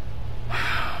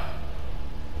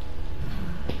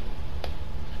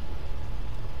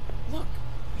 Look,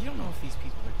 we don't know if these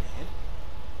people are dead.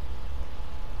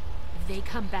 If they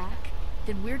come back,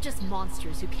 then we're just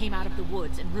monsters who came out of the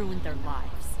woods and ruined their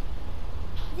lives.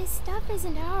 This stuff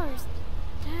isn't ours.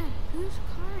 Dad, whose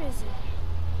car is it?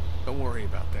 Don't worry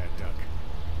about that, Duck.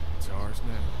 It's ours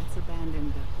now. It's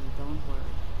abandoned, Ducky. Don't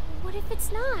worry. What if it's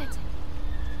not?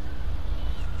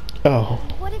 Oh.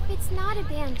 What if it's not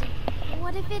abandoned?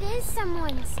 What if it is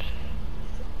someone's?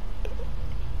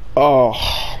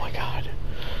 Oh my god.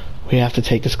 We have to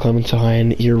take this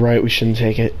Clementine. You're right, we shouldn't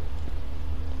take it.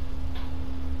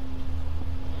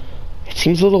 It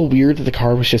seems a little weird that the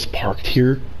car was just parked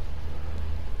here.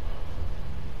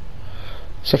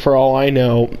 So for all I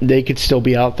know, they could still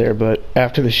be out there, but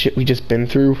after the shit we just been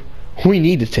through, we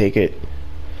need to take it.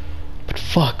 But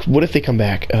fuck, what if they come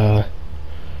back?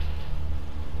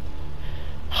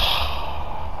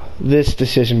 This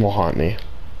decision will haunt me.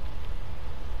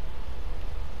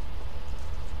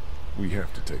 We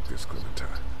have to take this, Clementine.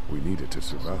 We need it to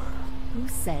survive. Who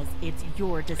says it's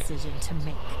your decision to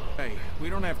make? Hey, we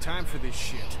don't have time for this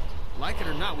shit. Like it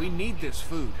or not, we need this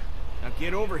food. Now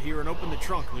get over here and open the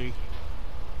trunk, Lee.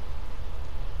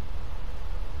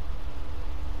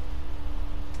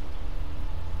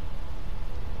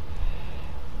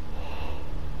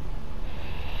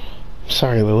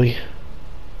 Sorry, Lily.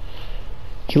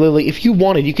 Okay, Lily, if you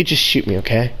wanted, you could just shoot me,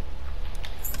 okay?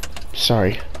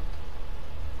 Sorry.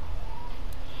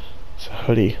 It's a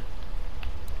hoodie.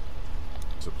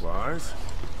 Supplies?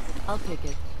 I'll take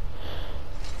it.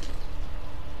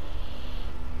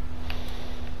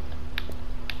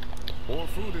 More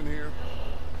food in here.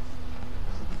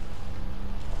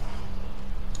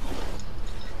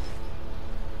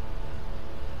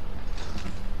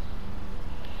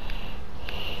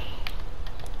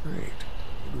 Great.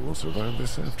 Maybe we'll survive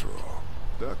this after all.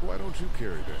 Duck, why don't you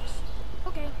carry this?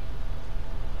 Okay.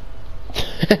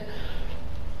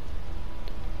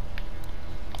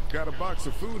 Got a box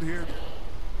of food here.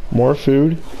 More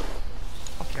food?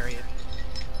 I'll carry it.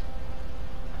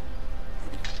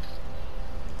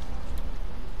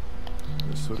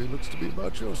 This hoodie looks to be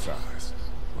about your size.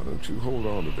 Why don't you hold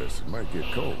on to this? It might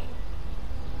get cold.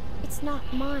 It's not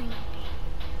mine.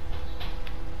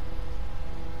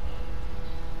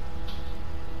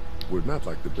 We're not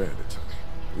like the bandits, honey.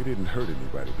 We didn't hurt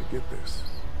anybody to get this.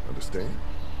 Understand?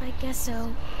 I guess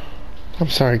so. I'm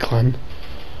sorry, Clem.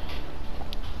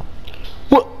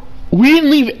 What? We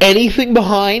didn't leave anything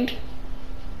behind?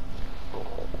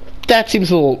 That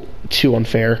seems a little too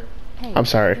unfair. Hey, I'm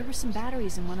sorry. There were some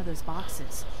batteries in one of those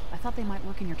boxes. I thought they might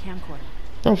work in your camcorder.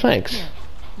 Oh, thanks. Here,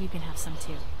 you can have some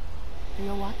too. For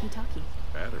your walkie-talkie.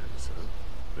 Batteries, huh?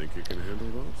 Think you can handle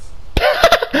those?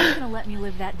 You're not gonna let me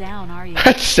live that down, are you?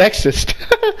 That's sexist.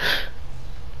 Oh,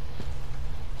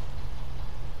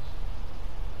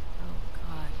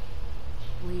 God.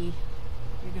 Lee,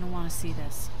 you're gonna want to see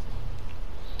this.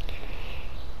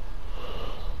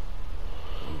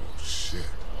 Oh, shit.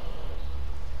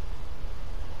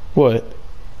 What?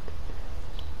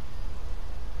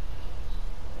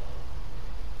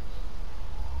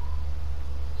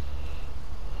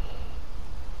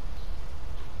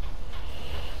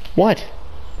 What?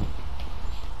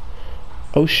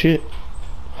 Oh shit.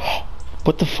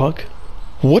 What the fuck?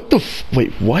 What the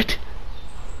wait, what?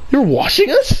 You're washing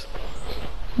us?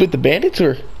 With the bandits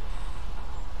or?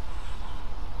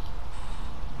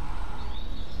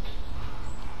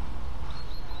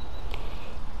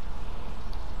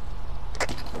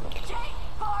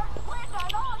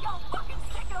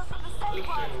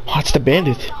 What's the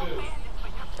bandit?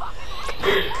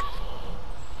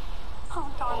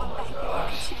 Oh, darling baby,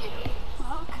 look at you.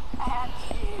 Look at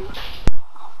you.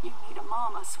 Oh, you need a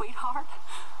mama, sweetheart.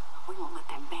 We won't let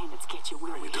them bandits get you,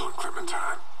 will we? How you doing,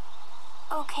 Clementine?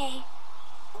 Okay.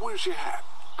 Where's your hat?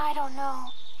 I don't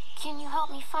know. Can you help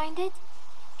me find it?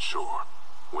 Sure.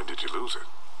 When did you lose it?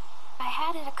 I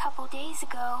had it a couple days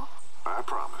ago. I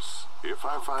promise. If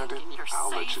I find it,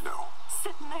 I'll let you know.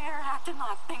 Sitting there acting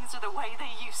like things are the way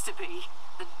they used to be.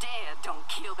 The dead don't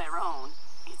kill their own.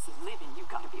 It's the living you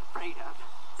gotta be afraid of.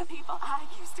 The people I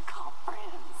used to call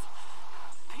friends.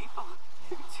 People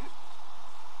who just...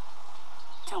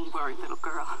 Don't worry, little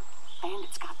girl.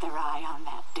 Bandits got their eye on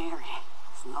that dairy.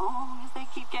 As long as they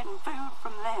keep getting food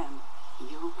from them,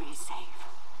 you'll be safe.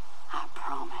 I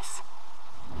promise.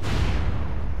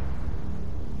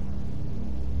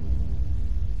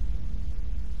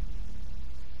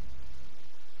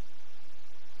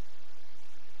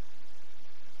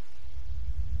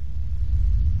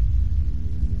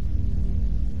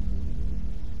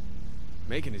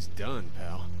 Making is done,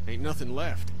 pal. Ain't nothing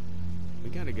left. We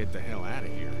gotta get the hell out of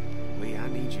here. Lee, I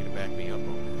need you to back me up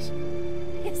on this.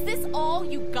 Is this all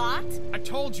you got? I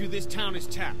told you this town is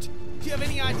tapped. Do you have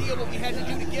any idea what we had to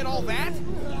do to get all that?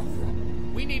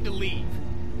 We need to leave.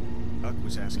 Huck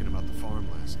was asking about the farm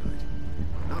last night.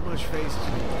 Not much phases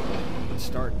anymore. It's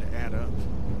starting to add up.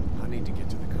 I need to get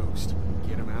to the coast.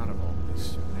 Get him out of all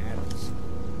this madness.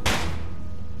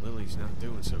 Lily's not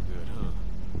doing so good, huh?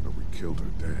 But we killed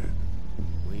her dad.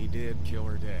 We did kill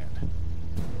her dad.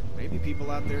 Maybe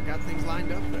people out there got things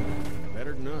lined up better.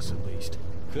 Better than us, at least.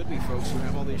 Could be folks who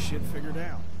have all this shit figured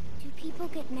out. Do people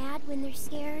get mad when they're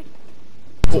scared?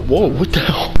 Whoa, what the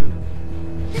hell?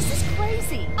 This is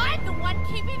crazy. I'm the one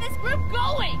keeping this group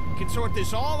going. We can sort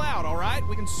this all out, all right?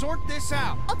 We can sort this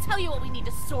out. I'll tell you what we need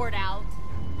to sort out.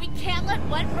 We can't let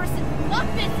one person fuck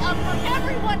this up for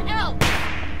everyone else.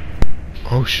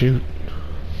 Oh, shoot.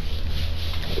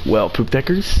 Well, Poop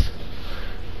Deckers,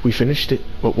 we finished it.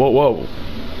 Whoa, whoa, whoa.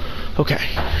 Okay.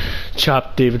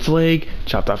 Chopped David's leg,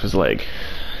 chopped off his leg.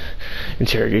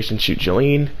 Interrogation, shoot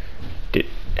Jolene.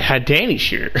 Had Danny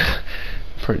shoot her.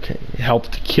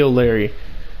 Helped kill Larry.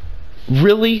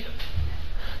 Really?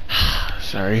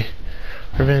 Sorry.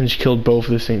 Revenge killed both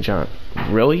of the St. John.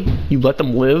 Really? You let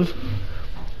them live?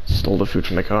 Stole the food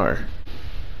from the car.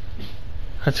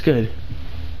 That's good.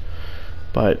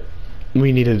 But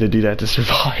we needed to do that to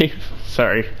survive.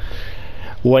 Sorry.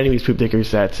 Well, anyways, Poop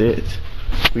Dickers, that's it.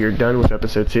 We are done with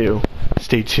episode 2.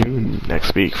 Stay tuned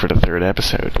next week for the 3rd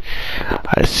episode.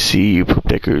 I see you, Poop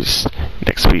Dickers,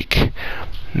 next week.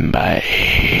 Bye.